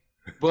that.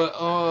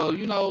 But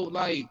you know,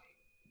 like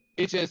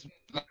it just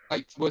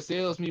like what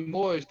sells me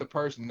more is the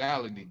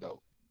personality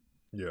though.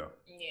 Yeah.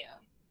 Yeah.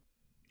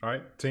 All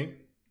right, Tink.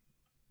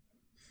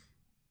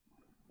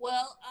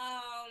 Well,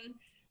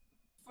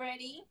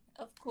 Freddie,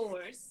 of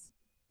course,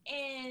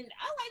 and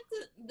I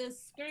like the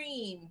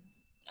Scream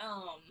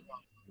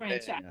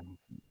franchise. Man,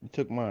 you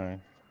took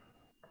mine.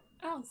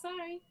 Oh,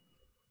 sorry.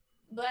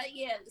 But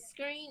yeah,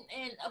 Scream,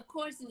 and of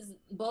course, is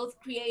both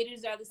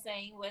creators are the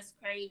same. Wes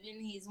Craven,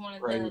 he's one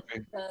of Crazy.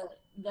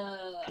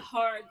 the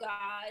horror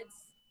gods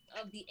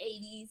of the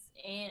 '80s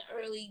and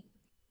early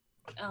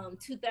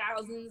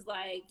 2000s.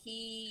 Like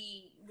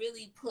he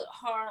really put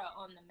horror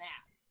on the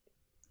map,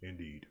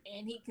 Indeed.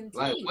 and he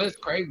Like continued Wes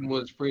it. Craven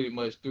was pretty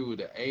much through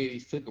the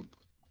 '80s. Took a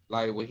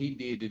like when he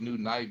did the New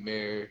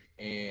Nightmare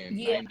in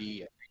Yeah,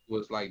 '90, I think it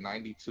was like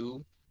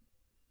 '92.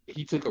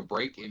 He took a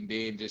break and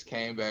then just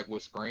came back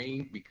with Scream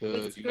with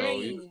because you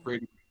know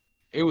Scream.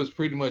 it was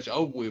pretty much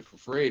over with for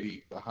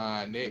Freddy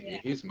behind that in Yeah,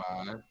 his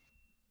mind.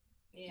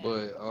 yeah,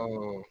 But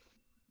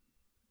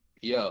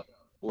yeah,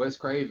 Wes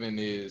Craven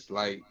is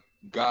like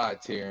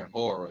God tier in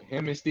horror.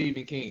 Him and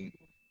Stephen King.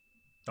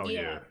 Oh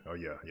yeah. yeah. Oh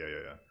yeah. Yeah.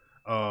 Yeah.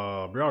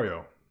 Yeah.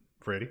 Mario,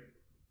 Freddie.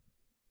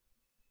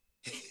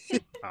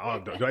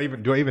 Do I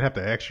even have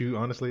to ask you?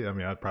 Honestly, I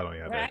mean, I probably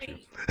don't have to ask you.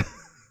 Right.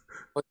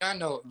 Well,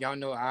 y'all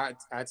know, I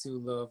too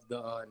love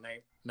the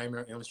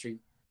Nightmare on Elm Street,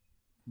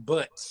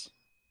 but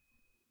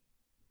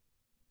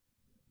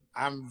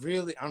I'm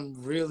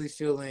really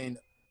feeling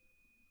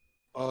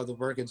the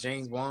work of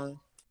James Wan.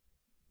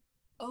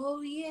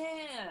 Oh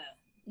yeah,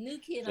 New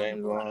Kid on the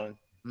James Block. Wan.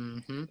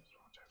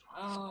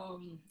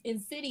 Mm-hmm.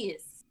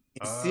 Insidious.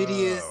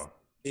 Insidious, Oh.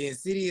 the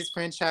Insidious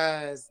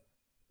franchise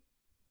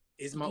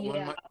is one of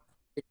Yeah, my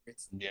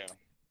favorites, Yeah.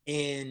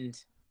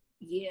 and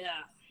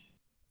yeah.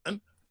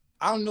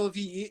 I don't know if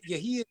he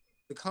is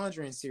the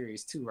Conjuring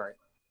series too, right?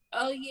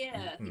 Oh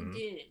yeah, he Mhm.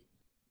 did.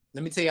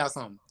 Let me tell y'all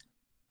something.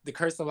 The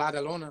Curse of La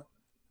Llorona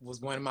was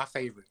one of my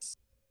favorites.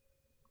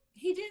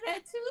 He did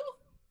that too.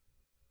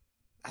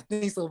 I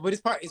think so, but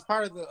it's part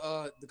of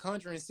the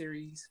Conjuring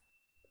series.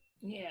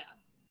 Yeah,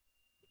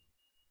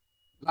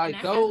 and Like I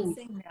haven't those,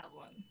 seen that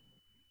one.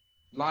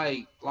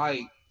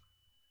 like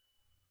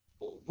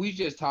we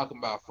just talking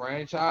about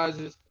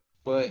franchises,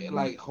 but Mhm.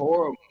 like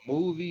horror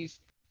movies,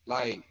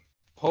 like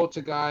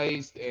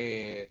Poltergeist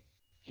and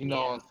you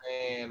know what Yeah. I'm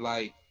saying,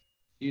 like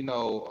you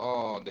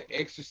know, The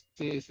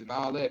Exorcist and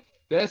all that.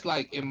 That's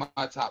like in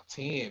my top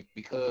 10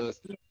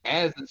 because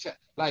as a child,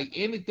 like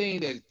anything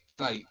that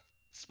like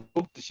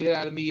spooked the shit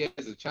out of me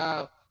as a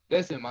child,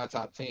 that's in my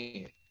top 10.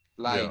 Yeah.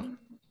 Like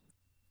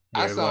I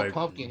Yeah. It's saw like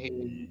Pumpkinhead.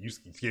 you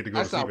scared to go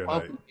I to saw sleep at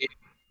night. Pumpkinhead.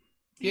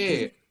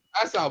 Yeah,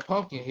 I saw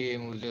Pumpkinhead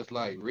and was just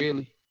like,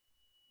 really,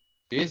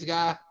 this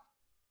guy.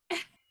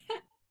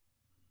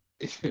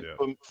 Yeah.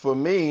 For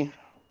me,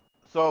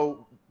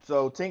 so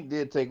Tink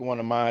did take one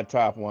of my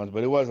top ones,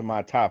 but it wasn't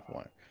my top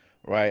one,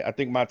 right? I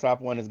think my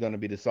top one is going to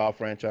be the Saw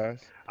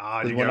franchise Ah,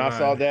 because you when got I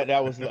saw mine. that,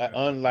 that was like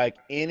unlike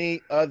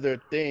any other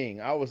thing.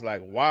 I was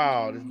like,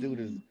 wow, this dude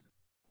is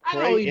I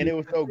don't crazy, and even it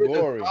was so consider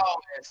gory. Saw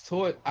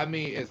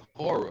as as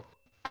horror.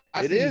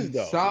 I It see is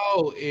though,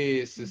 Saw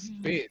is Mhm.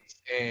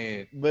 suspense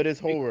and but it's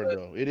horror because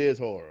though. It is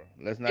horror.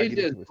 Let's not it's get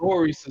it just twisted.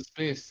 gory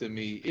suspense to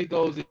me. It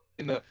goes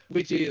in the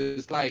which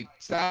is like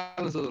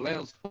Silence of the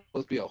Lambs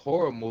supposed to be a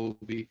horror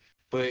movie,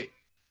 but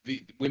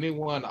when it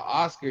won the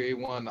Oscar, it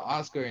won the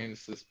Oscar in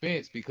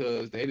suspense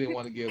because they didn't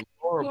want to give a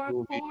horror Horror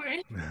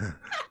movie. porn.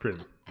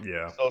 Pretty.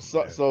 Yeah.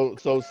 So Yeah.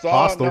 Saw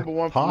Hostile. number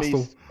one for me.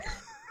 Hostile.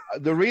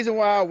 The reason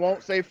why I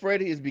won't say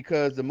Freddy is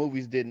because the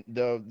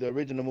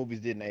original movies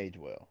didn't age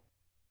well.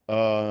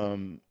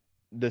 Um,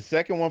 the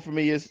second one for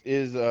me is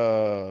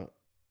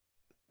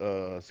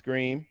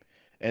Scream,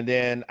 and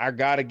then I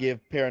gotta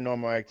give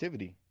Paranormal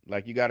Activity.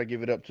 Like you gotta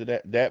give it up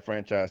to that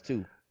franchise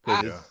too,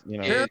 because I Yeah. it's you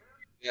know. yeah,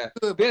 yeah.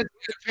 Good, There's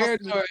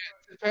trust me.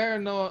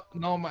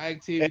 paranormal And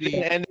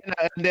activity.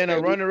 then a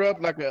runner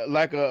up like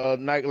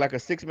a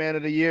six man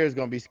of the year is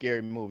gonna be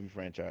Scary Movie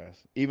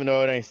franchise. Even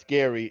though it ain't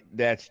scary,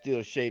 that's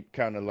still shaped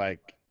kind of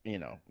like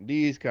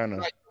these kind of.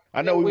 Like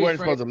I know Blair we Witch weren't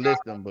supposed franchise, to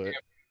list them, but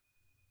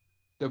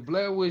the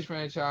Blair Witch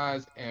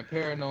franchise and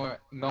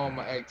Paranormal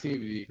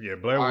Activity Yeah.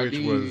 Blair are Witch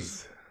these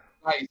was.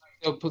 like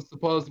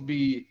supposed to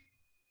be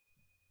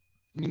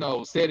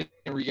set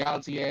in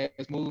reality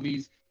ass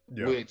movies,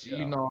 Yeah. which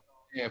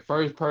and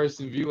first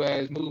person view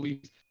as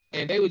movies.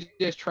 and they were just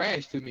trash to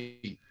me.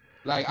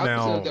 Like I was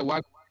sitting there Now, watching,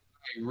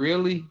 like,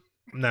 really?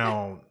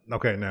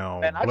 okay,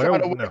 now And I Blair,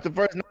 tried to watch now, the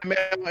first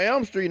Nightmare on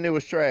Elm Street and it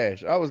was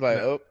trash. I was like,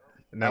 now, oh,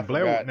 now I Blair,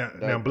 forgot.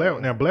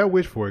 now Blair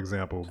Witch, for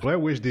example, Blair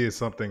Witch did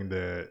something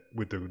that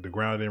with the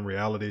grounded in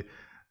reality,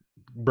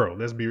 bro.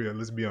 Let's be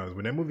honest.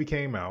 When that movie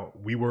came out,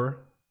 we were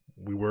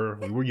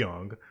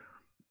young.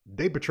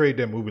 They portrayed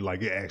that movie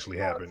like it actually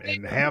happened,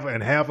 and half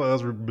of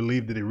us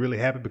believed that it really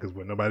happened because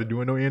when nobody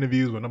doing no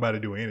interviews, when nobody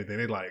doing anything,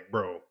 they like,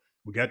 bro,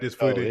 we got this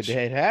Oh, it footage.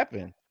 had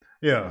happened.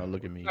 Yeah. Oh,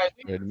 look at me.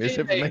 Like,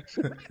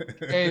 Misinformation.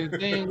 and the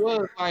thing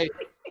was like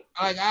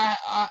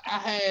I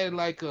had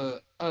like a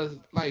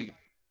like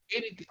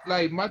any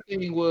like my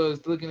thing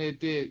was looking at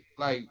that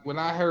like when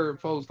I heard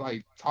folks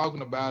like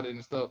talking about it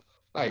and stuff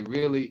like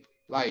really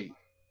like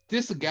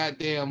this a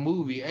goddamn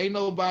movie. Ain't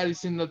nobody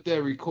sitting up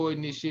there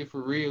recording this shit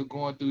for real,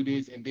 going through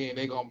this, and then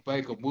they gonna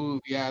make a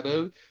movie out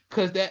of it.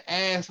 Cause that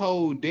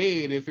asshole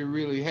dead if it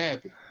really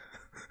happened.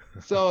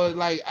 So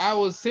like I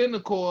was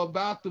cynical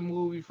about the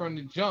movie from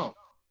the jump.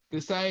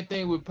 The same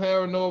thing with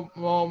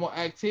paranormal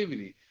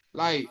activity.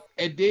 Like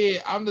and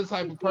then I'm the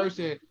type of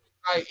person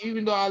like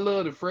even though I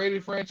love the Freddy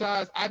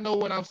franchise, I know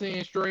when I'm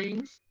seeing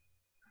strings,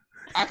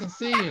 I can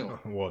see them.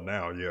 Well,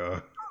 now, yeah,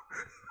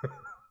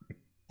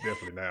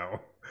 definitely now.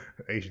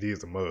 HD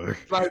is a mug.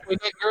 When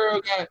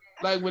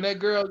that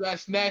girl got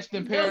snatched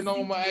in No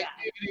paranormal CGI.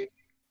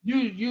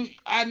 activity,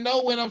 I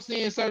know when I'm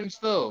seeing certain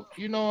stuff.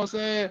 You know what I'm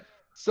saying?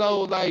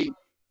 So like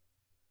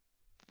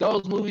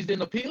those movies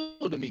didn't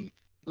appeal to me.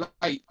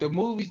 Like the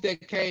movies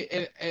that came,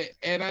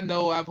 and I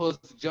know I'm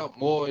supposed to jump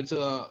more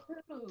into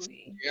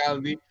Really?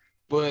 reality,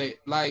 but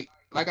like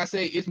I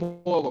say, it's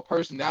more of a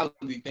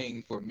personality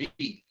thing for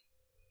me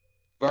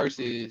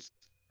versus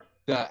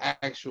the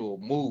actual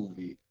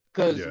movie.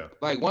 Cause Yeah,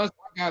 like once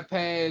I got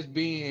past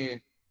being,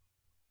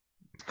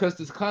 cause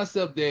this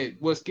concept that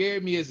what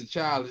scared me as a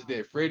child is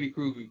that Freddy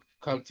Krueger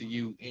come to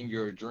you in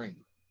your dream.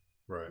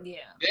 right. Yeah.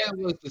 That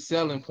was the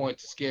selling point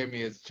to scare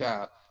me as a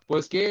child.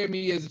 What scared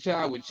me as a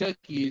child with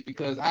Chucky is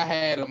because I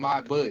had a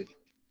my buddy.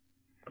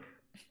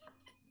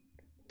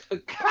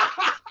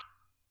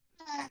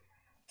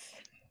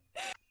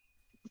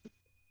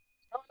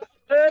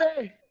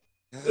 Daddy.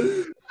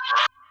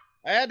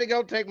 I had to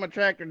go take my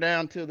tractor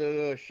down to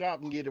the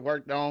shop and get it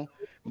worked on.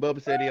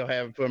 Bubba said he'll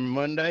have it for me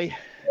Monday.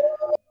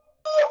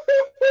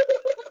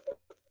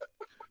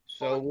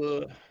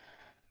 So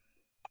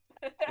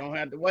gonna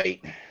have to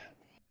wait.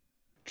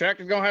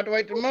 Tractor's gonna have to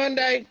wait till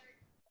Monday.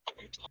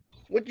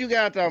 What you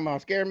guys talking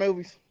about? Scary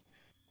movies?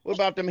 What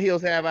about them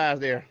Hills Have Eyes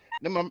there?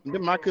 Them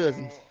my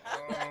cousins.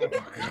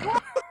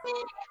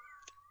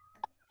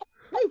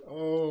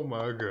 Oh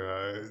my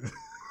god.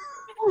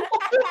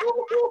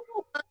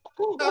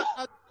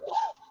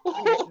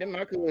 Them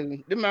my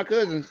cousins. Them my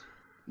cousins.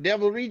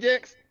 Devil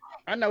Rejects.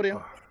 I know them.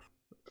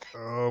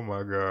 Oh my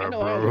I god,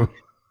 know all bro. them.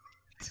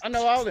 I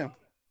know all them.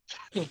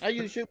 I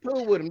used to shoot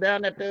pool with them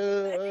down at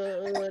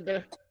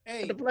the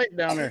Hey, place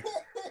down there.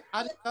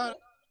 I just thought.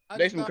 I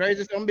They just some thought.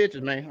 crazy some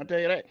bitches, man. I'll tell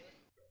you that.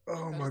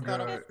 Oh I my just thought.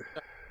 god.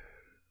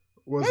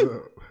 What's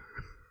up?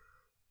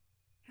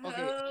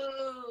 Okay.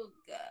 Oh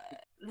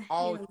God.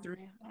 All Hills three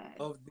Have Eyes.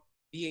 of the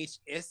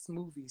VHS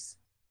movies.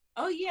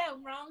 Oh yeah,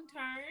 Wrong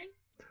Turn.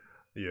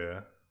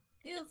 Yeah.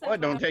 Hills Boy, Have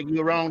don't Eyes. take you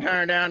a wrong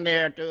turn down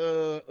there at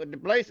the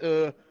place.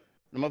 The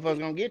motherfuckers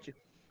gonna get you.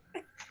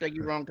 Take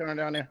you a wrong turn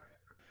down there.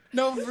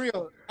 No, for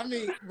real. I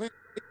mean, when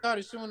they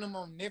started showing them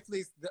on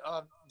Netflix, the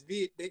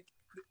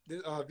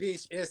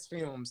VHS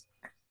films,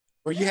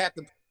 where you have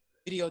to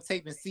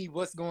videotape and see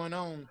what's going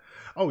on.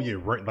 Oh yeah,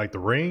 like the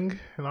Ring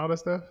and all that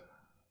stuff.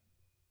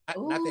 Not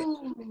that.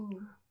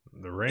 Ooh.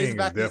 The It's Ring is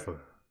about these.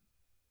 definitely.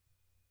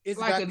 It's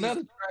Like about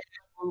another these.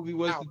 trash movie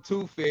was Out. the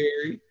Tooth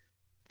Fairy,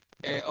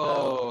 and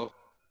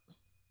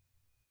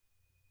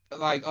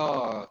like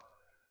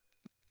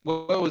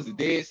what was the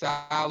Dead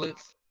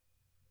Silence?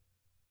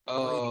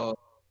 Uh,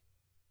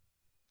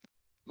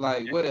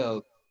 like what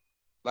else?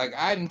 Like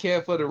I didn't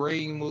care for the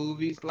Ring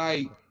movies.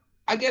 Like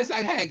I guess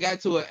I had got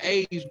to an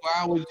age where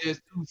I was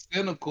just too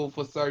cynical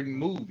for certain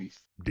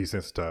movies,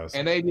 Desensitized.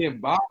 and they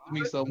didn't bother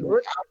me so much.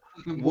 What I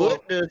was looking for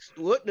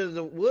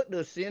what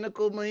does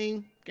cynical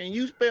mean? Can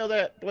you spell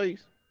that,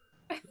 please?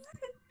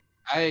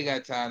 I ain't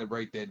got time to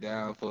break that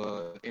down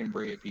for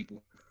inbred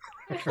people.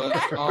 But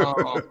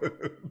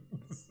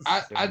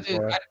I just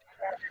Boy. I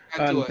got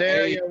to I an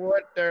tell age. you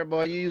what, there,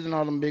 boy, you using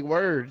all them big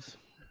words.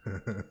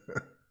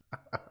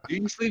 Do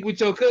you sleep with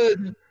your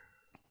cousin?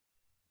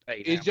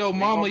 Hey, Is now, your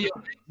mama your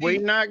we auntie?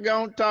 not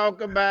gonna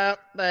talk about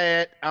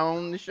that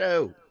on the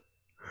show.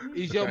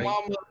 Is your Okay.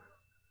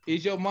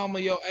 mama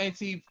your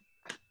auntie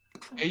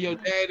and your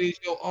dad is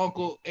your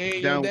uncle and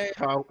your Don't dad?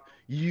 talk.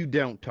 You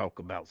don't talk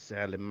about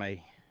Sally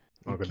Mae.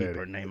 You Uncle keep Daddy.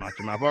 her name out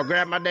your mouth. Or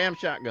grab my damn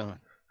shotgun.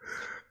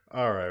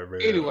 All right,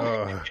 man.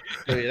 Anyway.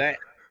 Tell you that.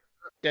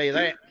 Tell you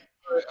that.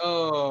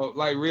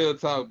 Like real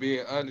talk,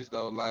 being honest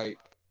though, like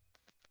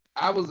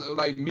I was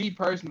like me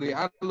personally,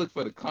 I look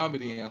for the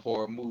comedy in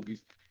horror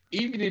movies.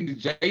 Even in the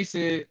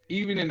Jason,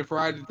 even in the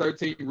Friday the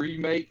 13th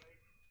remake,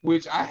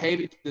 which I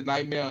hated the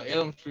Nightmare on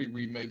Elm Street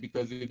remake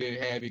because it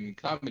didn't have any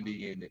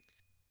comedy in it.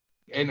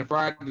 And the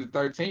Friday the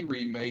 13th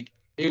remake,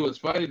 it was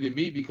funny to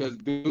me because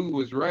dude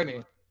was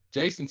running.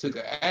 Jason took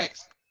an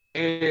axe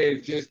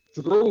and just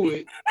threw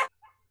it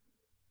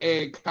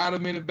and caught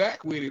him in the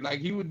back with it. Like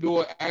he would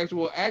do an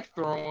actual axe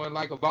throwing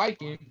like a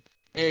Viking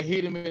and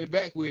hit him in the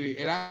back with it.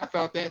 And I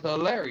found that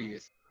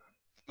hilarious.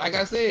 Like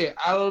I said,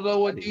 I don't know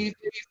what these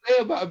things say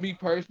about me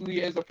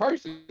personally as a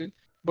person,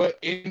 but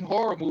in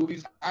horror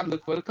movies, I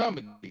look for the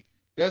comedy.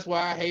 That's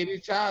why I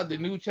hated the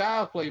new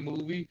Child Play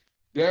movie.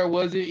 There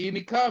wasn't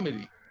any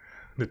comedy.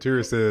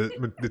 Natira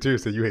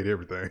said you hate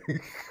everything.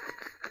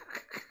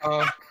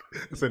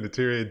 So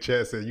Natira in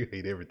chat said you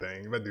hate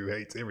everything. My dude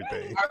hates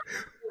everything.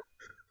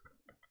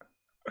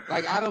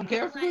 Like I don't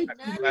care for it.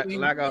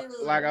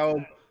 Like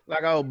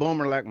a old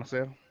boomer like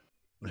myself.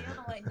 You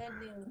don't like nothing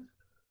new.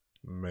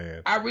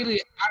 Man. I really,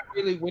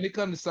 when it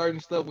comes to certain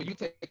stuff, when you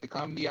take the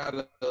comedy out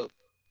of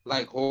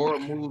like horror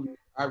movies,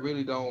 I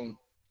really don't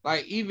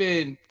like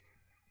even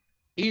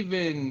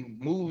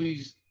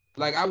movies.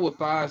 Like I would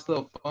find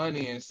stuff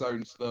funny in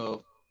certain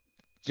stuff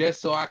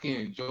just so I can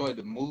enjoy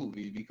the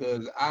movie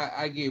because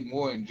I get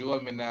more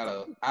enjoyment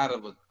out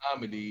of a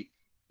comedy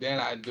than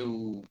I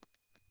do.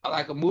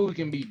 Like a movie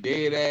can be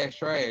dead ass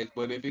trash,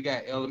 but if it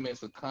got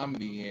elements of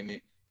comedy in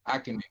it, I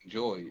can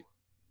enjoy it.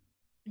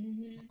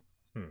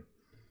 Mm-hmm.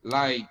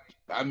 Like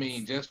I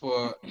mean, just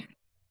for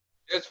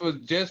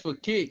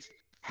kicks,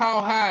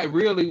 How High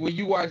really, when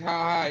you watch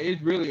How High,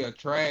 it's really a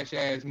trash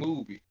ass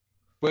movie,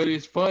 but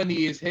it's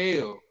funny as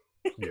hell.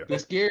 Yeah. The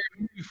Scary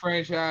Movie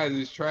franchise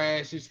is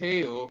trash as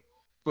hell,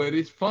 but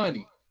it's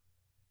funny.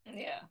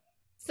 Yeah.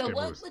 So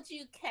what would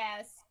you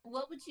cast?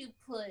 What would you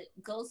put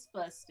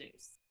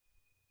Ghostbusters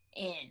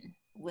in?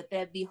 Would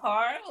that be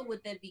horror or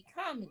would that be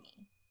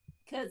comedy?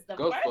 Because the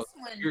first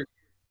one,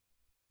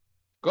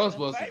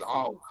 Ghostbusters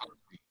all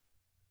comedy.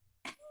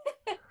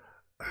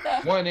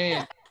 One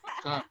and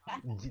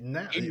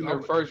even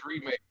the first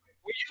remake.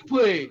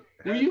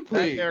 When you put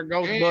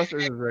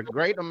Ghostbusters is a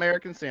great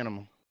American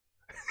cinema.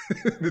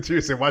 The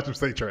teacher said, "Watch them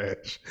say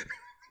trash."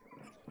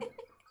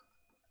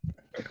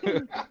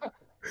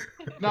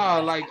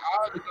 No, like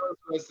all the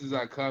Ghostbusters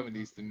are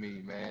comedies to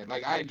me, man.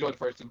 Like I enjoyed the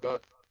first two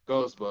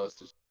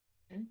Ghostbusters.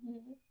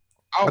 Mm-hmm.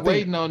 I'm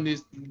waiting on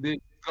this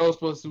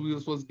Ghostbusters we were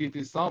supposed to get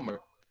this summer,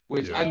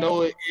 which I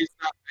know it is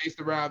not based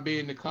around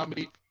being the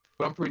comedy,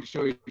 but I'm pretty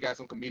sure it got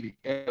some comedic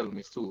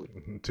elements to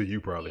it. To you,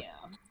 probably.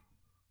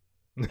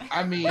 Yeah.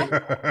 I mean,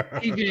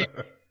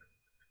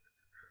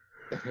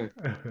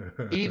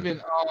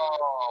 even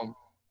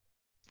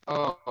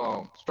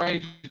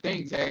Stranger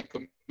Things had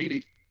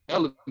comedic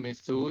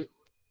elements to it.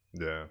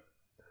 Yeah.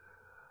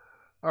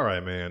 All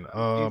right, man.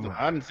 I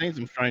haven't seen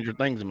some Stranger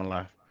Things in my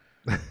life.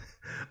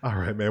 All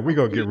right, man. We're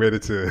gonna get ready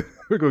to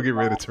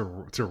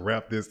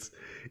wrap this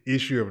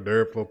issue of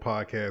NerdFlow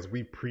podcast.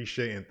 We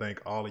appreciate and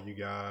thank all of you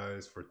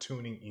guys for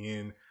tuning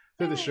in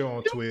to the show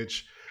on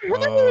Twitch.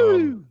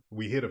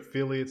 We hit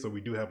affiliate, so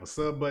we do have a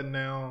sub button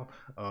now.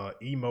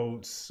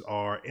 Emotes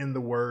are in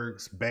the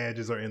works,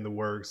 badges are in the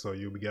works, so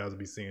you guys will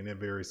be seeing them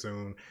very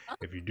soon.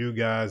 If you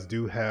guys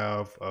do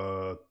have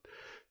I'm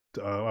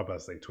about to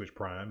say Twitch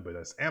Prime, but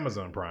that's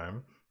Amazon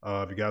Prime.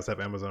 If you guys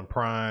have Amazon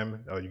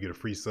Prime, you get a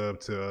free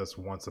sub to us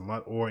once a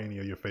month or any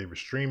of your favorite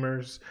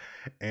streamers.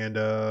 And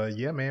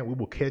yeah, man, we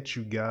will catch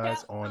you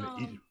guys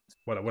on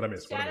what I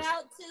missed. Shout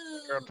out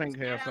to I think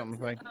have something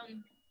to say.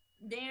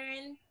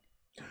 Darren,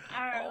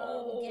 our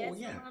guest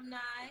alumni.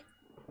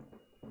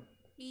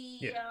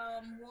 He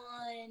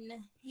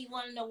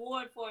won an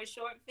award for a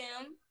short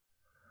film.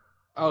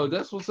 Oh,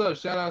 that's what's up.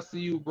 Shout out to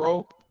you,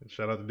 bro.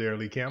 Shout out to Darren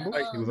Lee Campbell.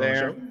 He was Darren. on the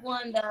show. He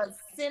won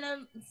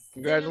the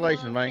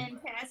Congratulations, man.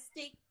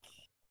 Fantastic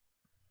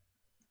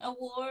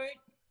Award.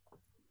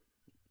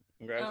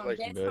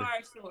 Congratulations, Best buddy.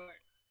 horror short.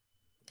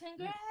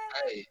 Congrats.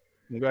 Hey,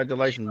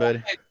 Congratulations,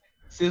 buddy.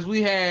 since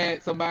we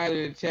had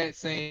somebody in the chat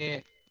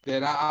saying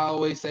that I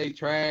always say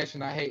trash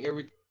and I hate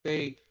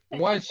everything,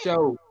 one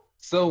show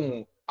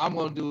soon I'm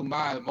gonna do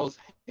my most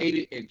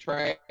hated and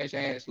trash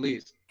ass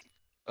list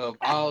of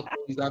all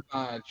things I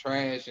find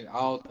trash and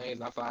all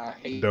things I find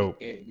hate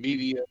in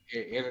media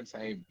and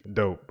entertainment.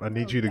 Dope. I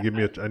need you to give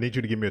me a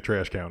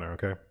trash counter,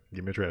 okay?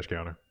 Give me a trash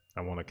counter.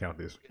 I want to count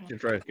this. Your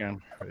trash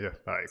can. Yeah.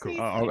 All right, cool.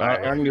 I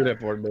can do that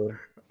for you, buddy.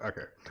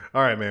 Okay.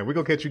 All right, man. We're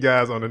going to catch you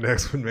guys on the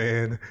next one,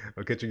 man.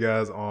 We'll catch you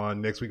guys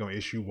on next week on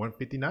issue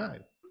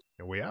 159.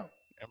 And we out.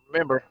 And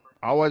remember,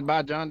 always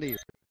buy John Deere.